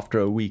 after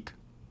a week.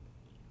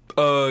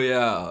 Oh,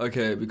 yeah,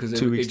 okay, because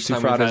 2 weeks, each 2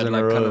 time Fridays we've had, in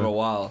a like, kind row. of a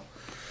while.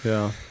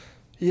 Yeah.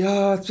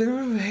 Yeah, it's been a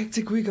bit of a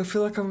hectic week. I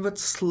feel like I'm a bit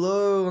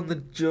slow on the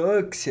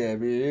jokes here,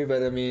 bro.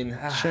 But I mean...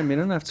 Shame, you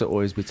don't have to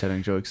always be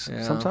telling jokes.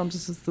 Yeah.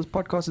 Sometimes this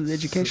podcast is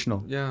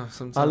educational. Yeah,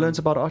 sometimes. I learned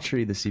about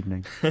archery this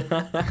evening.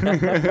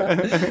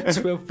 I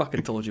swear I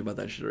fucking told you about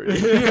that shit already.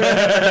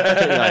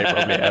 Yeah, you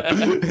probably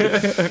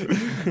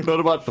have.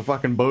 Not about the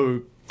fucking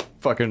bow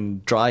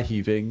fucking dry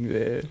heaving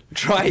there.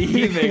 Dry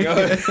heaving?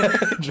 Oh.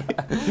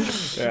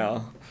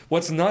 Yeah.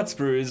 What's nuts,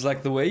 bro, is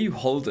like the way you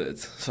hold it.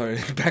 Sorry,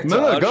 back to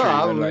archery.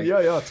 Go.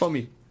 Yeah, tell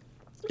me.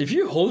 If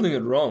you're holding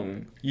it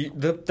wrong,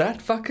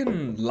 that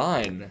fucking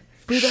line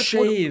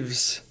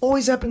shaves.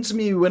 Always happened to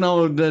me when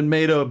I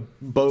made a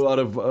bow out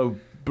of a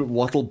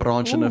wattle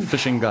branch and a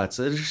fishing guts.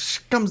 It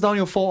just comes down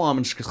your forearm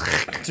and just goes...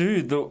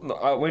 Dude,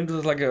 I went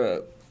with like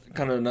a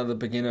kind of another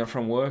beginner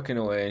from work in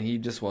a way, and he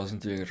just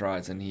wasn't doing it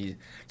right. And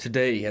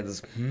today he had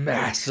this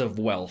massive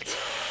welt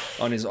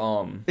on his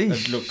arm.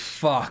 It looked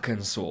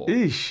fucking sore.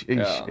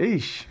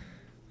 Eesh.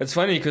 It's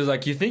funny because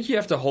like you think you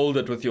have to hold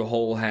it with your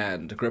whole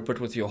hand, grip it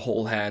with your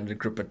whole hand, and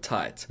grip it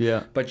tight.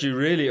 Yeah. But you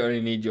really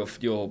only need your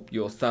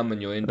thumb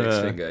and your index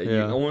finger.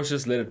 You almost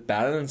just let it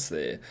balance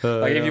there.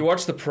 If you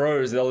watch the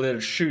pros, they'll let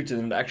it shoot,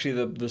 and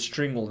actually the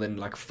string will then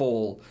like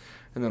fall,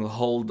 and it'll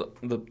hold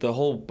the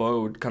whole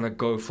bow would kind of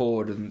go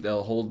forward, and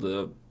they'll hold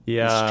the string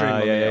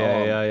on their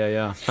arm.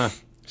 Yeah. Huh.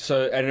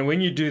 So, and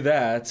when you do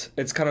that,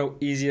 it's kind of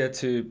easier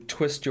to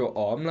twist your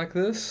arm like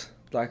this.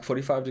 like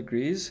 45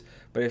 degrees,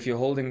 but if you're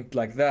holding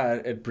like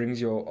that, it brings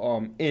your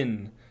arm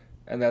in,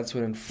 and that's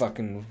when it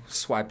fucking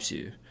swipes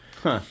you.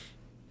 Huh.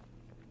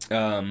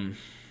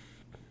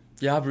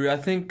 Yeah, bro, I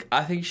think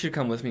you should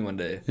come with me one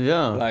day.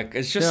 Yeah. Like,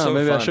 it's just so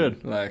maybe fun. I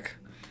should. Like,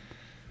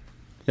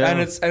 Yeah.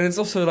 and it's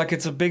also like,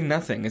 it's a big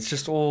nothing. It's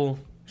just all,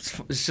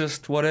 it's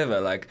just whatever.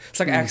 Like, it's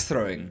like axe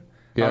throwing.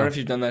 Yeah. I don't know if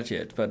you've done that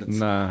yet, but it's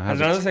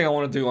haven't. another thing I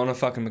want to do on a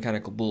fucking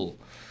mechanical bull.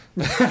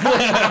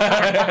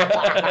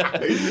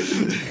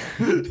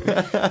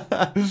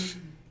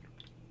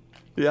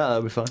 Yeah,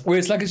 that'd be fun. Where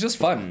it's like, it's just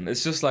fun.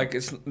 It's just like,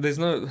 there's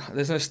no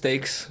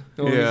stakes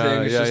or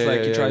anything. It's just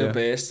like you try your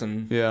best,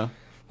 and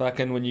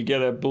fucking when you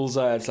get a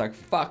bullseye, it's like,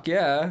 fuck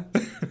yeah,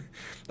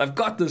 I've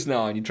got this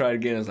now. And you try it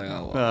again, it's like,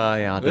 oh well.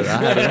 Yeah, I did.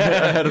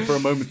 I had it for a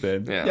moment there.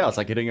 Yeah, it's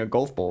like hitting a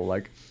golf ball.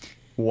 Like,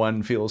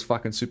 one feels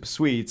fucking super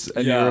sweet,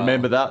 and you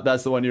remember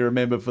that's the one you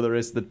remember for the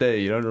rest of the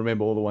day. You don't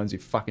remember all the ones you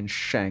fucking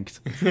shanked.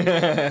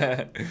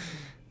 Yeah,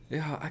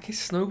 I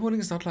guess snowboarding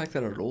is not like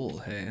that at all,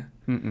 hey?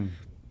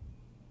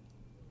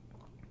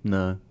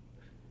 No.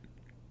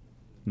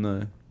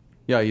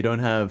 Yeah, you don't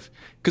have,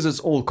 because it's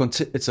all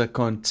it's a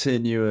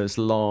continuous,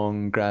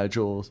 long,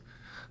 gradual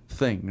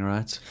thing,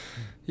 right?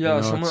 Yeah,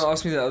 you know, someone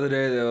asked me the other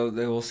day.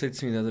 They all said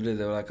to me the other day.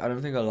 They were like, "I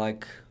don't think I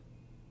like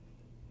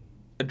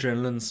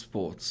adrenaline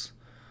sports."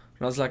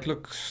 And I was like,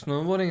 "Look,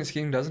 snowboarding and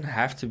skiing doesn't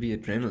have to be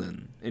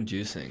adrenaline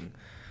inducing.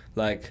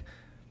 Like,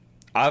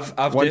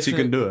 once you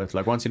can do it,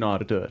 like once you know how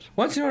to do it.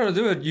 Once you know how to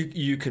do it,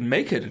 you can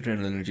make it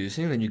adrenaline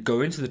inducing. Then you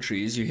go into the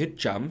trees, you hit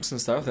jumps and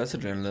stuff. That's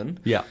adrenaline.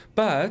 Yeah.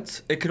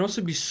 But it can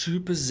also be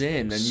super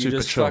zen, and you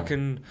just chill.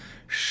 Fucking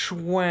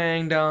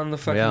swang down the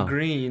fucking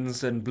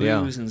greens and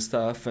blues and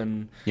stuff,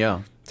 and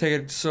take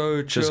it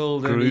so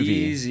chilled and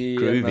easy.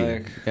 Groovy.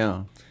 And like,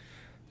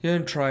 you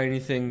don't try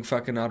anything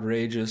fucking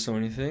outrageous or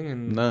anything,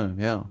 and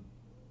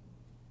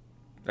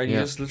and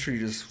you're just literally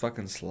just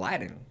fucking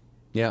sliding.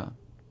 Yeah.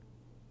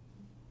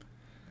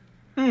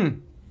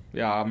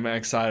 Yeah, I'm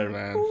excited,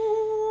 man.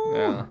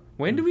 Yeah.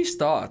 When do we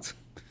start?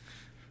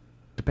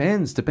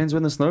 Depends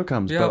when the snow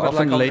comes. Yeah, but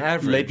often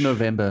like late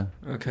November.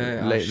 Okay.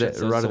 Right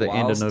at the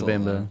end of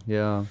November.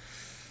 Yeah.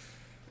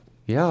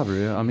 Yeah,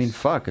 bro. I mean,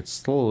 fuck.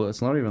 It's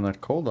not even that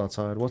cold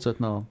outside. What's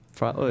it now?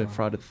 Friday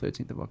the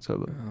 13th of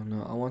October. Oh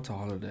no, I want a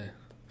holiday.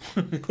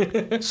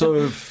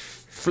 So,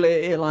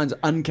 Flair Airlines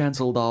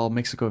uncancelled our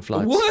Mexico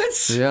flights.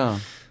 What? Yeah.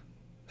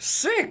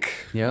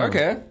 Sick. Yeah.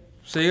 Okay.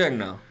 So you're going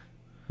now?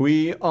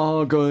 We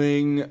are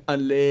going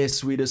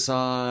unless we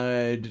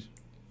decide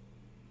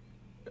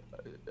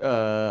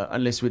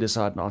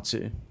not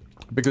to,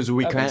 because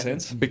we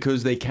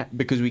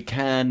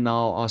can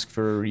now ask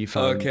for a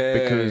refund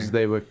because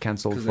they were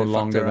cancelled for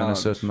longer than a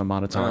certain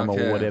amount of time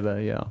or whatever.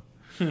 Yeah,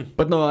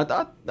 but no,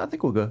 I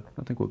think we'll go.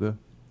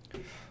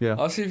 Yeah,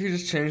 I'll see if you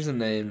just change the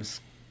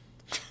names.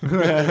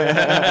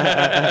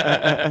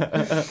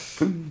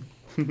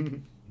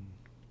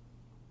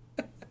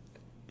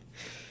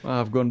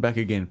 I've gone back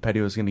again.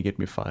 Paddy was going to get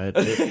me fired.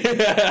 Trying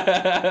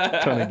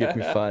to get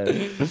me fired.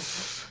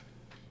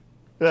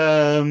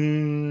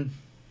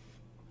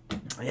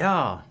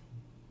 Yeah.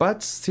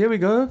 But here we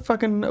go.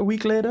 Fucking a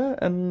week later,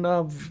 and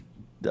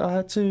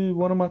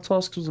one of my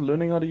tasks was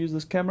learning how to use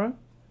this camera.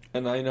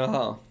 And now you know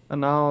how. And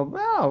now,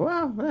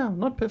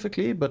 not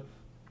perfectly, but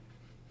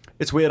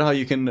it's weird how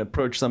you can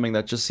approach something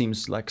that just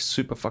seems like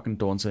super fucking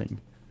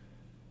daunting.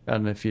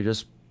 And if you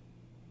just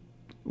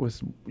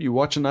you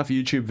watch enough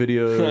YouTube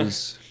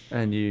videos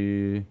and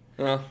you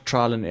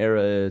trial and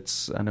error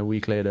it, and a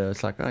week later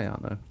it's like, oh yeah,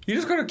 no. You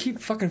just gotta keep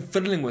fucking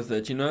fiddling with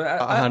it, you know.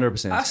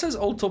 100%. Us as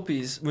old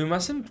toppies, we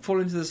mustn't fall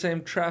into the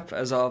same trap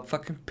as our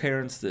fucking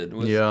parents did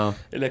with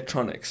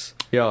electronics.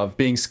 Yeah,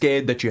 being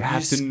scared that you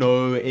have to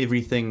know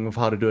everything of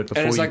how to do it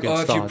before you can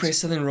start. If you press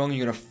something wrong,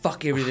 you're gonna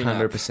fuck everything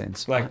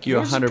 100%. up. Like,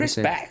 you're 100%. Press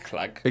back,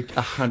 like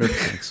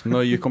 100%. No,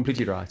 you're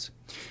completely right.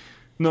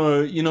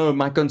 No, you know,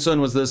 my concern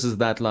was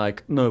that,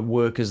 like, no,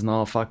 work has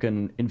now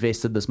fucking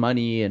invested this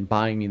money and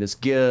buying me this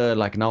gear.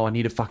 Like, now I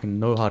need to fucking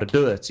know how to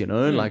do it, you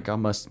know? Like, I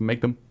must make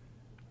the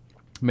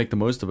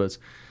most of it.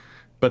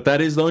 But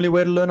that is the only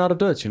way to learn how to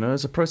do it, you know?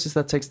 It's a process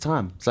that takes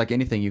time. It's like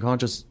anything. You can't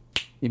just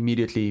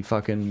immediately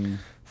fucking...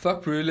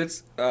 Fuck, bro,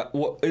 let's...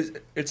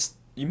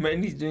 you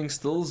mainly doing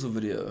stills or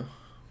video?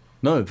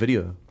 No,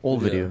 video. All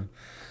video.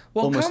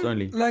 Well, almost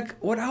only. Like,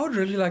 what I would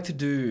really like to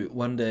do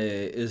one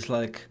day is,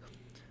 like...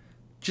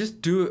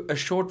 just do a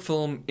short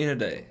film in a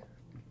day.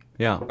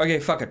 Yeah. Okay,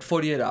 fuck it.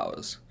 48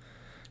 hours.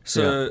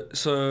 So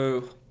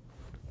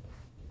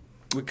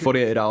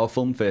 48-hour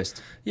film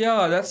fest.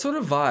 Yeah, that sort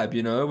of vibe,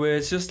 you know, where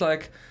it's just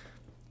like,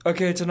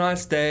 okay, it's a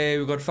nice day.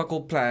 We've got fuck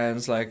all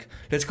plans. Like,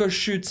 let's go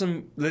shoot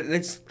some.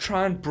 Let's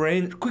try and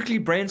quickly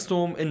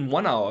brainstorm in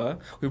 1 hour.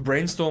 We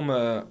brainstorm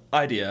a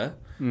idea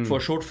for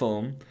a short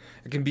film.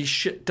 It can be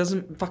shit.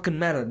 Doesn't fucking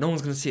matter. No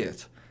one's gonna see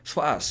it. It's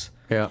for us.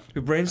 Yeah. We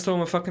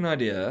brainstorm a fucking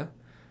idea.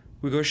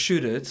 We go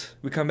shoot it,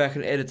 we come back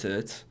and edit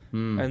it,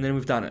 and then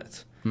we've done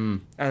it.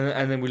 And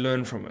then we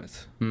learn from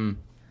it.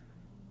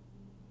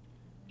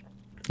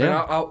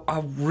 Yeah. And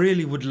I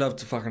really would love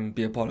to fucking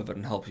be a part of it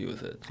and help you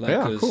with it. Like,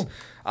 Yeah, cool.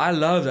 I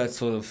love that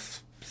sort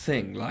of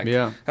thing. Like,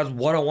 that's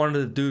what I wanted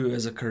to do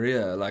as a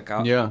career. Like,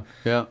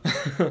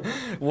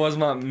 was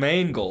my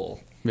main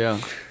goal.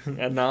 Yeah.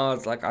 And now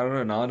it's like, I don't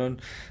know, now I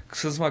don't...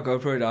 Since my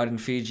GoPro died in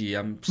Fiji,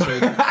 I'm so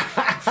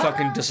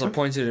fucking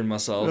disappointed in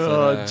myself.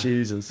 Oh,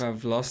 Jesus.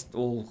 I've lost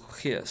all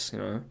gears, you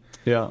know?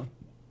 Yeah.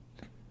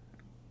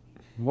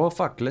 Well,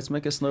 fuck, let's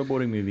make a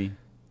snowboarding movie.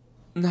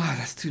 No,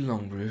 that's too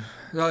long, bro.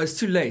 No, it's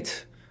too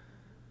late.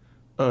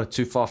 Oh,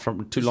 too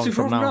long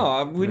from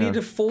now. We need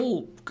a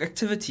fall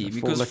activity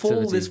because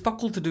fall, there's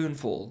fuck all to do in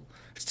fall.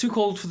 It's too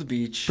cold for the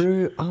beach.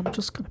 Bro, I'm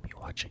just going to be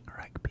watching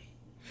rugby.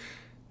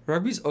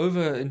 Rugby's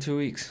over in 2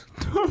 weeks.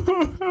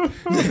 Then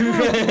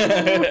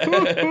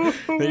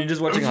you're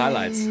just watching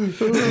highlights.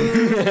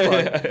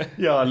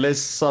 Yeah, unless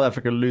South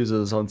Africa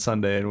loses on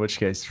Sunday, in which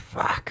case,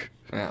 fuck.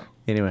 Yeah.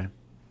 Anyway.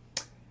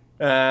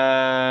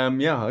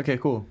 Yeah, okay,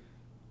 cool.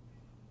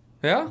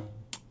 Yeah?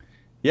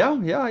 Yeah.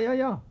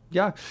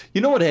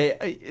 You know what,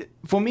 hey,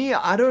 for me,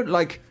 I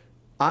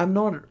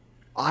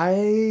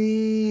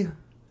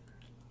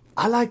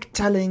like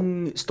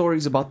telling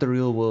stories about the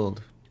real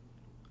world.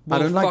 Well,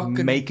 I don't like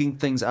making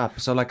things up.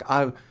 So like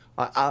I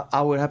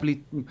would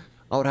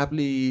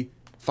happily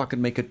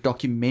fucking make a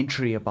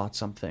documentary about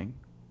something.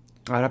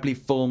 I'd happily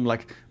film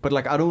but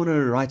I don't want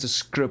to write a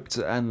script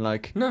and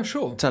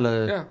tell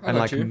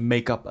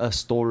make up a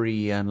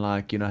story and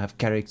have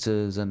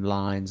characters and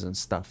lines and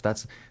stuff.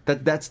 That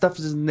stuff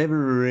has never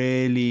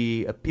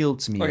really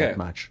appealed to me that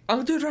much.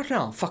 I'll do it right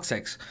now. Fuck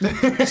sakes.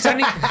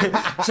 Sunny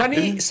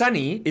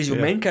is your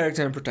main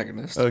character and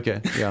protagonist.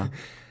 Okay, yeah.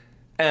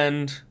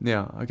 And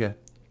okay.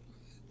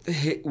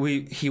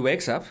 He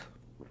wakes up.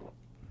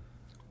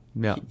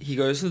 Yeah. He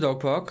goes to the dog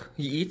park.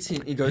 He eats.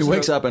 He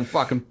wakes up and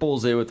fucking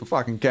pulls there with the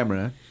fucking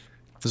camera.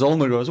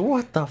 Zolmer goes,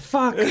 "What the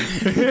fuck?"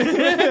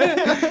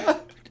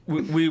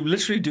 we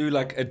literally do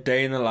like a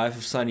day in the life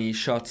of Sunny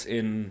shots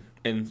in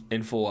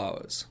 4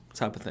 hours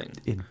type of thing.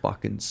 In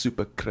fucking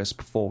super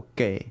crisp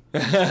 4K.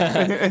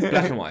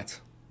 Black and white.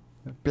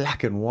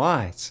 Black and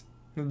white.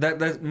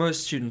 That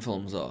most student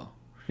films are.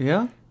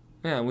 Yeah.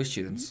 Yeah, we're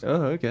students.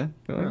 Oh, okay.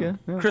 Yeah.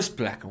 Crisp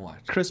black and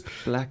white. Crisp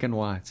black and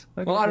white.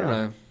 Okay, well, I don't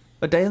know.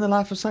 A day in the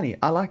life of Sunny.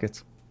 I like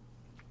it.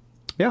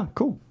 Yeah,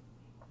 cool.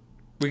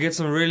 We get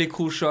some really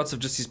cool shots of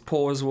just his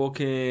paws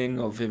walking,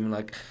 of him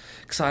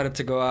excited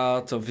to go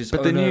out, of his.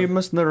 But then you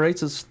must narrate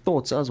his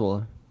thoughts as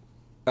well.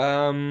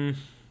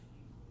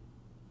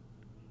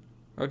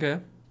 Okay.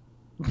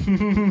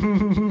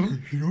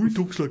 He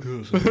talks like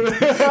this.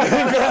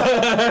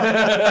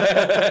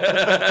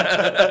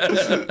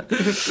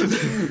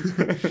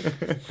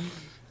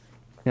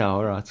 Yeah,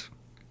 all right.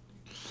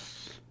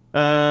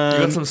 You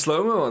got some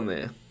slomo on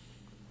there.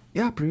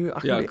 Yeah, bro.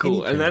 Yeah,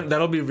 cool. Anything. And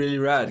that'll be really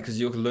rad because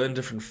you'll learn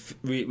different.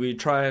 We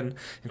try and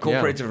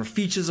incorporate different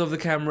features of the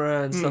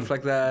camera and stuff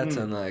like that,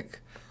 and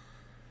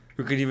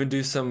we could even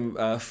do some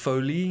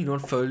Foley. You know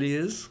what Foley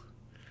is?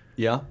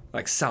 Yeah.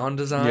 Like sound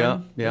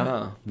design.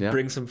 Yeah.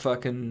 Bring some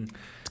fucking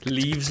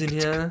leaves in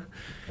here.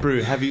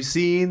 Bro, have you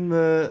seen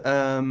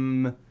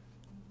the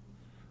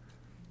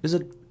Is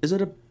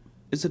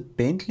it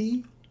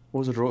Bentley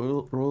or is it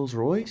Rolls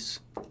Royce?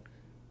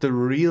 The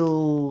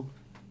real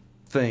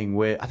thing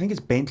where I think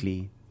it's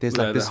Bentley. There's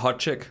this hot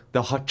chick.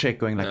 The hot chick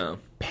going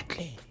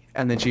Bentley,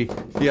 and then she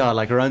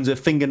runs her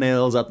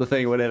fingernails up the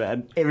thing or whatever,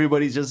 and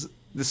everybody's just.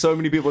 There's so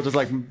many people just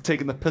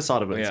taking the piss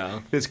out of it. Yeah.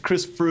 There's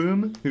Chris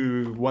Froome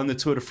who won the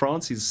Tour de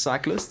France. He's a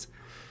cyclist,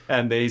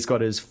 and he's got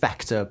his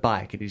Factor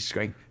bike, and he's just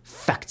going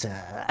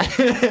Factor,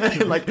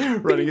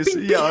 running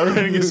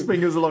his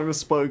fingers along the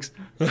spokes.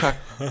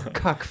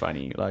 Cuck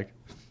funny,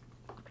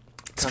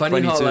 It's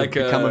funny how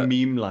become a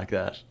meme like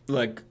that.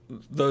 Like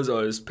those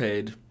owners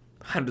paid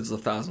hundreds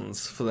of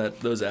thousands for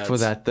those ads for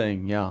that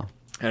thing, yeah.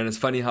 And it's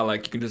funny how you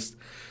can just.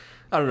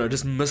 I don't know,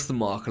 just miss the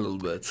mark a little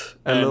bit.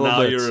 And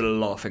now you're a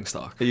laughing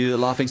stock. You're a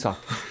laughing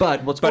stock.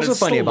 But what's also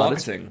funny about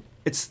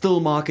it's still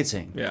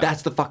marketing. Yeah.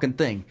 That's the fucking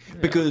thing. Yeah.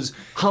 Because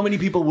how many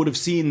people would have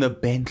seen the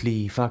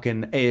Bentley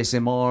fucking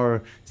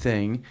ASMR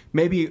thing?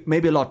 Maybe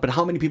a lot, but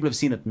how many people have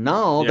seen it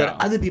now that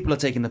other people are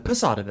taking the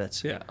piss out of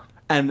it? Yeah.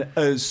 And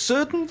a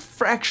certain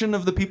fraction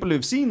of the people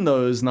who've seen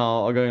those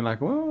now are going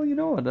well, you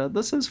know what,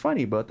 this is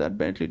funny, but that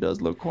Bentley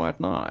does look quite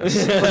nice.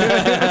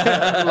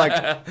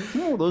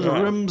 Those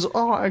rims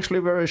are actually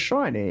very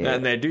shiny.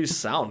 And they do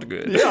sound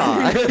good.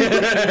 Yeah.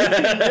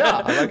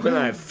 Yeah. I like when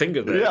I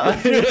finger them.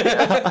 Yeah.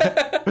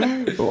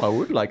 Oh, I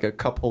would like a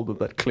cup holder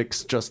that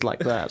clicks just like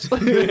that.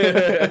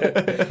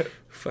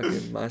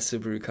 Fucking my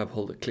Subaru cup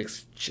holder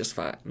clicks just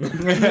fine.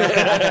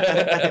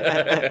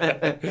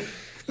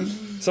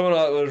 Someone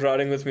was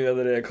riding with me the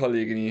other day, a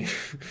colleague, and he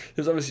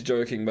was obviously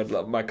joking,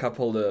 but my cup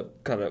holder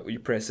you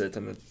press it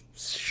and it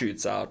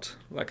shoots out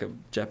like a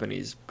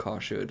Japanese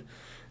car should.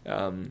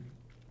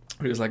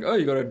 He was like, "Oh,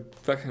 you got a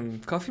fucking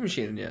coffee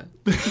machine in here."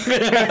 He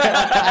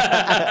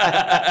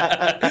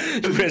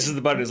presses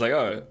the button. He's like,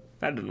 "Oh,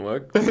 that didn't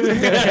work."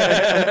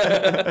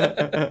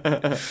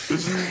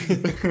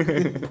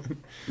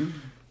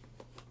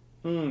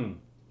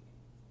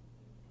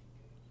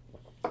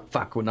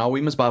 fuck, well, now we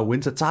must buy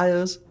winter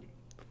tires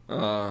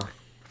for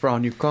our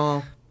new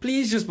car.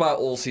 Please just buy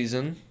all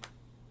season.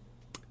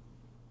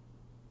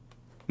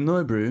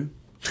 No, bro.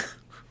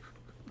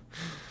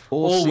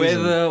 All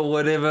weather,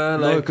 whatever.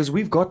 No, because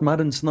we've got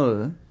mud and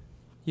snow.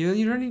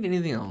 You don't need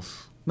anything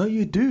else. No,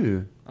 you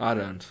do. I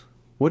don't.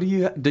 What do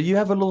you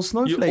have a little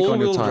snowflake on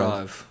your tires?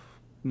 Drive.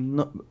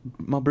 No,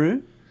 my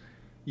bro.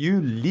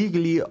 You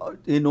legally,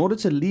 in order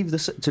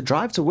to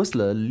drive to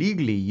Whistler,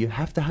 legally, you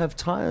have to have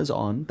tires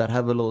on that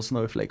have a little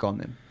snowflake on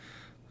them.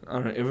 I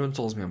don't know, everyone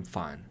tells me I'm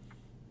fine.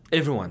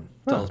 Everyone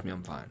tells me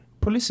I'm fine.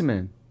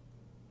 Policeman.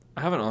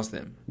 I haven't asked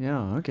them.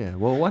 Yeah, okay.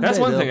 Well, That's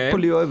day one they'll thing,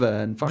 pull you over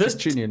and fucking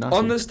tune you nicely.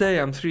 On this day,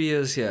 I'm 3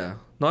 years here.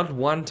 Not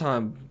one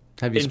time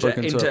have you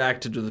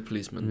interacted with a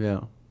policeman.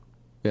 Yeah.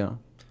 Yeah.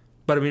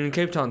 But I mean, in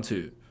Cape Town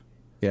too.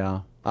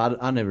 Yeah.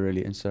 I never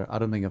really I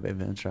don't think I've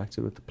ever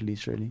interacted with the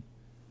police, really.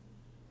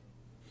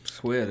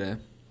 It's weird, eh?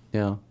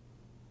 Yeah.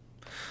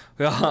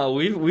 Yeah,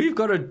 we've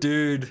got a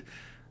dude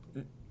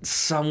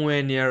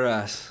somewhere near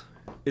us.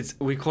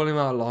 We call him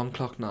our alarm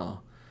clock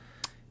now.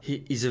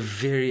 He's a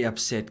very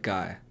upset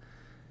guy.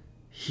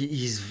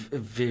 He's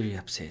very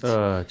upset.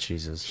 Oh,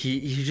 Jesus.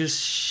 He just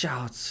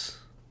shouts.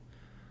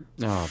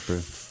 Oh, bro.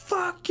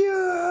 Fuck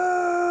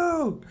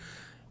you!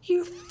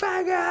 You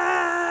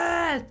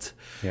faggot!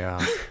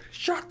 Yeah.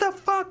 Shut the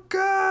fuck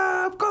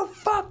up! Go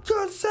fuck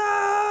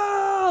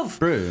yourself!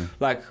 Bro.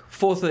 Like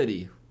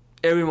 4:30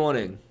 every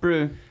morning.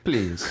 Bro,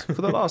 please.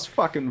 For the last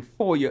fucking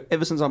 4 years,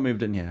 ever since I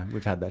moved in here,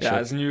 we've had that shit. Yeah,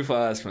 it's new for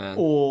us, man.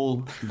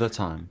 All the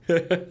time.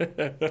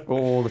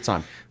 All the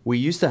time. We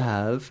used to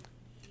have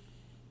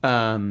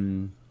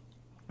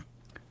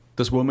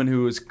this woman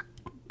who was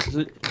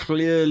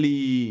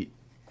clearly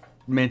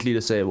mentally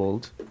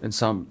disabled in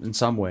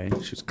some way.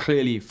 She was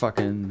clearly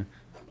fucking...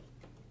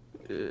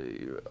 I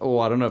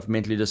don't know if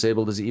mentally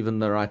disabled is even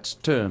the right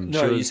term.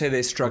 No, you say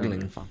they're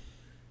struggling.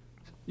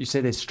 You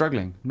say they're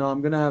struggling. No,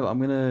 I'm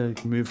gonna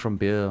move from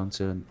beer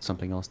onto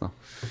something else now.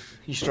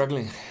 You're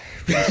struggling.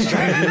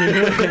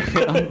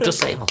 I'm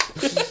disabled.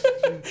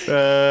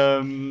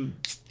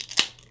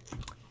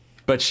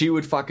 But she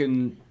would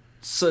fucking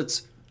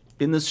sit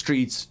in the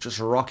streets, just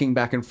rocking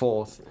back and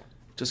forth,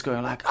 just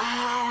going like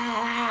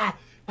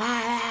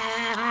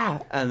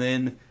and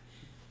then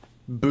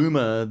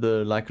Boomer,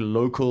 the like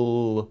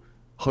local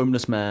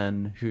homeless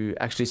man who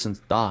actually since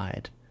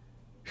died,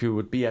 who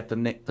would be at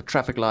the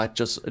traffic light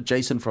just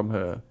adjacent from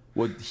her,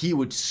 would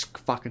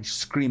fucking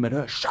scream at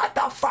her, "Shut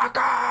the fuck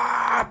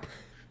up!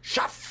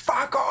 Shut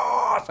fuck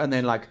off!" And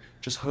then like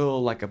just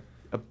hurl like a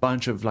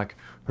bunch of like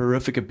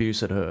horrific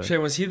abuse at her.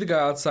 Shane, was he the guy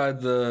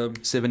outside the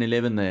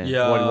 7-Eleven there?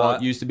 Yeah.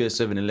 What used to be a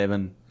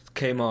 7-Eleven.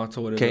 Kmart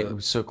or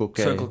whatever. Circle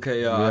K. Circle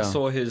K, yeah. I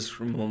saw his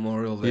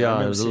memorial there. Yeah,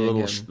 there was a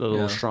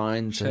little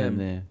shrine to him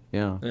there.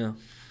 Yeah. Yeah.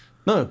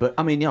 No, but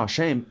I mean, yeah,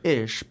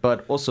 shame-ish,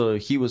 but also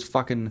he was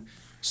fucking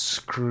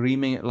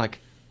screaming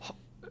like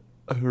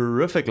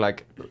horrific,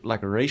 like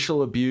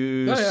racial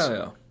abuse.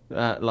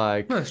 Yeah.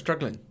 Like no,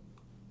 struggling.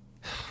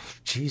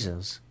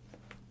 Jesus.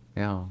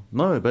 Yeah.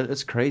 No, but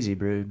it's crazy,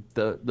 bro.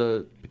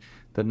 The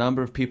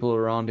number of people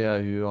around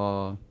here who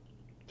are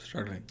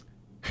struggling.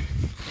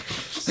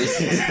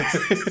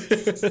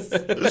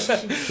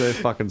 They're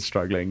fucking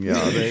struggling.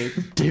 Yeah, they're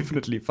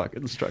definitely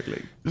fucking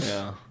struggling.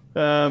 Yeah.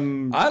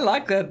 I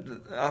like that.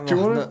 Do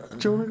you want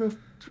to go?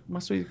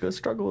 Must we go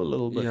struggle a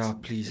little bit? Yeah,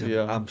 please.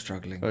 Yeah. I'm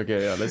struggling.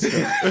 Okay, yeah, let's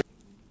go.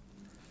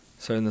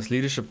 So in this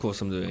leadership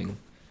course I'm doing,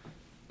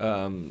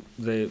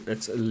 they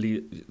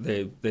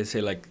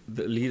say like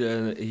the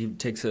leader, he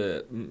takes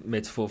a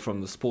metaphor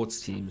from the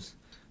sports teams,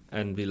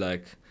 and be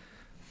like,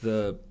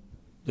 the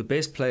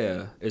best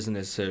player isn't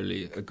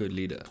necessarily a good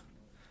leader.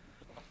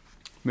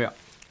 Yeah.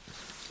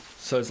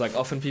 So it's like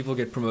often people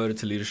get promoted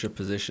to leadership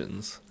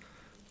positions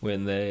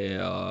when they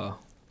are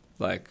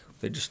like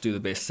they just do the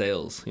best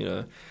sales, you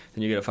know.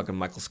 And you get a fucking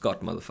Michael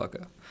Scott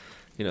motherfucker.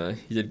 You know,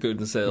 he did good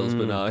in sales,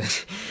 but now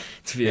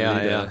to be a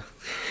leader.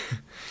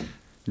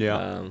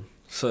 Yeah.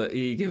 So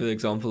he gave the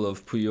example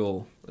of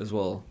Puyol as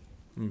well,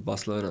 in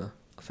Barcelona,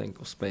 I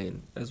think, or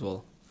Spain as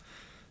well.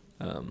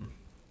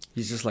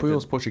 He's just like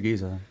Puyol's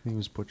Portuguese. I think he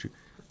was Portuguese.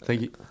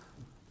 Thank you.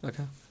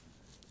 Okay.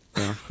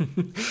 Yeah.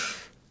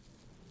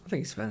 I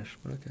think he's Spanish,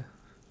 but okay.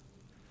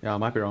 Yeah, I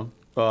might be wrong.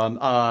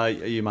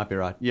 You might be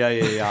right.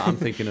 Yeah. I'm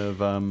thinking of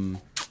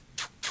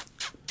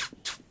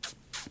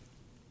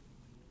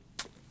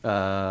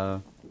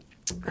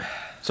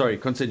sorry,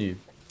 continue.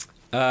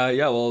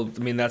 Yeah, well, I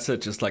mean, that's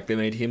it. Just like they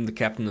made him the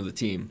captain of the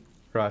team.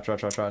 Right.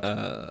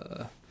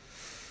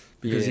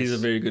 Because he's a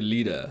very good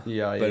leader.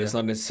 Yeah, but it's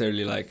not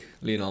necessarily like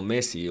Lionel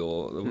Messi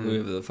or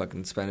whoever the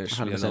fucking Spanish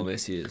 100%. Lionel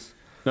Messi is.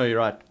 No, you're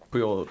right.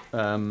 Puyol.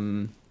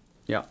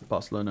 Yeah,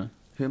 Barcelona.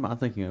 Who am I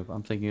thinking of?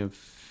 I'm thinking of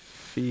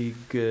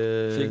Figaro.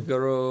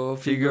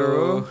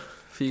 Figo.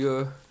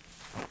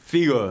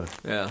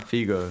 Yeah.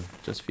 Figo.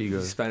 Just Figo.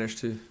 He's Spanish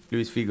too.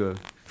 Luis Figo.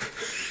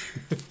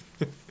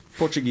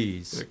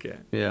 Portuguese. Okay.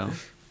 Yeah.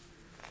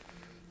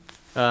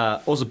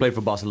 Also played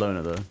for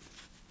Barcelona though.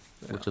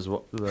 which is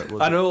what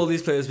I know all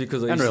these players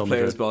because I used to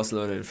play as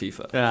Barcelona in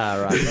FIFA.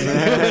 Right.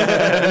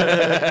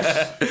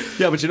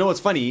 Yeah, but you know what's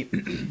funny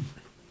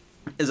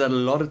is that a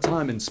lot of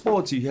time in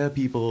sports you hear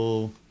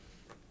people,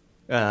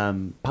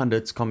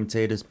 pundits,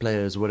 commentators,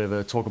 players,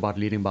 whatever, talk about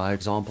leading by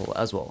example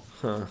as well.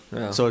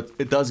 So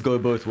it does go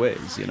both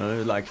ways, you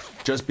know, like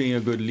just being a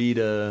good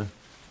leader,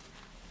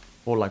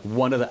 or like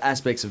one of the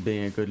aspects of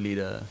being a good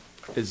leader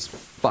is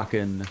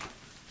fucking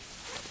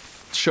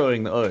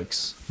showing the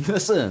Oaks,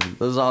 listen,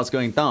 this is how it's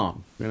going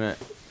down. You're gonna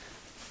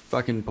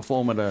fucking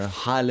perform at a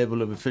high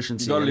level of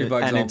efficiency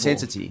and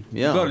intensity.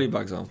 Yeah, you gotta lead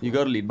by example. You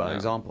gotta lead by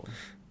example.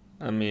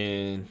 I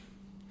mean,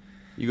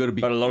 you gotta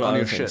be. But a lot of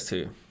other things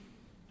too.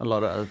 A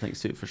lot of other things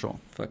too, for sure.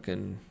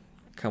 Fucking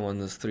come on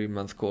this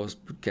 3-month course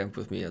boot camp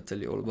with me. I'll tell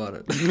you all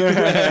about it.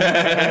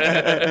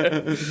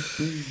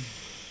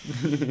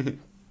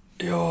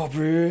 Yo,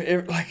 bro,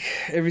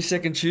 every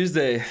second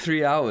Tuesday,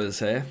 3 hours,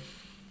 hey?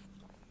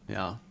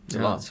 Yeah, it's a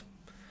lot.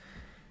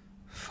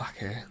 Fuck,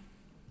 eh?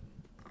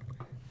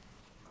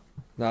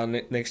 Now,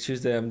 next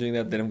Tuesday I'm doing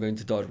that, then I'm going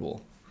to dodgeball.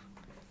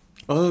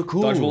 Oh,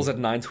 cool. Dodgeball's at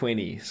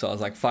 9:20, so I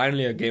was like,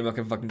 finally a game I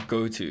can fucking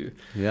go to.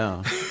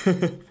 Yeah.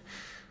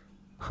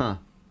 Huh.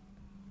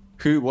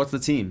 What's the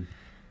team?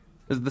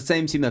 Is it the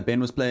same team that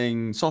Ben was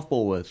playing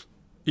softball with?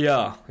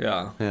 Yeah.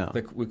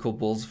 Like we call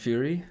Balls of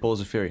Fury.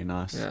 Balls of Fury,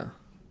 nice. Yeah.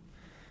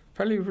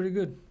 Probably pretty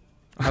good.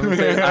 I haven't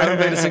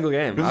played a single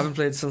game. I haven't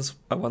played since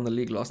I won the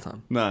league last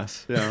time.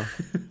 Nice, yeah.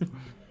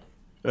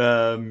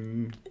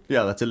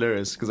 Yeah, that's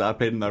hilarious, because I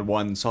played in that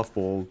one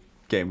softball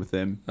game with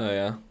them. Oh,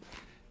 yeah?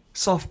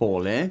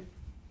 Softball, eh?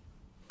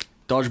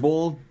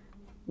 Dodgeball,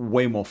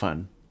 way more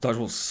fun.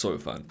 Dodgeball's so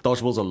fun.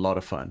 Dodgeball's a lot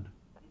of fun.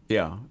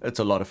 Yeah, it's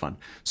a lot of fun.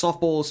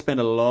 Softball, spend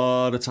a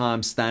lot of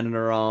time standing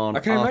around. I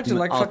can imagine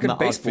like fucking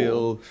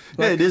baseball.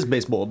 Yeah, it is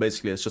baseball,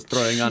 basically. It's just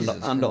throwing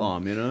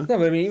underarm, you know? No,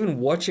 but I mean, even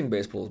watching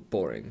baseball is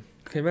boring.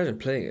 Can you imagine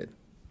playing it?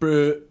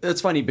 Bro,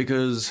 it's funny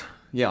because,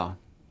 yeah.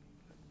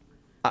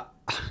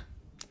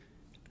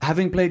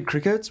 Having played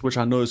cricket, which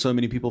I know so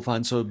many people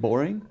find so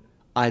boring,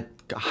 I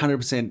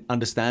 100%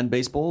 understand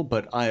baseball,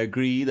 but I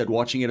agree that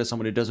watching it as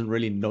someone who doesn't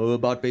really know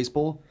about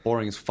baseball,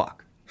 boring as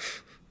fuck.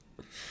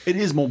 It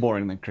is more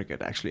boring than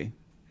cricket, actually.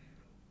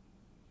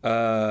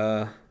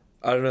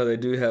 I don't know. They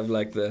do have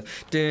like the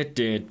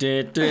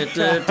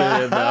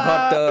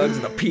hot dogs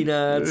and the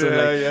peanuts, and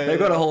they've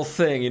got a whole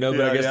thing, you know.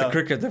 But I guess the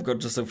cricket, they've got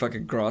just a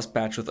fucking grass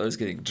patch with those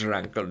getting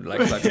drunk on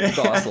like fucking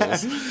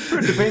castles.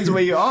 It depends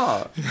where you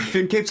are. If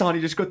you're in Cape Town,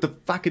 you just got the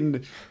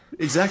fucking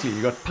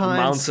you got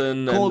pines,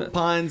 cold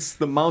pines,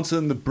 the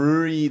mountain, the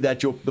brewery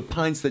the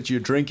pints that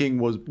you're drinking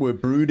were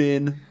brewed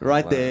in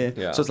right there.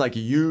 Yeah. So it's like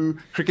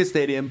cricket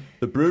stadium,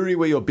 the brewery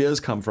where your beers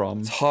come from.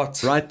 It's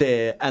hot right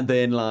there, and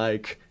then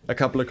like a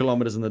couple of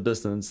kilometers in the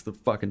distance, the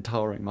fucking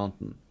towering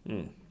mountain.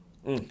 And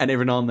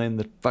every now and then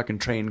the fucking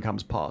train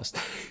comes past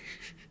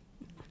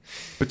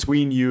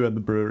between you and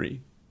the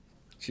brewery.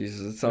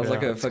 Jesus, it sounds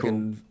like a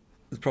fucking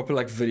It's proper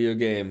like video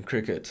game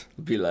cricket.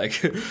 It'd be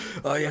like,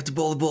 oh, you have to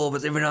bowl the ball,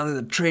 but every now and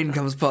then the train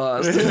comes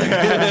past.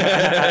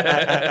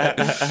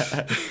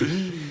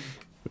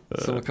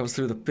 Someone comes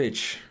through the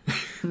pitch.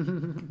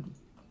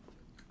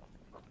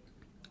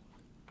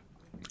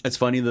 It's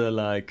funny that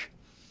like,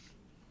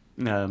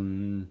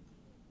 well,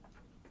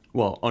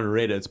 on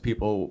Reddit,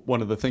 people,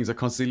 one of the things that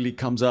constantly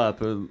comes up,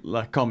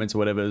 like comments or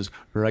whatever, is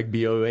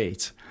Rugby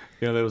 08.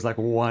 You know, there was like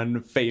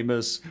one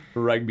famous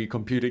rugby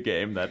computer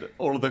game that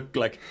all of the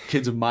like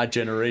kids of my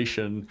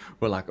generation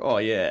were like, oh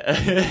yeah.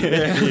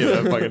 You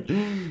know,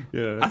 fucking,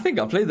 yeah. I think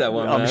I played that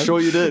one, I'm man. sure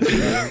you did.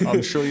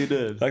 I'm sure you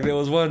did. Like there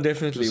was one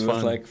definitely with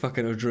fun. Like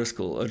fucking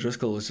O'Driscoll.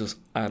 O'Driscoll was just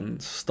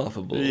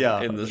unstoppable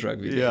in this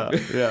rugby game.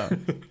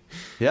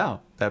 Yeah,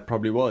 that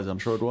probably was. I'm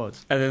sure it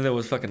was. And then there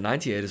was fucking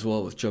 98 as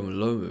well with Joe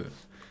Malomu.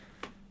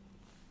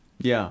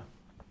 Yeah.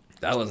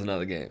 That was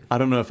another game. I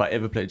don't know if I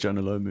ever played Joe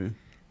Malomu.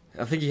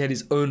 I think he had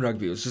his own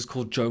rugby. It was just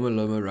called Joe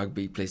Malomu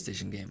Rugby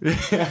PlayStation game.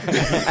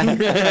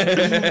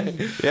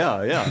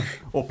 yeah.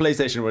 Or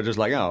PlayStation were just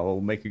like, oh, we'll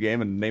make a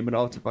game and name it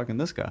after fucking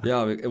this guy.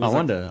 Yeah, it was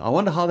I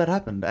wonder how that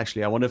happened,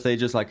 actually. I wonder if they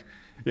just like,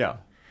 I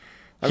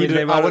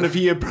wonder if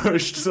he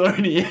approached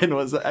Sony and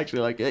was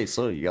actually like, hey,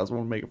 so you guys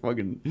want to make a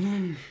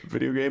fucking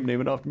video game, name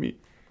it after me?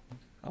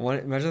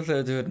 Imagine if they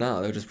would do it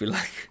now. They would just be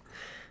like,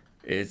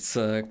 it's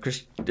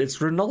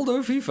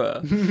Ronaldo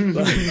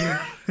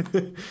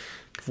FIFA.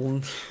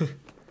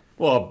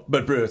 Well,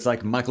 but bro, it's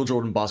like Michael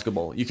Jordan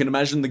basketball. You can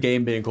imagine the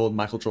game being called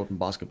Michael Jordan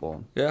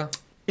basketball. Yeah.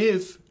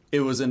 If it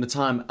was in a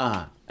time,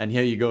 and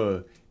here you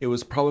go, it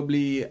was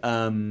probably,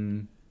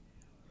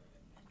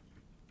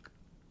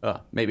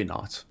 maybe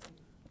not.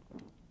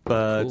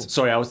 But, cool.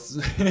 Sorry, I was,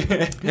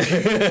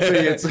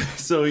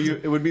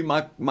 it would be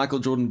Michael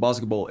Jordan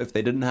basketball if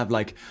they didn't have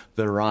like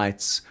the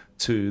rights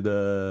to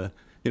the,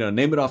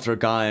 name it after a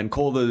guy and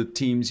call the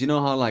teams, you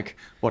know how like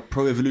what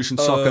Pro Evolution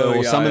Soccer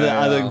or some of the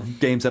other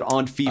games that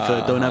aren't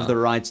FIFA don't have the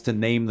rights to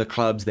name the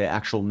clubs their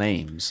actual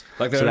names.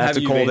 Like so they have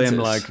to call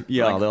Juventus. them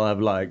they'll have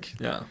like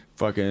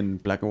fucking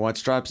Black and White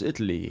Stripes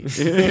Italy.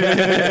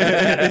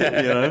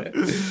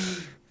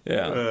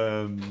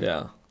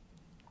 Yeah.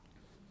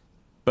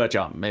 But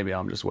yeah, maybe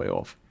I'm just way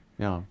off.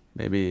 Yeah,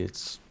 maybe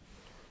it's...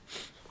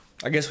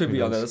 I guess we'd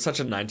be on that. It's such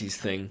a 90s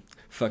thing.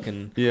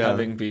 Fucking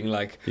being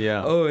like,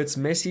 oh, it's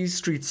Messi's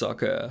street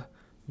soccer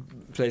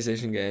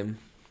PlayStation game.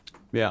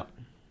 Yeah.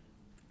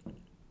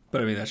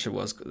 But I mean,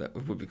 that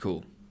would be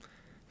cool.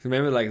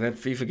 Remember like that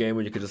FIFA game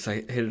where you could just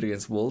like, hit it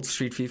against walls?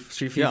 FIFA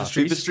Street?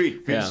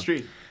 FIFA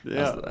Street.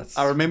 Yeah.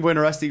 I remember when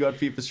Rusty got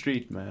FIFA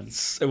Street, man.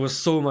 It was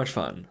so much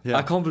fun. Yeah.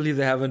 I can't believe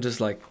they haven't just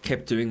like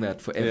kept doing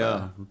that forever.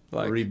 Yeah,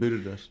 like,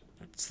 rebooted it.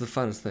 It's the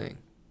funnest thing.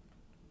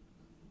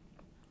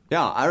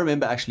 Yeah, I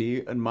remember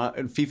actually in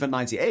FIFA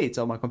 98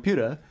 on my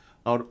computer,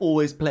 I would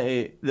always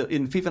play...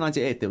 In FIFA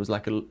 98, there was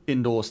like an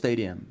indoor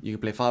stadium. You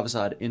could play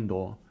five-a-side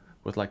indoor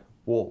with like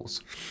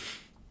walls.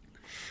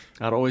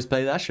 I'd always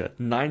play that shit.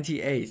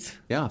 98?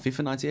 Yeah,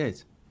 FIFA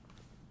 98.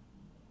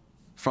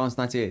 France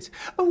 98.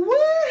 Oh,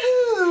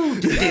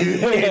 woohoo!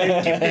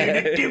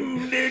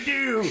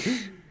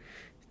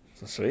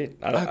 So sweet.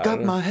 I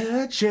got my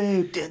head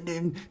shaped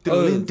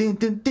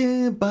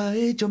by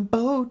a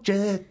jumbo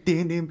jet.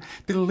 It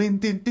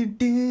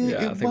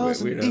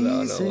wasn't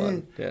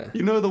easy. Yeah.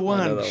 You know the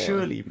one,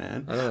 surely,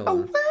 man. I know the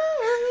one.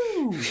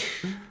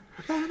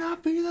 And I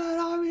feel that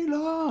I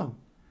belong.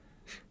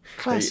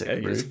 Classic.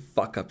 And you just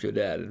fuck up your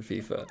dad in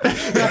FIFA.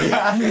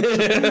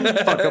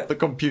 Fuck up the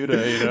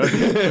computer, you know.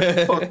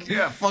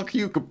 Fuck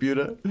you,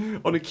 computer.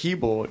 On a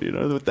keyboard, you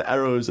know, with the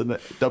arrows and the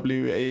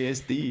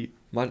WASD.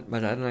 My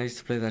dad and I used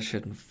to play that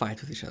shit and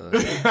fight with each other.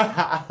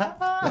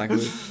 Like,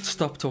 we'd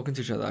stop talking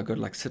to each other. I'd go,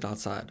 like, sit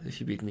outside. If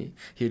he beat me,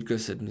 he'd go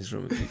sit in his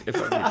room if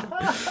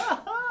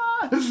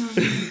I beat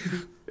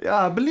him.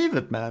 Yeah, I believe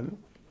it, man.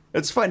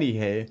 It's funny,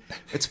 hey?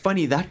 It's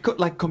funny, that,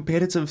 like,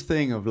 competitive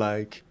thing of,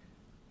 like,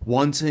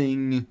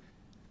 wanting,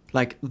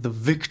 like, the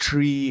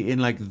victory in,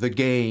 like, the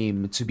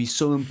game to be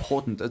so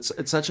important. It's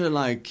such a,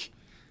 like,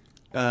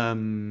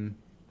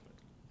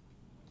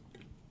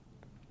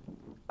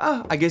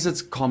 I guess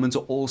it's common to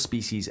all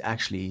species,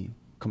 actually,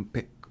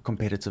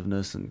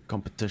 competitiveness and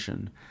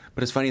competition.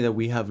 But it's funny that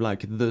we have,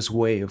 like, this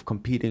way of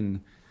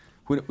competing.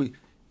 No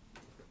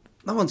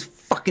one's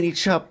fucking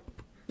each up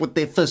with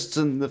their fists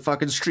in the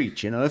fucking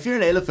street, you know? If you're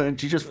an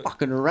elephant, you're just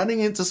fucking running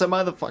into some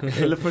other fucking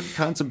elephant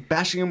cunts and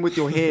bashing him with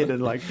your head,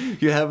 and, like,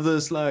 you have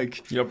this,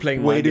 like... You're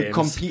playing way to games.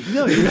 compete.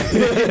 No,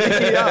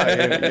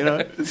 yeah, you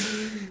know?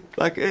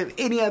 Like,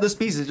 any other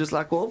species, just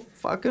like, well,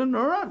 fucking,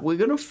 all right, we're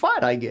gonna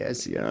fight, I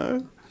guess, you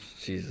know?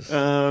 Jesus.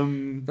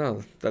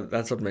 No,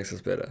 that's what makes us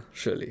better,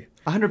 surely.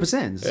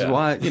 100%. This is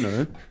why, you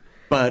know,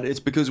 but it's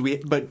because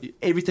but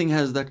everything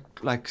has that,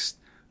 like,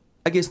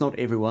 I guess not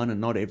everyone and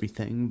not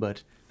everything,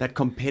 but that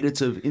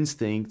competitive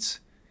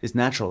instinct is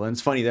natural. And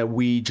it's funny that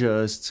we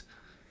just,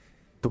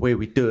 the way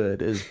we do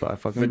it is by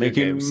fucking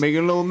making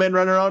little men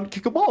run around and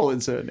kick a ball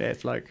into a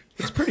net. Like,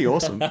 it's pretty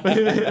awesome.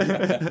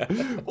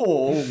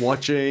 Or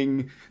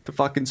watching the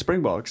fucking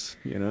Springboks,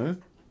 you know?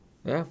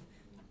 Yeah.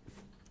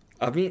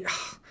 I mean...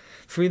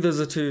 For me,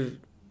 those are two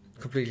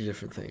completely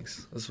different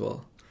things as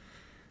well.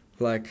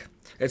 Like,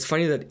 it's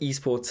funny that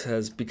esports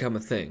has become a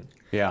thing.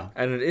 Yeah.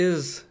 And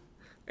it's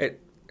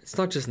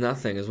not just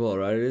nothing as well,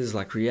 right? It is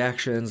like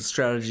reactions,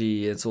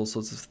 strategy, it's all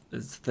sorts of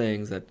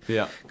things that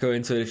go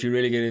into it if you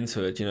really get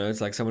into it, you know?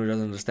 It's like someone who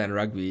doesn't understand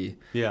rugby.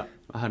 Yeah,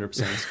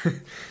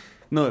 100%.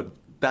 No,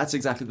 that's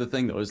exactly the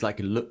thing, though, is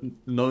like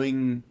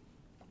knowing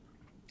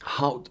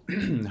how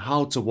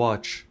to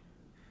watch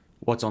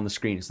what's on the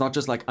screen. It's not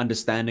just like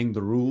understanding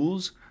the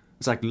rules.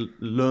 It's like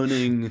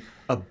learning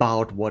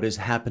about what is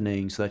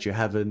happening so that you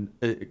have an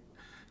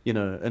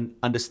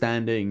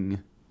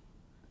understanding,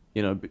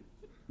 you know,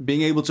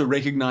 being able to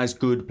recognize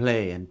good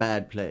play and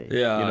bad play.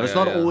 Yeah, you know, it's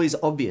not always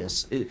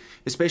obvious,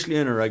 especially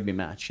in a rugby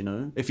match, you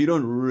know, if you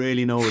don't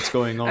really know what's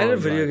going on. And a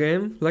video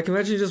game. Like,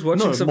 imagine just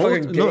watching some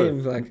fucking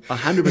game. Like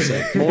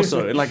 100% more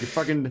so. Like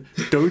fucking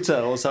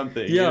Dota or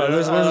something. Yeah, you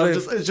know?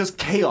 It's just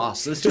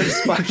chaos. It's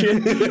just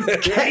fucking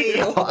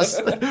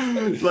chaos.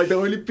 Like, the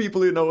only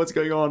people who know what's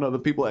going on are the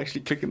people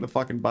actually clicking the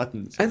fucking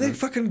buttons. And they're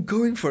fucking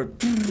going for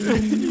it.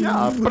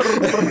 Yeah.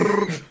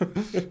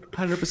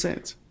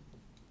 100%.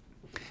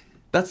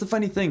 That's the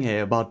funny thing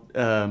here about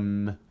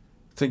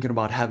thinking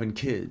about having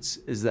kids,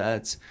 is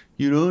that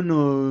you don't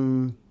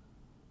know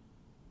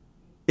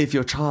if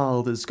your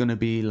child is going to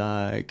be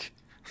like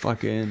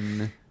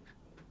fucking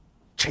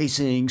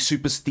chasing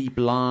super steep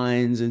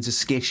lines into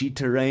sketchy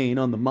terrain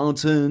on the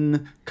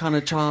mountain kind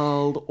of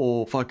child,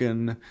 or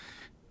fucking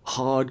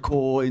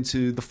hardcore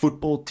into the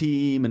football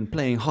team and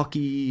playing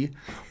hockey,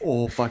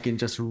 or fucking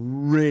just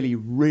really,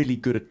 really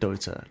good at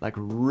Dota. Like,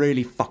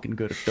 really fucking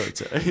good at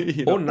Dota.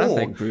 You know? Or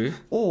nothing, bro.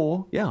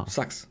 Or, yeah.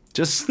 Sucks.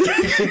 Just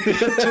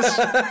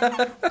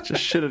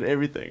shit at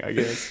everything, I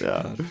guess.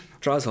 Yeah.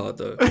 Tries hard,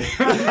 though.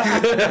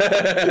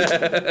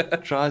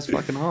 Tries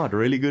fucking hard.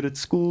 Really good at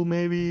school,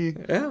 maybe.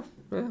 Yeah.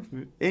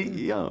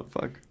 Yeah,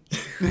 fuck.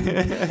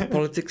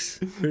 Politics.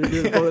 Really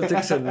good at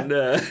politics and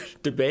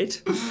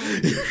debate.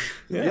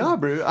 Yeah,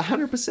 bro.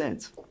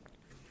 100%.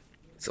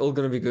 It's all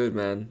gonna be good,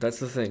 man. That's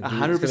the thing.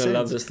 100%. He's gonna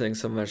love this thing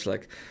so much.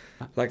 Like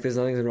there's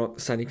nothing wrong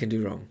Sonny can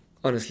do wrong.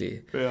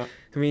 Honestly. Yeah.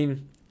 I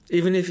mean,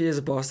 even if he is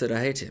a bastard, I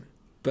hate him.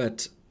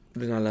 but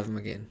then I love him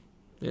again.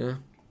 You know?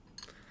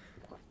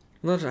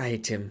 Not that I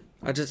hate him.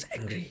 I'm just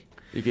angry.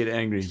 You get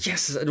angry.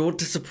 Yes, and all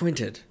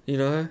disappointed. You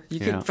know? You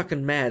get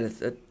fucking mad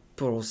at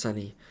poor old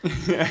Sonny.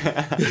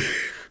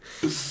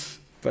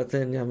 But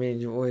then, I mean,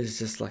 you always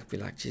just like be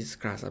like, Jesus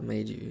Christ, I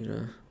made you, you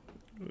know?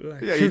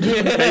 Like, yeah, you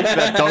just make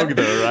that dog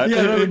though, right?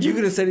 Yeah, no, but you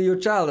could have said to your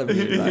child, I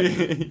mean, like,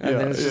 and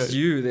then it's just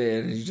you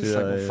there, and you're just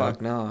like, well,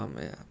 fuck, now I'm,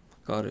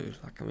 got to.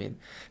 Like, I mean,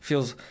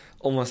 feels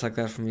almost like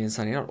that for me and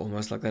Sonny. Not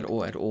almost like that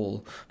or at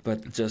all,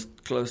 but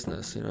just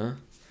closeness, you know?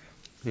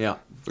 Yeah,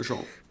 for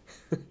sure.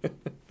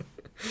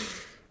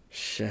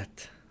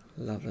 Shit.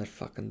 Love that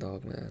fucking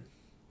dog, man.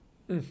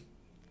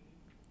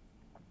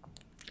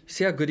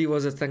 See how good he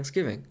was at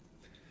Thanksgiving?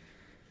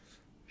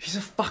 He's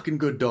a fucking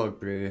good dog,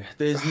 bro.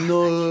 There's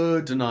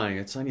no denying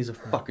it. Sonny's a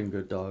fucking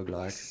good dog,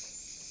 like.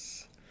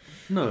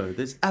 No,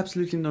 there's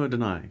absolutely no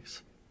denying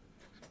it.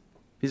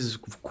 He's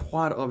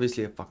quite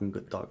obviously a fucking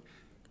good dog.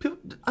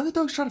 Other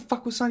dogs try to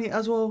fuck with Sonny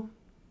as well.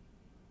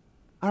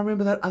 I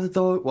remember that other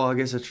dog. Well, I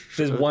guess it's...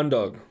 There's one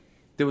dog.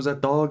 There was a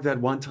dog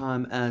that one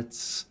time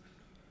at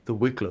the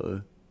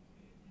Wicklow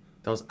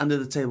that was under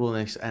the table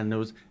next, and it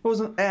was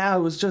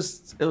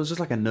just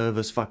like a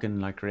nervous fucking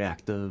like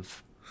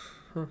reactive.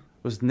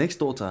 It was next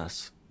door to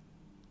us.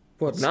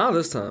 What, now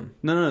this time?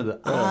 No, the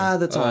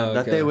time.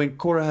 That day when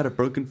Cora had a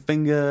broken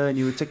finger and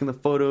you were taking the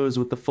photos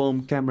with the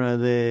film camera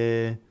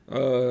there.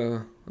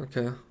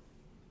 Okay.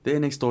 There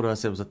next door to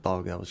us, there was a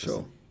dog that was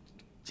just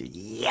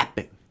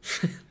yapping.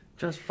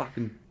 Just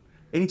fucking...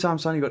 Anytime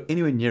Sonny got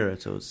anywhere near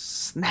it was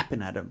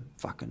snapping at him,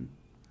 fucking.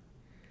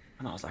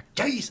 And I was like,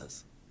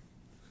 Jesus!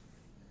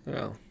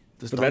 Yeah.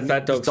 This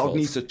dog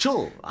needs to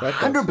chill.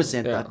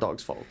 100% that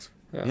dog's fault.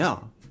 Yeah.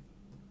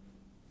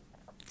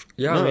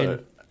 Yeah, no, I mean...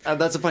 And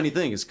that's a funny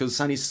thing, is because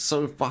Sonny's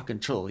so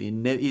fucking chill.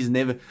 He's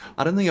never...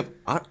 I don't think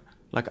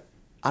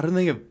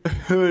I've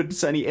heard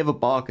Sonny ever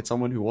bark at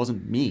someone who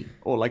wasn't me.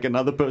 Or like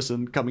another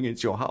person coming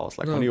into your house,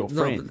 like one of your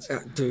friends.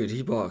 But, dude,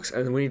 he barks.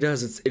 And when he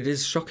does, it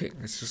is shocking.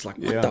 It's just like,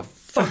 what the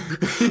fuck?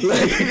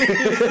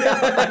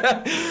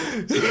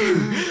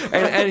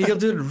 and he'll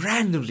do it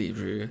randomly,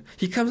 bro.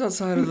 He comes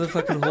outside of the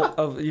fucking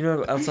hall,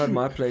 outside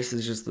my place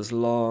is just this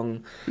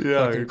long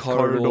fucking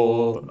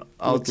corridor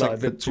outside with like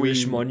the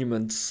Jewish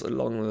monuments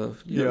along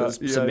the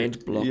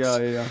cement blocks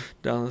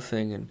down the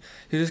thing. And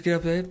he'll just get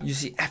up there, you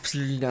see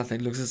absolutely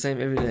nothing. It looks the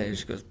same every day. And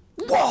she goes,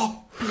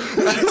 whoa!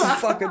 Just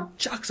fucking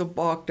chucks a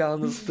bark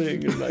down this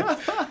thing. And like,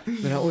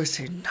 then I always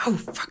say, no,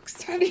 fuck,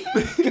 Sonny.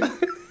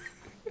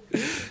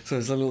 So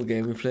it's a little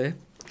game we play.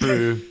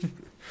 Bro.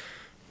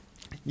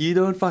 You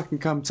don't fucking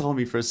come tell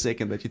me for a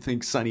second that you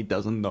think Sonny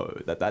doesn't know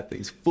that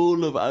thing's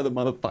full of other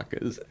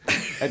motherfuckers,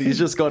 and he's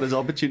just got his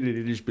opportunity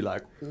to just be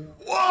like,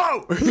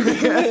 whoa!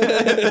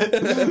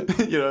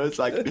 It's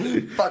like,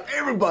 fuck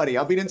everybody.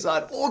 I've been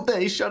inside all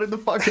day. Shut the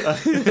fuck up.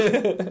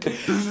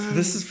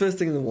 This is first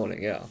thing in the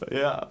morning, yeah.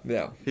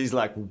 He's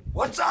like,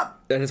 what's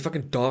up? And it's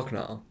fucking dark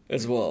now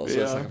as well. So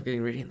it's like I'm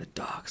getting ready in the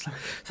dark. It's like,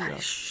 Sonny,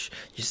 shh,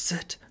 you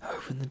sit,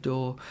 open the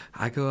door.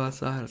 I go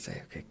outside. I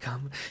say, okay,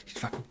 come. He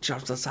fucking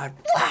jumps outside.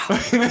 Wow!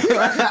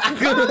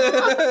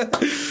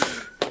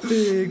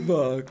 Big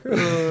bark.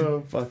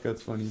 Oh, fuck,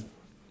 that's funny.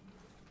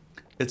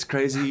 It's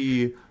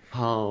crazy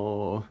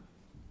how...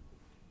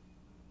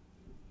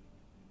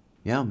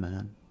 Yeah,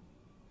 man.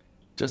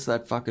 Just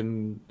that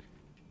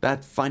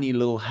funny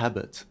little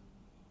habit.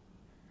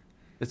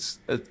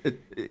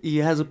 He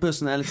has a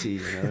personality,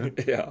 you know?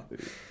 Yeah.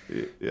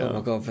 Oh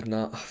my god, but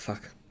now,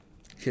 fuck.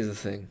 Here's the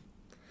thing.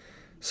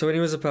 So when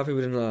he was a puppy,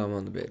 we didn't allow him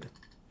on the bed.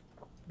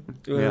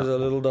 When he was a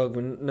little dog,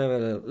 we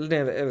never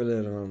ever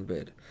let him on the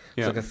bed.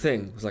 It was like a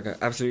thing. It was like an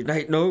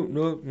absolute,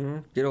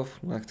 no, get off,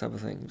 like type of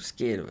thing. I'm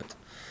scared of it.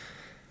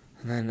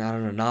 And then, I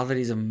don't know, now that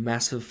he's a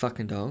massive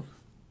fucking dog,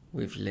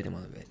 we've let him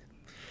on the bed.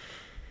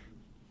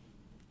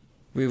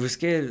 We were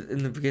scared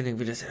in the beginning.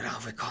 We just said,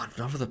 oh, we can't.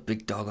 Not with a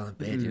big dog on the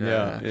bed, you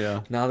know.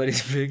 Yeah. Now that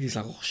he's big, he's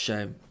like, oh,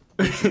 shame.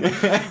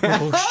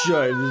 Oh,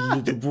 shame, this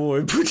little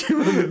boy. Put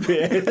him on the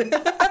bed.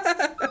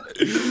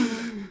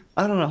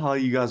 I don't know how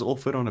you guys all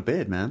fit on a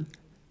bed, man.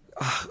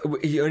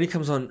 He only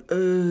comes on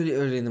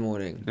early in the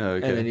morning. Oh,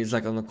 okay. And then he's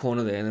like on the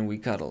corner there, and then we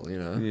cuddle, you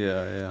know.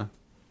 Yeah.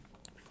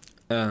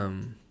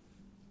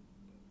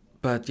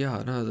 But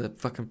yeah, no, the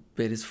fucking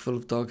bed is full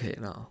of dog hair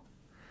now.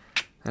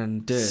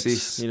 And dirt,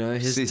 his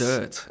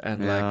dirt.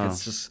 And like,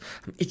 it's just,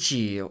 I'm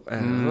itchy.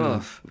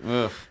 And it's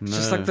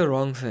just like the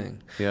wrong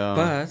thing. Yeah.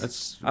 But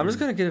I'm just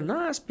going to get a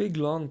nice big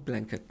long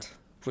blanket,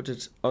 put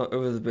it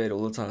over the bed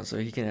all the time so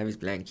he can have his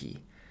blankie.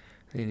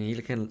 And he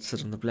can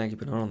sit on the blanket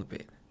but not on the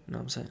bed. You know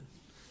what I'm saying?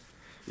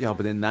 Yeah,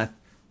 but then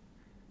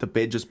the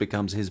bed just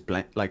becomes his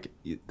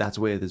that's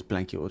where this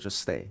blanket will just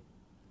stay.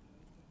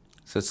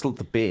 So it's still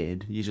the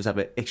bed. You just have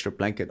an extra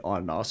blanket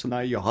on now. So now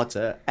you're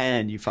hotter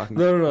and you fucking...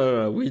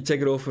 No. We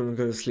take it off and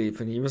go to sleep.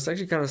 And he must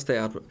actually kind of stay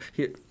out.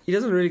 He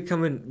doesn't really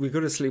come in. We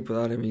go to sleep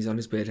without him. He's on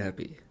his bed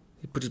happy.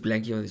 He put his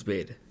blanket on his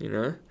bed, you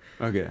know?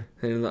 Okay.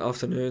 And in the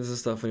afternoons and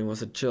stuff when he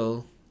wants to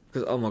chill.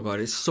 Because, oh my God,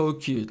 it's so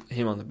cute,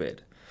 him on the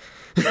bed.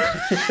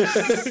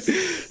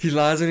 He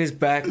lies on his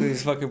back with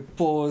his fucking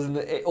paws in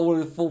the air, all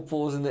his full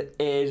paws in the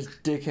air, his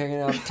dick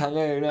hanging out, tongue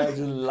hanging out,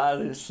 just lies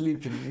there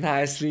sleeping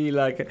nicely.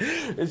 Like,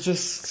 it's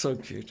just so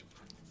cute.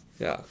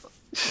 Yeah.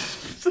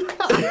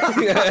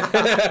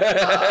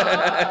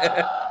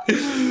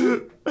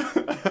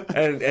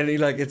 and he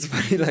like, it's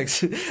funny, like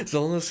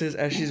Zolna says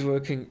as she's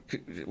working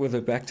with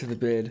her back to the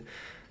bed,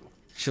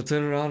 she'll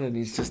turn around and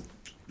he's just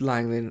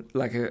lying there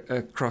like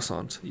a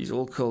croissant. He's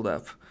all curled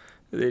up.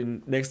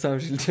 Then next time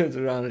she turns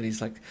around and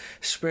he's like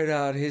spread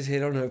out, his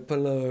head on her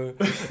pillow,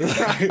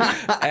 like,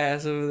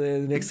 ass over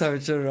there. The next time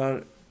she turns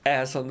around,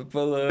 ass on the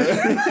pillow.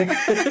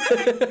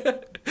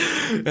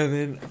 And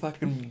then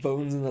fucking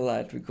bones in the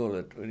light, we call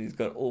it, when he's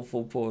got all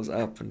 4 paws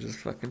up and just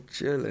fucking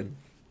chilling.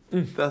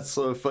 That's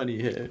so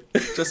funny here.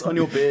 Just on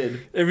your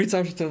bed. Every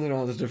time she turns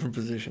around, it's a different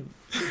position.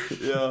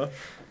 Yeah.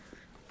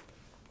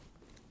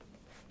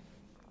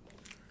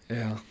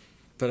 Yeah.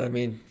 But I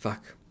mean,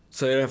 fuck.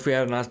 So if we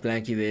had a nice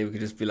blankie there, we could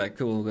just be like,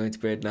 cool, we're going to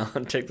bed now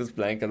and take this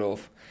blanket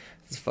off.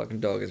 This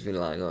fucking dog has been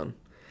lying on.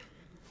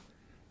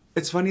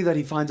 It's funny that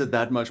he finds it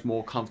that much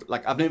more comfortable.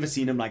 Like, I've never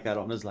seen him like that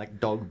on his, like,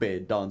 dog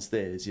bed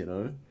downstairs, you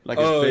know? Like,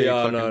 his big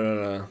fucking,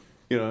 no.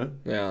 You know?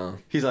 Yeah.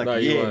 He's like, no,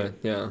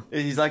 yeah.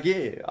 He's like,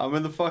 yeah, I'm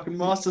in the fucking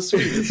master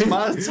suite. It's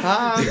my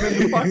time in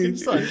the fucking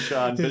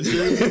sunshine,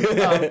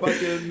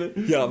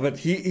 bitches. Yeah, but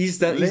he's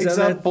done legs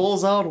up, that.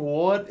 balls out,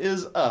 what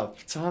is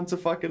up? Time to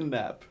fucking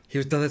nap.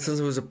 He's done that since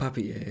he was a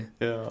puppy, yeah?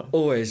 Yeah.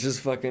 Always, just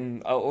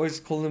fucking, I always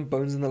call him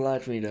Bones in the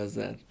Light when he does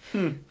that.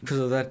 Because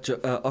of that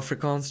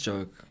Afrikaans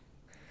joke.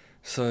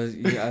 So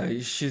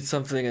you shoot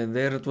something and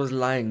there it was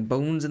lying,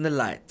 bones in the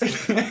light.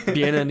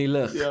 Bien in die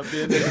lig. Yeah,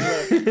 bien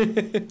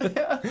in the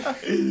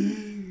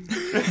lig.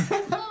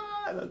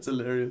 That's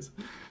hilarious.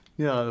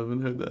 Yeah, I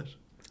haven't heard that.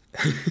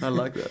 I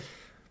like that.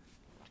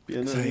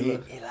 Bien So in he the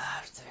lig.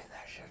 loves doing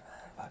that shit,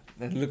 man. Fuck.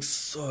 That looks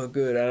so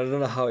good. I don't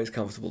know how he's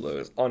comfortable though.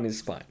 It's on his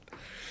spine.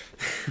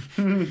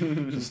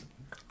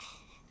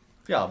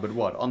 Yeah, but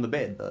what? On the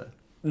bed though?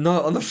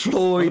 No, on the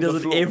floor. He does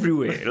it floor.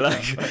 everywhere.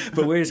 Like,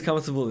 but where he's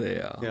comfortable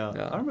there.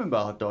 Yeah. I remember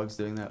our dogs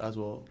doing that as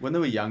well. When they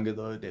were younger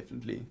though,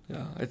 definitely.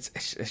 Yeah, it's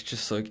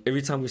just so.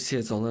 Every time we see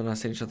it, Zola and I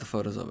send each other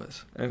photos of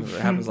it, and it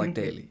happens like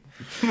daily.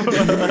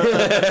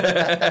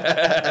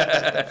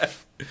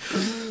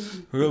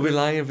 We'll be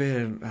lying in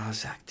bed, and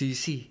Zach, do you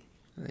see?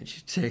 And then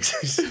she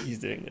checks, he's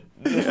doing it.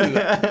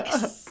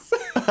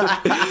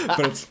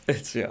 But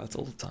it's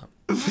all the time.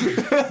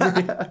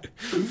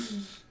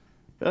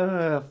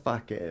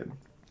 Fuck him.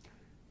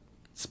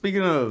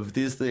 Speaking of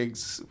these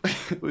things,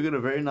 we got a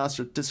very nice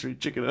rotisserie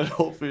chicken at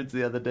Whole Foods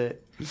the other day.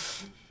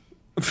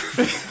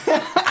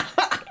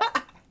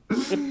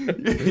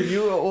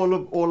 You were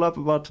all up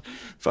about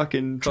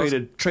fucking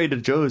Trader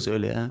Joe's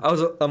earlier.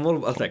 I'm all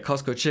about that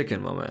Costco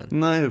chicken, my man.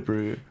 No,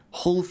 bro.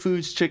 Whole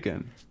Foods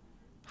chicken.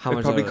 How much?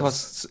 It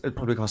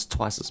probably costs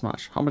twice as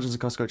much. How much is a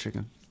Costco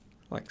chicken?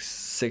 Like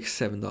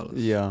 $6-7.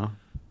 Yeah.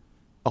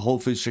 A Whole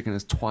Foods chicken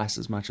is twice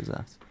as much as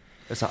that.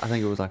 I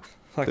think it was like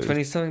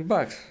 20-something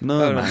bucks.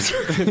 No, man.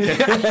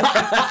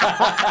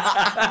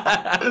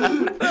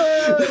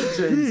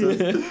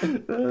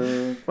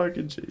 Jesus.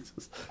 Fucking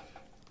Jesus.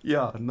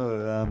 Yeah,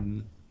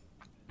 no,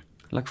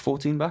 like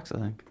 $14, I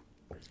think.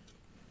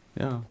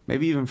 Yeah,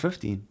 maybe even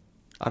 15.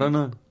 I don't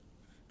know.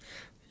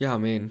 Yeah, I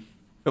mean,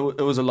 it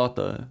was a lot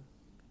though.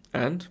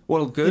 And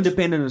well, good.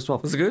 Independent as well.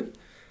 Was it good?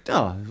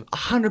 Oh,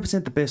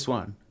 100% the best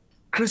one.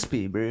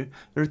 Crispy, bro.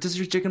 The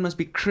rotisserie chicken must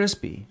be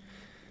crispy.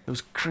 It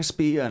was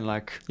crispy and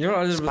like. You know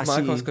what I did with my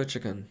spicy. Costco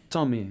chicken?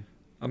 Tell me.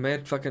 I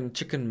made fucking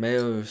chicken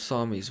mayo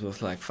samis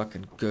with like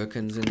fucking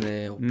gherkins in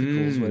there, or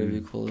pickles, whatever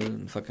you call it,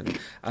 and fucking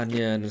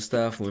onion and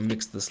stuff. And we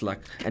mixed this like,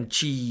 and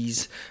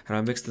cheese, and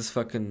I mixed this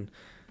fucking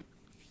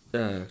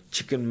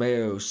chicken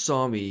mayo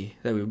sami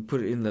that we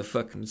put in the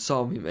fucking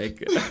sami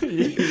maker.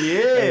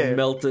 Yeah. And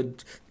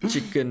melted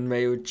chicken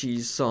mayo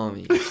cheese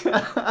sami.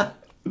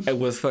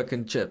 And with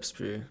fucking chips,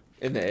 bro,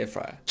 in the air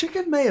fryer.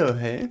 Chicken mayo,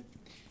 hey?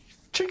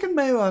 Chicken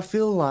mayo, I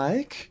feel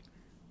like,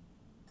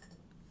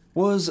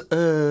 was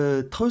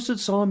a toasted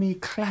salami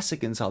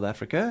classic in South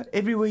Africa.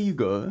 Everywhere you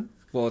go.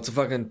 Well, it's a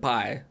fucking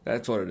pie.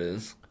 That's what it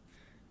is.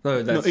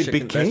 No, that's it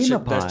chicken. became a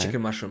pie. That's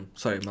chicken mushroom.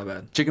 Sorry, my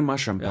bad. Chicken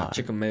mushroom pie. Yeah,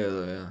 chicken mayo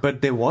though, yeah.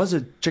 But there was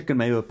a chicken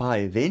mayo pie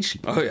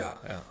eventually. Oh, yeah.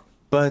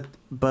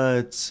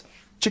 But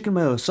chicken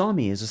mayo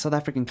sami is a South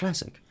African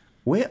classic.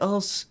 Where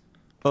else?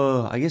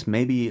 I guess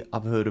maybe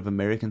I've heard of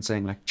Americans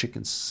saying like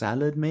chicken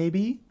salad,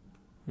 maybe.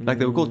 Like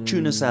they were called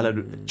tuna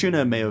salad.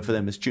 Tuna mayo for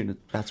them is tuna.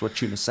 That's what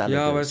tuna salad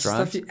Yeah, but is, it's right?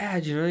 stuff you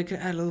add, you know. You can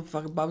add a little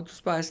fucking barbecue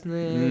spice in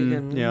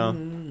there.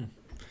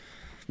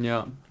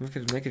 Yeah.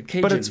 Make it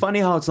Cajun. But it's funny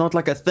how it's not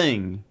like a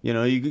thing. You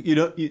know, you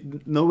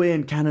don't. Nowhere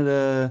in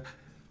Canada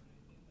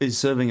is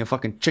serving a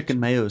fucking chicken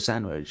mayo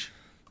sandwich.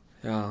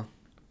 Yeah.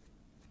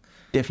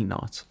 Definitely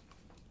not.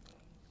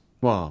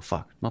 Well,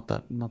 fuck. Not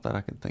that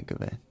I can think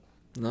of it.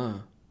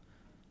 No.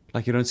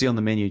 Like you don't see on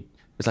the menu.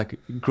 It's like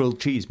grilled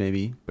cheese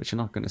maybe, but you're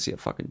not going to see a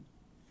fucking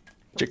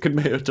chicken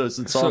mayo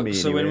toasted sami.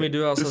 So when we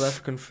do our South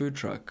African food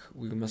truck,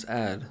 we must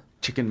add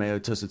chicken mayo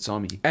toasted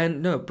sami.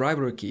 and no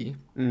bribery.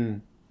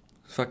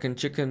 fucking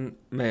chicken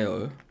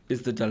mayo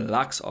is the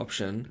deluxe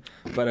option,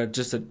 but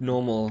just a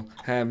normal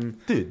ham,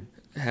 cheese,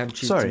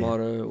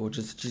 tomato, or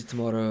just cheese,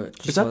 tomato.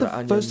 Is that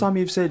the first time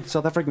you've said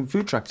South African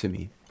food truck to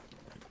me?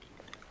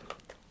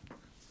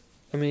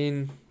 I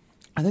mean,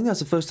 I think that's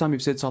the first time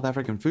you've said South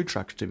African food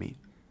truck to me.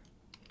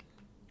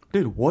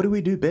 Dude, what do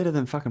we do better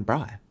than fucking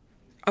braai?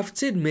 I've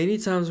said many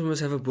times we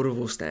must have a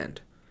boerewors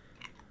stand.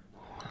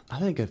 I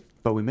think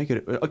but we make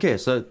it... Okay,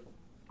 so...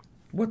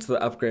 What's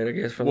the upgrade, I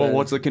guess, from Well, that?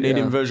 what's the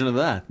Canadian version of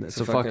that? It's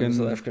a fucking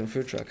South African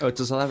food truck. Oh, it's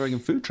a South African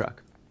food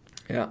truck.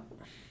 Yeah.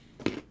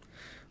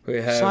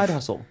 We have... Side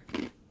hustle.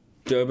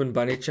 Durban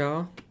bunny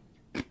chow.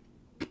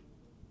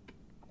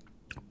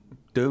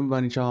 Durban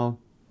bunny chow.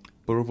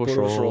 Boerewors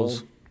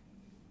rolls.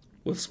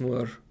 With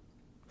smoor.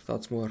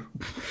 Without smoor.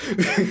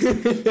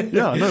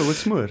 Yeah, no, with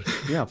smoor.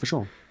 Yeah, for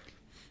sure.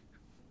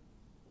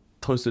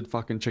 Toasted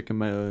fucking chicken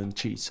mayo and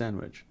cheese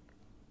sandwich.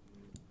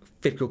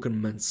 Vetkoek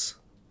and mince.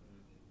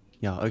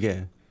 Yeah,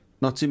 okay.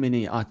 Not too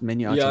many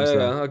menu items.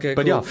 Yeah, okay,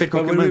 but cool. yeah, vetkoek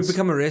and when mince. we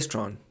become a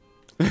restaurant.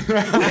 No,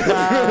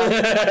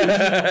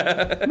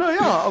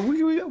 yeah,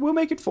 we'll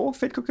make it for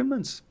vetkoek and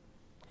mince.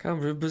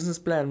 Come, we're business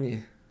plan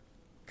me.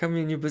 Come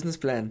in your business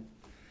plan.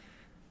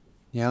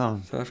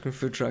 Yeah. South African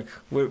food truck.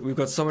 We've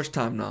got so much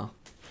time now.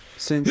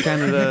 Since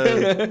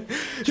Canada.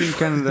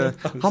 Canada.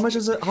 How much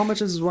is it? How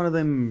much is one of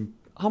them?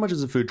 How much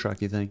is a food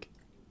truck, you think?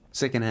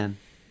 Second hand.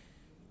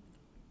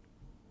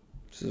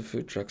 This is a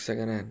food truck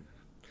second hand.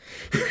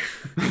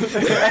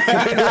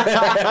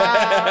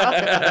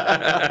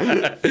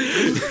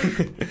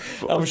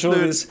 I'm sure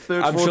there's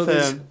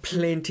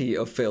plenty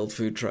of failed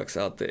food trucks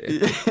out there.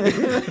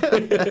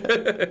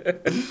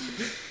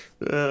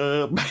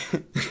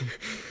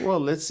 Well,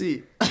 let's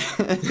see.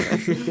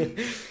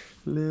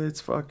 Let's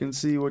fucking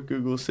see what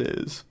Google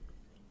says.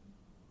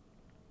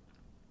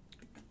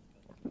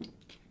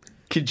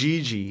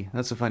 Kijiji.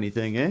 That's a funny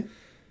thing, eh?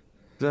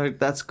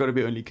 That's got to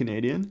be only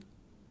Canadian.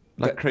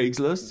 Like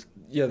Craigslist.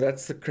 Yeah,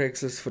 that's the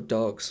Craigslist for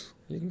dogs.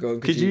 You can go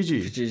on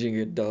Kijiji and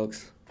get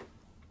dogs.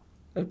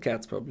 And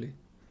cats, probably.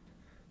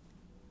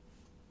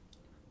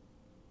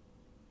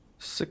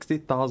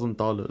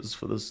 $60,000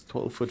 for this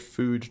 12-foot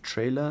food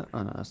trailer.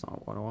 Oh, no, that's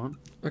not what I want.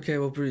 Okay,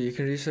 well, Brew, you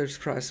can research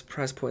price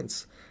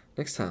points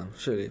next time,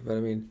 surely. But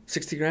I mean,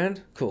 60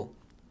 grand? Cool.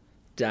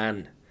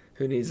 Done.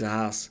 Who needs a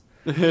house?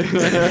 That's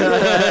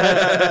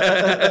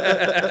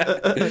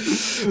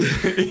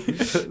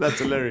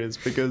hilarious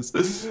because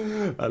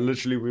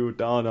literally we were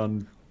down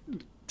on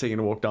taking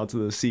a walk down to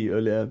the sea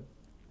earlier.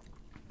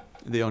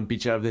 There on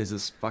Beach Ave, there's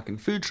this fucking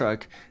food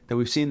truck that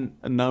we've seen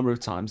a number of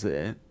times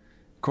there.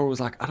 Cora was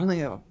like, I don't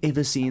think I've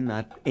ever seen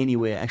that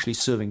anywhere actually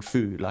serving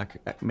food, like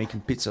making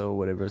pizza or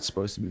whatever it's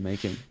supposed to be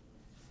making.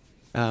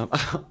 And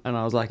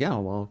I was like, yeah,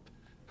 well,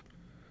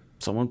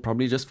 someone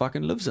probably just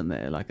fucking lives in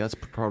there. Like, that's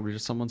probably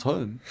just someone's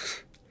home.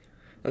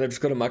 And they've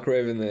just got a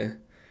microwave in there.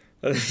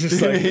 And it's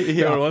just like,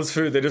 everyone wants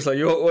food. They're just like,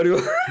 yo, what do you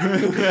want?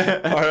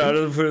 All right, I'll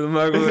just put it in the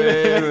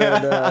microwave.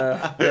 And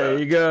there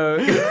you go.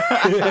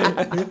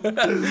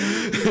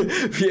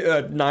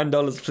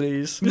 $9,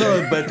 please.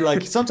 No, but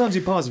like, sometimes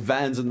you pass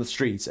vans in the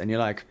streets and you're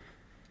like,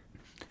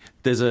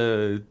 there's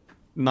a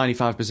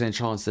 95%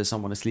 chance there's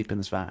someone asleep in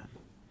this van.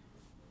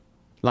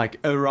 Like,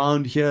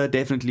 around here,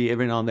 definitely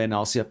every now and then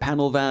I'll see a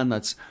panel van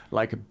that's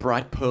like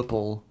bright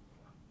purple,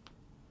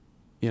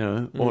 you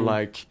know, or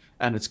like,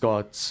 and it's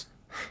got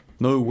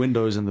no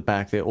windows in the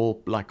back. They're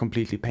all like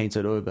completely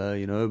painted over,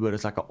 you know, but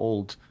it's like an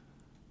old,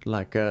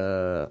 like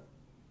a,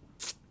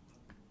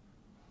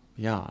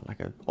 like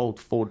an old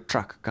Ford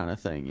truck kind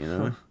of thing, you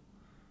know.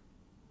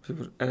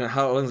 And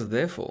how long is it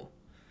there for?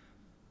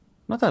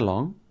 Not that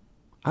long.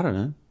 I don't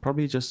know.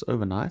 Probably just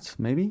overnight,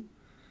 maybe.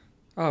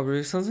 Oh,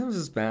 but sometimes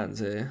it's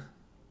bands, eh?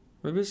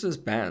 Maybe it's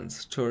just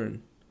bands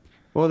touring.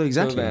 Well,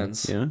 exactly.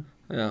 Bands. You know?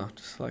 Yeah,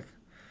 just like.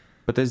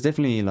 But there's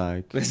definitely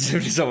like. There's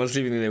definitely someone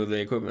sleeping there with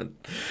their equipment.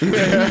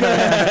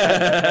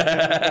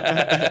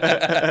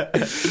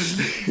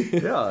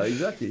 Yeah,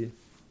 exactly.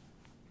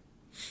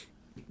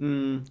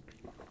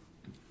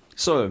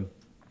 So,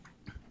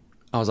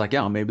 I was like,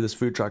 yeah, maybe this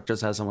food truck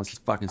just has someone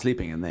fucking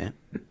sleeping in there.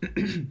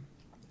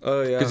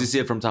 Oh, yeah. Because you see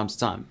it from time to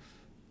time.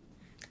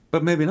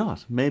 But maybe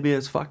not. Maybe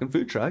it's a fucking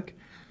food truck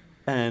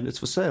and it's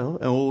for sale,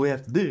 and all we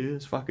have to do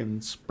is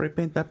fucking spray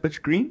paint that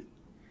bitch green.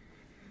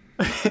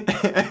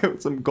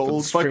 With some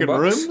gold fucking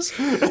rims.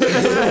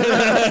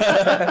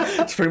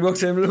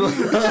 Springboks emblem.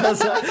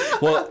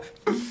 Well,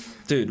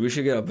 dude, we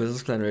should get our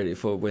business plan ready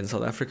for when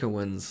South Africa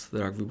wins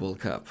the Rugby World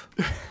Cup.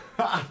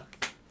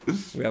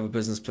 We have a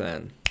business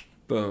plan.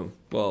 Boom.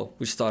 Well,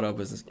 we start our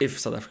business. If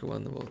South Africa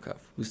won the World Cup,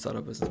 we start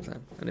our business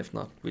plan. And if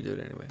not, we do it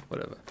anyway.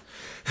 Whatever.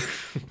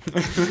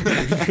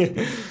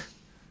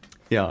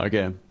 Yeah,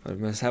 okay. But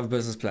we must have a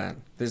business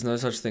plan. There's no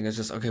such thing as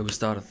just, okay, we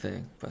start a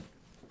thing. But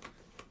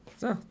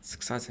no, it's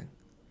exciting.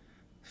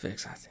 It's very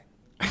exciting.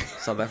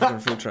 South African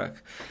food truck.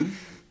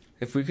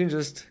 If we can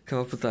just come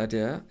up with the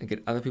idea and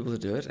get other people to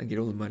do it and get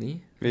all the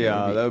money.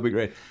 Yeah, that would be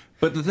great.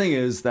 But the thing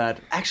is that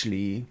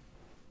actually,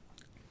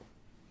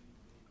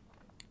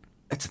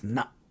 it's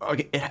not...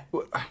 Okay,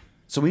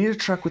 So we need a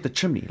truck with a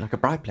chimney, like a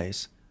bright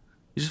place.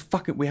 You just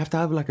we have to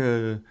have like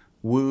a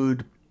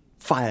wood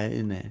fire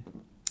in there.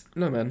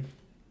 No, man.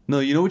 No,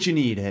 you know what you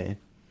need here?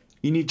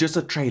 You need just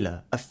a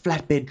trailer, a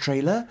flatbed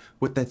trailer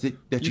with that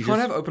You can't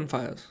have open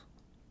fires.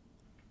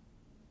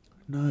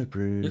 No,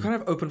 bro. You can't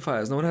have open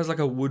fires. No one has like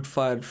a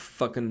wood-fired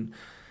fucking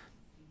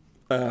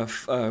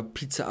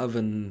pizza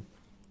oven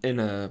in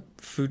a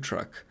food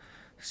truck.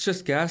 It's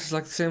just gas. It's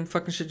like the same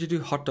fucking shit you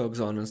do hot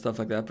dogs on and stuff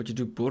like that, but you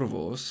do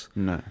boerewors.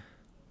 No.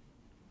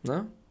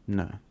 No?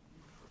 No.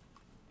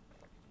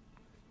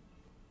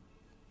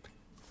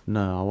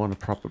 No, I want a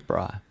proper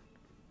braai.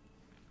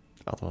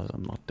 Otherwise,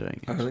 I'm not doing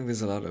it. I don't think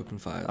there's a lot of open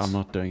fires. I'm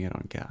not doing it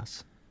on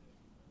gas.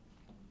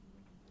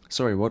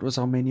 Sorry, what was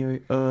our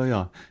menu?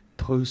 Yeah.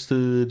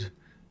 Toasted.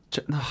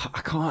 No,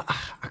 I can't.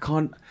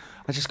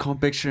 I just can't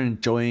picture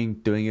enjoying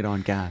doing it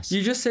on gas.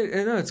 You just said,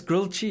 no, it's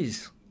grilled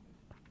cheese.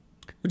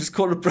 We just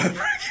call it braai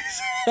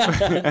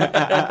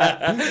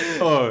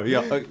Oh,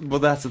 yeah. Well,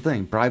 that's the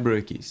thing. Braai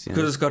broekies.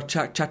 Because it's got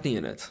chutney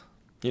in it.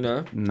 You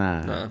know?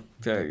 Nah. No.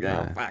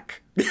 Yeah,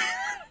 fuck.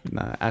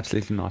 No,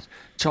 absolutely not.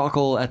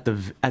 Charcoal at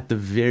the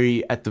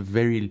very.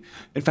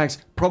 In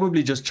fact,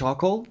 probably just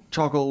charcoal.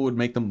 Charcoal would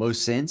make the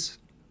most sense,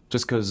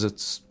 just because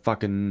it's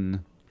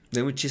fucking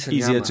Then we cheese and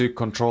easier nyama. to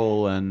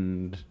control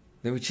and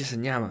Then we cheese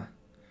and nyama.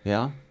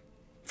 yeah.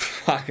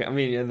 Fuck, I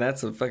mean, and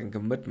that's a fucking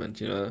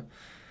commitment, you know?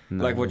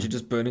 No. Like what, you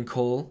just burning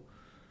coal?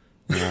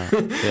 Yeah.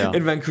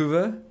 In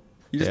Vancouver?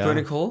 You just Yeah.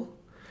 burning coal?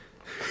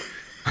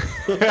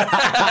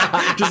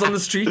 Just on the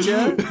street,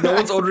 yeah? No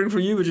one's ordering for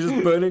you, but you're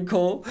just burning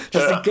coal,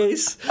 just in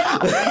case.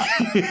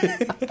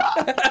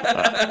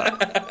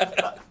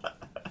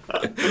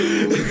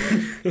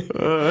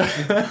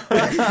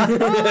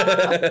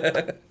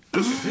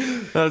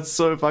 That's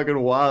so fucking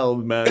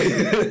wild, man.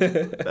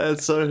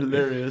 That's so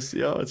hilarious.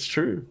 Yeah, it's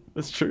true.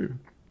 It's true.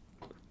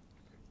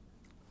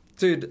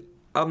 Dude,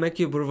 I'll make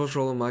you a boerewors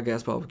roll on my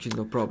gas barbecue,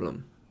 no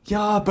problem.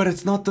 Yeah, but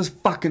it's not the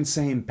fucking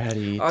same,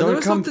 Patty. I know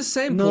it's not the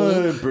same, No,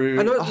 Paul. bro.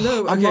 I know,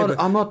 no, I'm okay, not. but-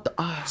 I'm not.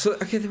 So,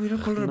 okay, then we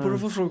don't call it a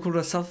boerewors roll, we call it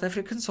a South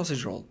African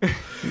sausage roll.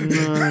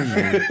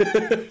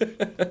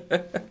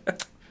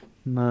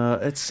 No,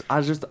 it's. I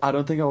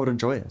don't think I would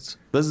enjoy it.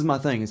 This is my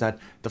thing. Is that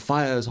the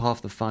fire is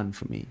half the fun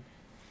for me.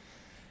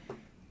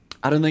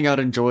 I don't think I'd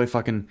enjoy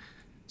fucking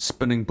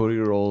spinning booty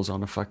rolls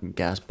on a fucking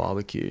gas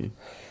barbecue.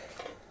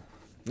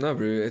 No,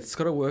 bro, it's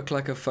got to work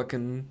like a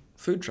fucking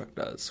food truck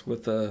does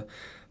with a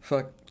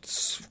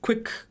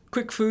quick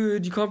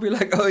food. You can't be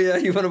like, oh yeah,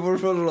 you want a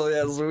boerewors roll?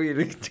 Yeah,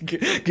 sweet.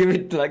 Give me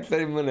like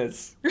 30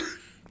 minutes.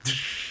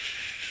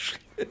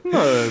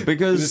 No,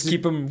 because Just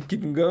keep them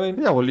going.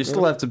 yeah, well, you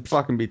still have to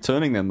fucking be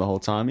turning them the whole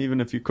time,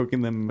 even if you're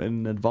cooking them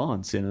in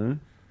advance, you know.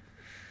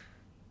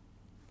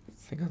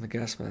 Think on the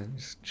gas, man.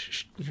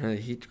 Just the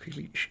heat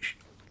quickly.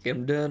 Get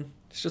them done.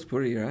 It's just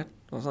buri, right?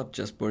 Well, it's not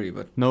just buri,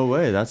 but No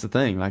way. That's the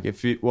thing. Like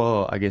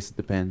well, I guess it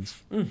depends.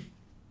 Mm. It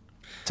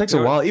takes You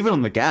a know while, even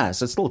on the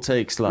gas. It still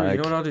takes bro, like. you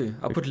know what I'll do?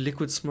 I'll put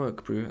liquid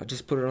smoke, bro. I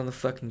just put it on the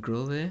fucking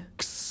grill there.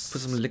 Put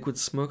some liquid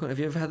smoke on. Have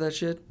you ever had that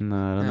shit? No,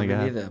 I don't No, think me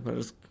I have. neither.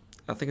 But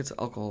I think it's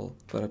alcohol,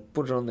 but I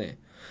put it on there.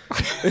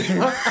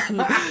 And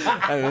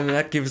then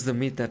that gives the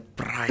meat that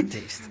braai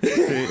taste.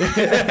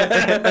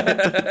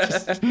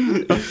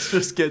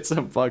 Just get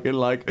some fucking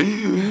like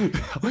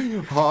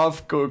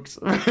half cooked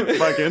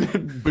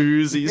fucking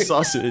boozy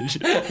sausage.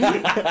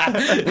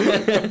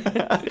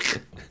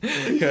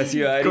 Because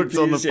you Cooked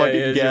on the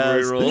fucking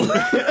gas.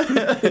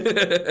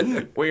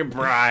 We're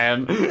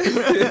Brian.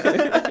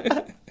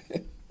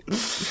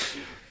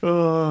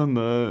 Oh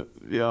no,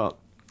 yeah.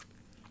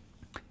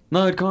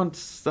 No, it can't.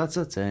 That's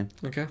it, eh?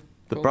 Okay.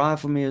 The cool. braai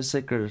for me is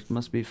sacred. It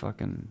must be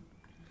fucking.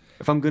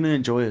 If I'm gonna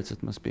enjoy it,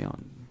 it must be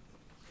on.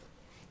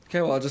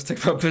 Okay, well, I'll just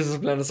take my business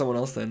plan to someone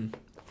else then.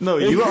 No,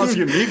 you were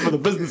asking me for the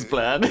business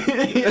plan.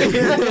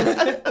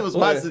 That was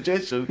my What?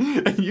 suggestion.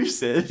 And you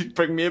said,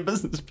 bring me a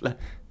business plan.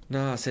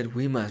 No, I said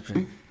we must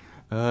bring.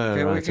 Oh,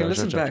 Okay, right, we can right,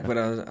 listen right, back, right.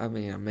 but I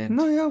meant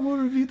No, yeah, we'll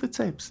review the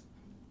tapes.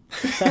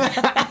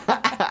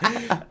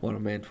 what I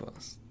meant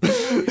was.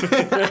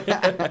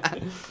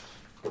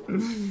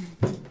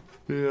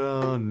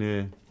 Yeah,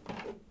 no.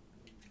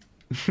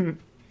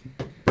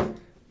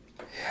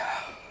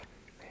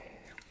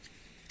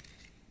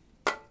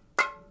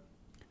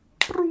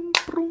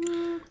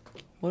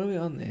 What are we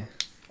on there?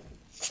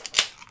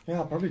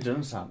 Yeah, probably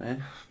dinner time,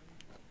 man.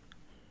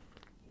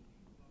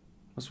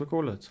 What's we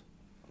call it?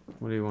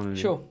 What do you want to do?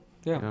 Sure.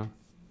 Yeah.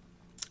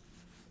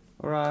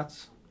 All right.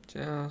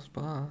 Just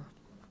bye.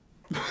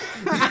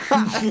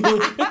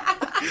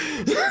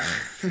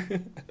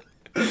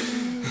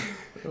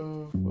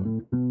 Oh,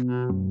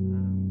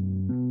 fuck.